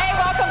Club. Hey,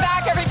 welcome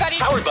back, everybody.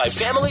 Powered by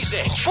Families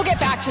Inc. We'll get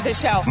back to the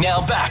show.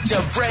 Now back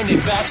to Brandon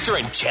Baxter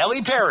and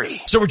Kelly Perry.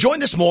 So we're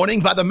joined this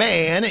morning by the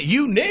man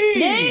you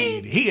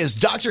need. He is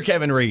Dr.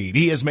 Kevin Reed.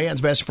 He is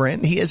man's best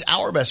friend. He is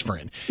our best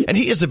friend. And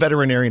he is the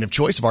veterinarian of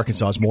choice of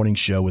Arkansas's morning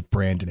show with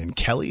Brandon and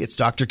Kelly. It's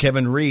Dr.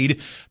 Kevin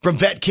Reed from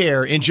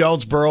VetCare in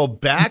Jonesboro,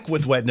 back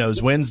with Wet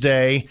Nose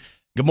Wednesday.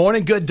 Good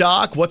morning, good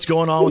doc. What's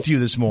going on with you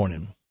this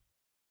morning?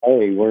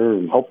 Hey,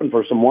 we're hoping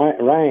for some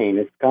rain.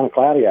 It's kind of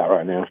cloudy out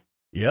right now.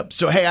 Yep.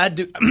 So, hey,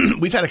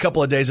 we've had a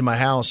couple of days in my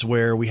house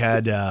where we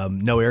had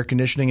no air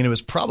conditioning, and it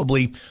was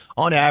probably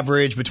on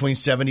average between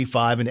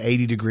 75 and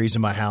 80 degrees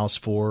in my house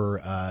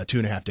for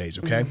 2.5 days,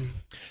 okay?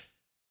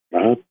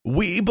 Uh-huh.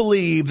 We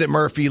believe that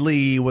Murphy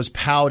Lee was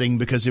pouting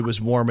because it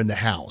was warm in the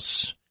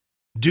house.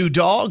 Do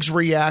dogs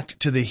react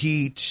to the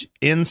heat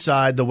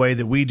inside the way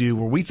that we do,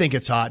 where we think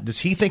it's hot? Does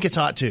he think it's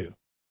hot too?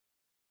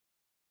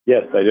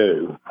 Yes, they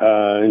do.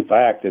 In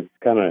fact, it's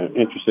kind of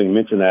interesting to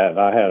mention that.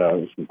 I had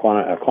a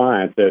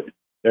client that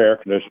their air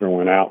conditioner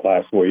went out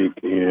last week,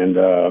 and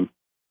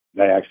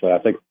they actually, I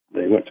think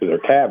they went to their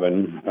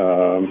cabin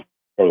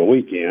for the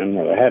weekend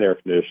where they had air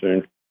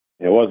conditioning,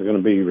 and it wasn't going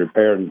to be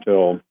repaired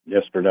until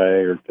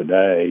yesterday or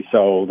today.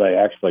 So they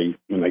actually,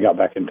 when they got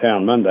back in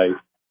town Monday,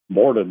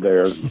 boarded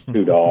their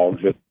 2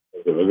 dogs. It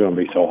was going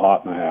to be so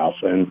hot in the house.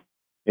 And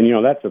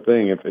that's the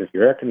thing. If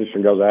your air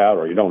conditioning goes out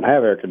or you don't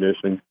have air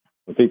conditioning,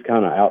 with these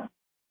kind of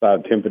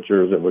outside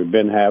temperatures that we've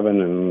been having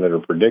and that are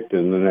predicted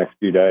in the next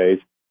few days,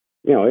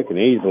 it can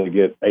easily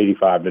get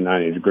 85 to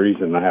 90 degrees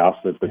in the house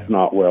if it's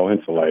not well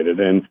insulated.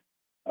 And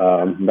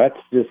that's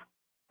just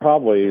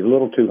probably a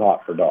little too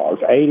hot for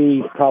dogs.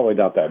 80 probably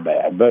not that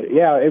bad, but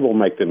it will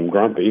make them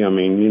grumpy. I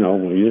mean,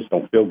 you just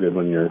don't feel good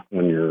when you're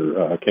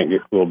can't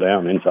get cooled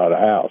down inside a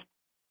house.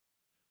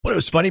 Well, it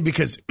was funny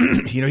because,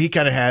 he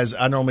kind of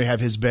I normally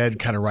have his bed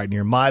kind of right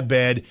near my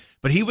bed,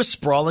 but he was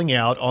sprawling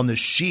out on the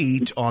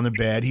sheet on the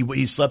bed.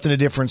 He slept in a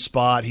different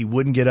spot. He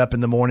wouldn't get up in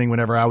the morning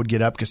whenever I would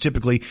get up, because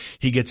typically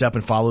he gets up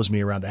and follows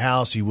me around the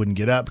house. He wouldn't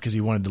get up because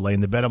he wanted to lay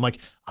in the bed. I'm like,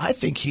 I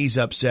think he's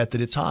upset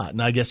that it's hot.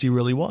 And I guess he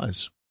really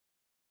was.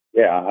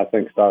 Yeah, I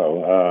think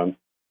so.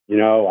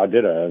 I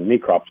did a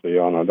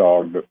necropsy on a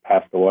dog that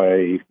passed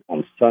away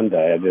on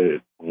Sunday. I did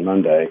it on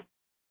Monday.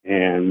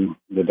 And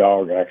the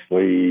dog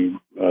actually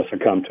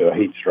succumbed to a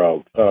heat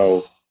stroke.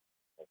 So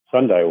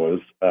Sunday was,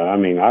 I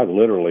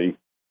literally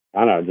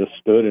kind of just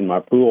stood in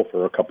my pool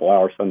for a couple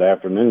hours Sunday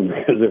afternoon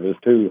because it was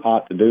too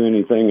hot to do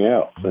anything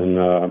else. And,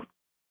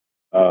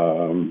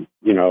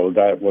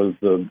 that was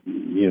the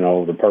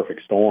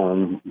perfect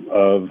storm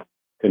of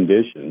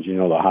conditions,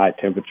 the high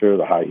temperature,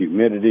 the high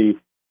humidity.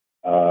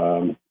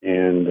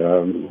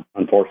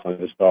 Unfortunately,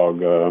 this dog,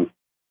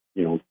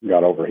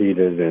 got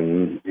overheated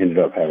and ended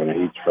up having a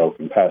heat stroke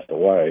and passed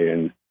away.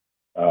 And,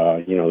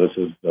 this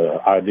is the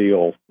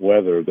ideal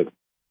weather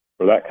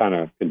for that kind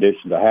of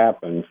condition to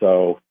happen.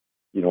 So,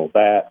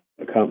 that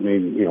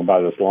accompanied,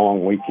 by this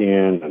long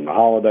weekend and the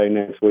holiday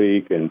next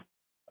week and,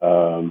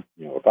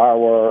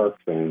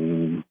 fireworks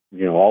and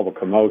all the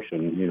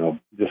commotion,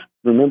 just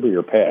remember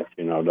your pets.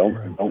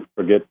 Don't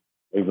forget to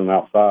leave them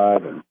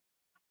outside, and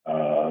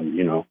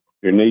if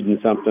you're needing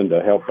something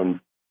to help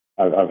them.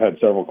 I've had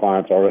several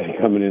clients already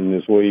coming in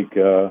this week,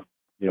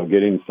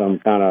 getting some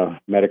kind of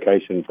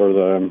medication for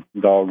the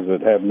dogs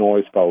that have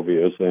noise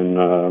phobias.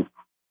 And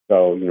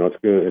so, it's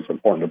good. It's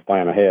important to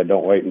plan ahead.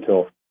 Don't wait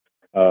until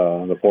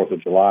the 4th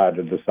of July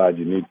to decide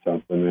you need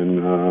something.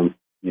 And,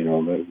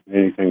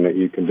 anything that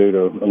you can do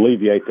to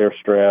alleviate their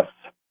stress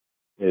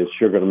is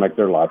sure going to make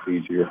their life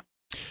easier.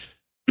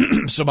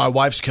 So my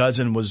wife's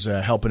cousin was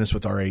helping us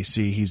with our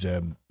AC. He's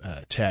a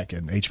tech,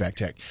 an HVAC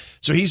tech.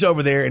 So he's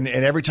over there, and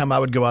every time I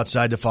would go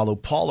outside to follow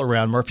Paul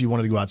around, Murphy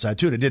wanted to go outside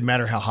too. And it didn't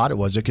matter how hot it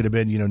was. It could have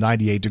been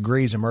 98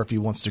 degrees, and Murphy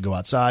wants to go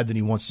outside. Then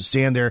he wants to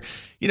stand there,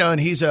 and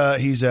he's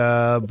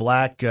a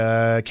black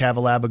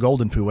Cavalaba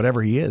Golden Poo,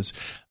 whatever he is.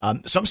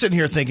 So I'm sitting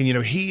here thinking,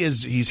 he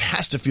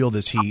has to feel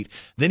this heat.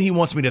 Then he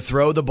wants me to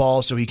throw the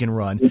ball so he can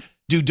run.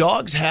 Do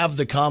dogs have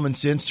the common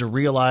sense to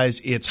realize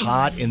it's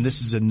hot and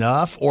this is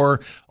enough? Or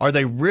are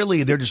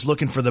they're just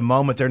looking for the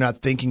moment? They're not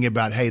thinking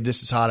about, hey,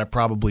 this is hot, I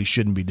probably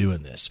shouldn't be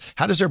doing this.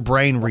 How does their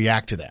brain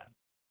react to that?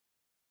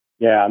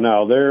 Yeah,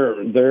 no,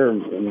 they're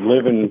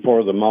living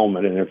for the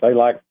moment. And if they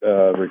like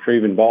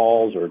retrieving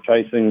balls or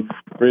chasing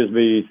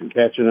Frisbees and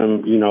catching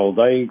them,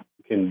 they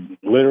can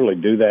literally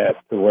do that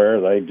to where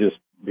they just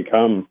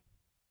become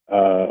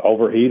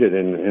overheated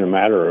in a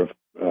matter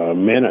of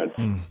minutes.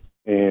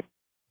 And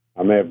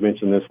I may have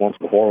mentioned this once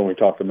before when we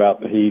talked about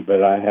the heat,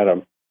 but I had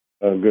a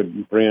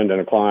good friend and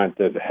a client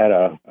that had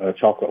a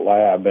chocolate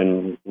lab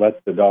and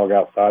let the dog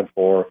outside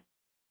for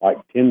like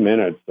 10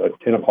 minutes at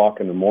 10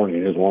 o'clock in the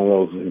morning. It was one of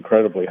those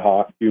incredibly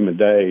hot, humid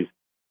days.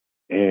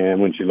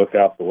 And when she looked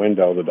out the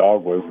window, the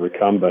dog was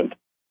recumbent.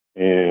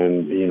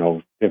 And,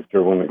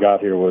 temperature when it got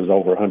here was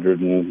over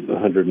 100 and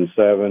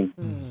 107.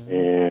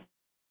 And,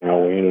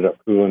 we ended up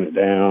cooling it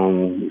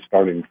down,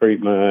 starting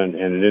treatment,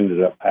 and it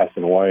ended up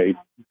passing away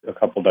a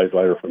couple of days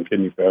later from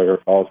kidney failure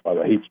caused by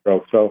the heat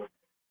stroke. So,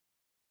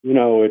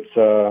 it's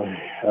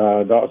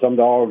some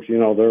dogs,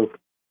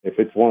 if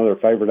it's one of their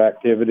favorite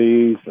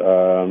activities,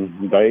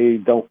 they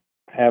don't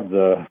have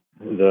the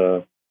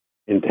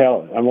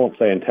I won't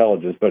say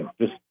intelligence, but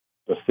just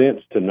the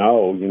sense to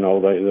know,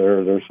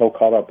 they're so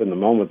caught up in the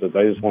moment that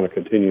they just want to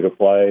continue to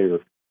play or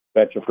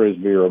fetch a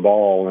Frisbee or a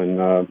ball,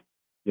 and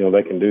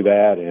they can do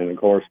that. And of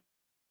course,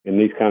 in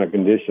these kind of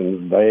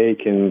conditions, they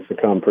can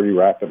succumb pretty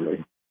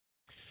rapidly.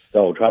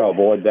 So try to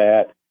avoid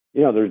that.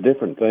 There's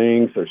different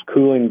things. There's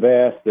cooling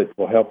vests that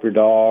will help your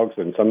dogs,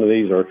 and some of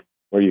these are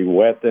where you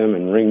wet them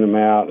and wring them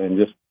out, and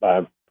just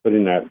by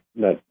putting that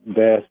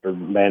vest or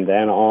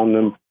bandana on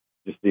them,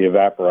 just the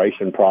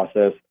evaporation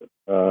process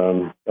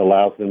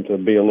allows them to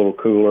be a little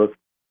cooler.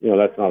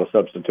 That's not a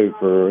substitute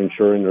for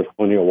ensuring there's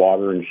plenty of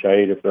water and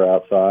shade if they're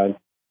outside,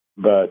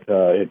 but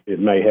it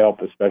may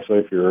help, especially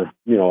if you're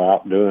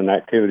out doing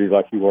activities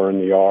like you were in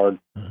the yard,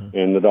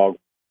 and the dog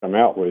come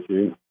out with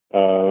you.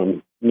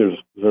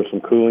 There's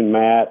some cooling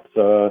mats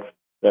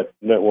that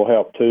will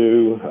help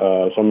too.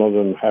 Some of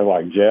them have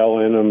like gel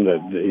in them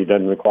that it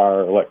doesn't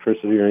require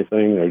electricity or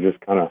anything. They just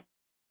kind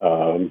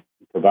of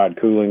provide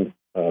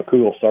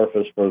cool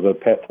surface for the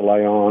pet to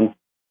lay on.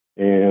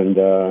 And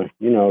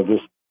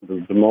just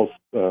the most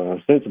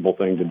sensible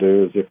thing to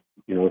do is if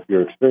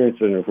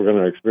we're going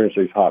to experience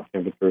these hot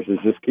temperatures, is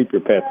just keep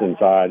your pets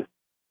inside.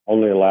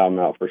 Only allow them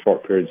out for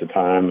short periods of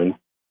time,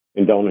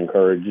 and don't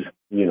encourage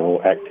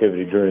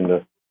activity during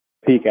the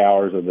peak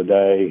hours of the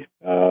day,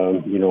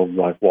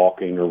 like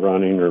walking or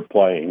running or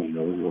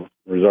playing.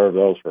 Reserve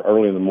those for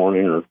early in the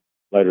morning or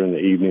later in the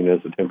evening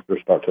as the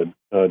temperatures start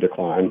to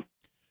decline.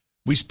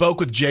 We spoke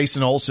with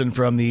Jason Oleson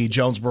from the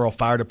Jonesboro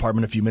Fire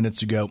Department a few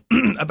minutes ago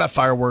about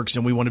fireworks,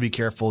 and we want to be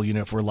careful,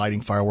 if we're lighting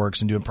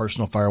fireworks and doing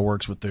personal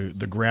fireworks with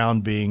the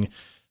ground being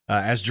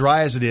as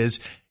dry as it is.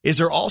 Is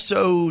there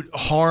also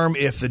harm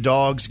if the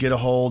dogs get a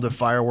hold of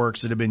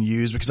fireworks that have been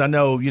used? Because I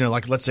know,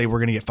 like let's say we're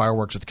going to get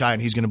fireworks with Kai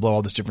and he's going to blow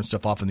all this different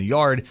stuff off in the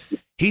yard.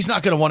 He's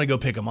not going to want to go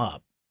pick them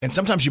up. And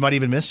sometimes you might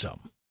even miss some.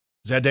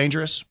 Is that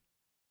dangerous?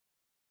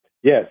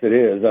 Yes, it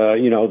is. There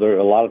are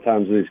a lot of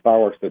times these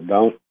fireworks that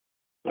don't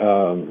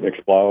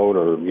explode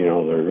or,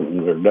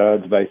 they're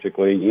duds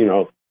basically.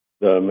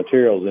 The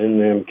materials in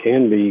them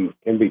can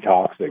be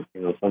toxic.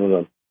 Some of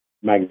the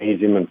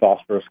magnesium and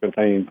phosphorus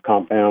containing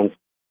compounds,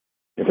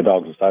 if a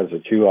dog decides to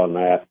chew on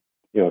that,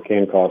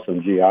 can cause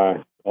some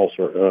GI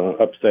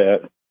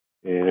upset,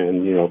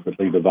 and could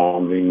lead to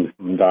vomiting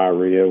and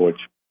diarrhea, which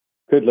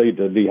could lead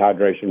to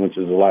dehydration, which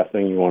is the last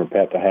thing you want a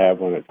pet to have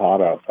when it's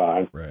hot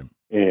outside. Right.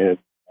 And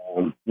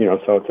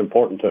so it's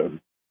important to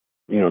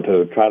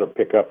try to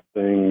pick up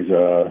things,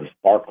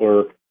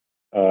 sparkler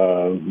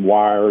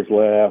wires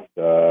left.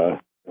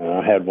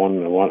 I had one.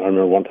 I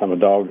remember one time a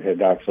dog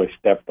had actually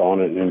stepped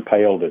on it and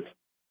impaled it.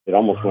 It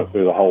almost went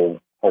through the whole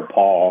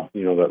paw,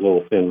 that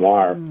little thin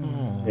wire.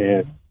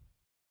 And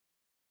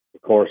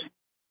of course,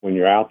 when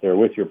you're out there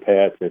with your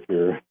pets, if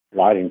you're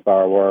lighting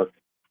fireworks,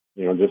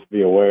 just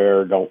be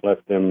aware. Don't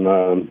let them,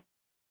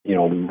 be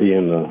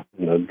in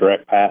the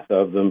direct path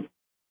of them.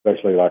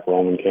 especially like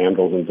Roman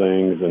candles and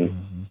things, and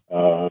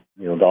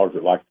dogs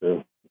that like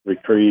to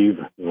retrieve.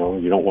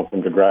 You don't want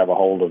them to grab a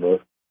hold of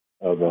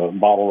a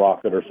bottle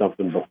rocket or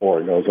something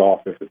before it goes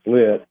off if it's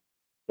lit.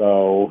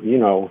 So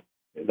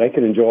they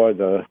can enjoy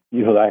the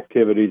the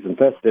activities and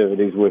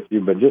festivities with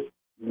you, but just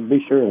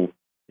be sure and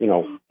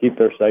keep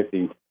their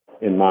safety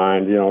in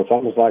mind. It's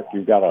almost like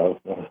you've got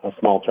a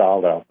small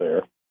child out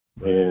there,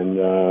 and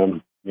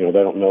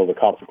they don't know the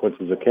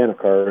consequences that can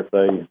occur if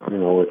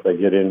they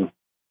get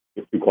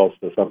too close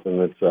to something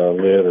that's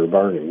lit or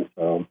burning.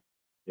 So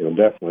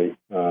definitely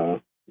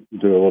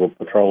do a little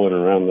patrolling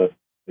around the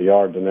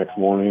yard the next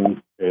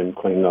morning and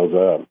clean those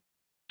up.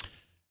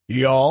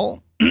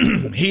 Y'all,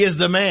 he is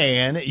the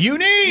man you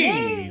need.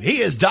 Yay.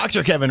 He is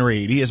Dr. Kevin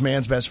Reed. He is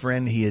man's best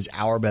friend. He is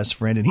our best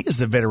friend, and he is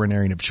the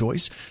veterinarian of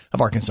choice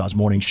of Arkansas's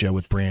Morning Show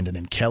with Brandon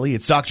and Kelly.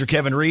 It's Dr.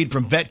 Kevin Reed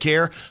from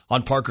VetCare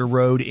on Parker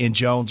Road in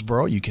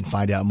Jonesboro. You can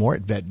find out more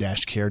at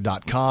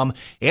vet-care.com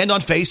and on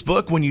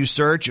Facebook when you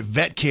search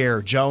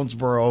VetCare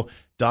Jonesboro.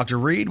 Dr.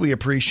 Reed, we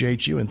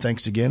appreciate you, and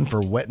thanks again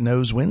for Wet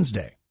Nose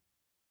Wednesday.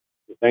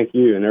 Thank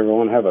you, and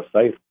everyone have a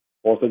safe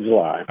 4th of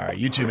July. All right,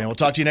 you too, man. We'll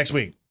talk to you next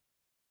week.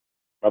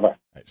 Bye-bye. All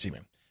right, see you,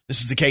 man.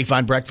 This is the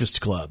KFIN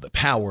Breakfast Club,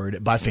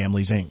 powered by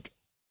Families, Inc.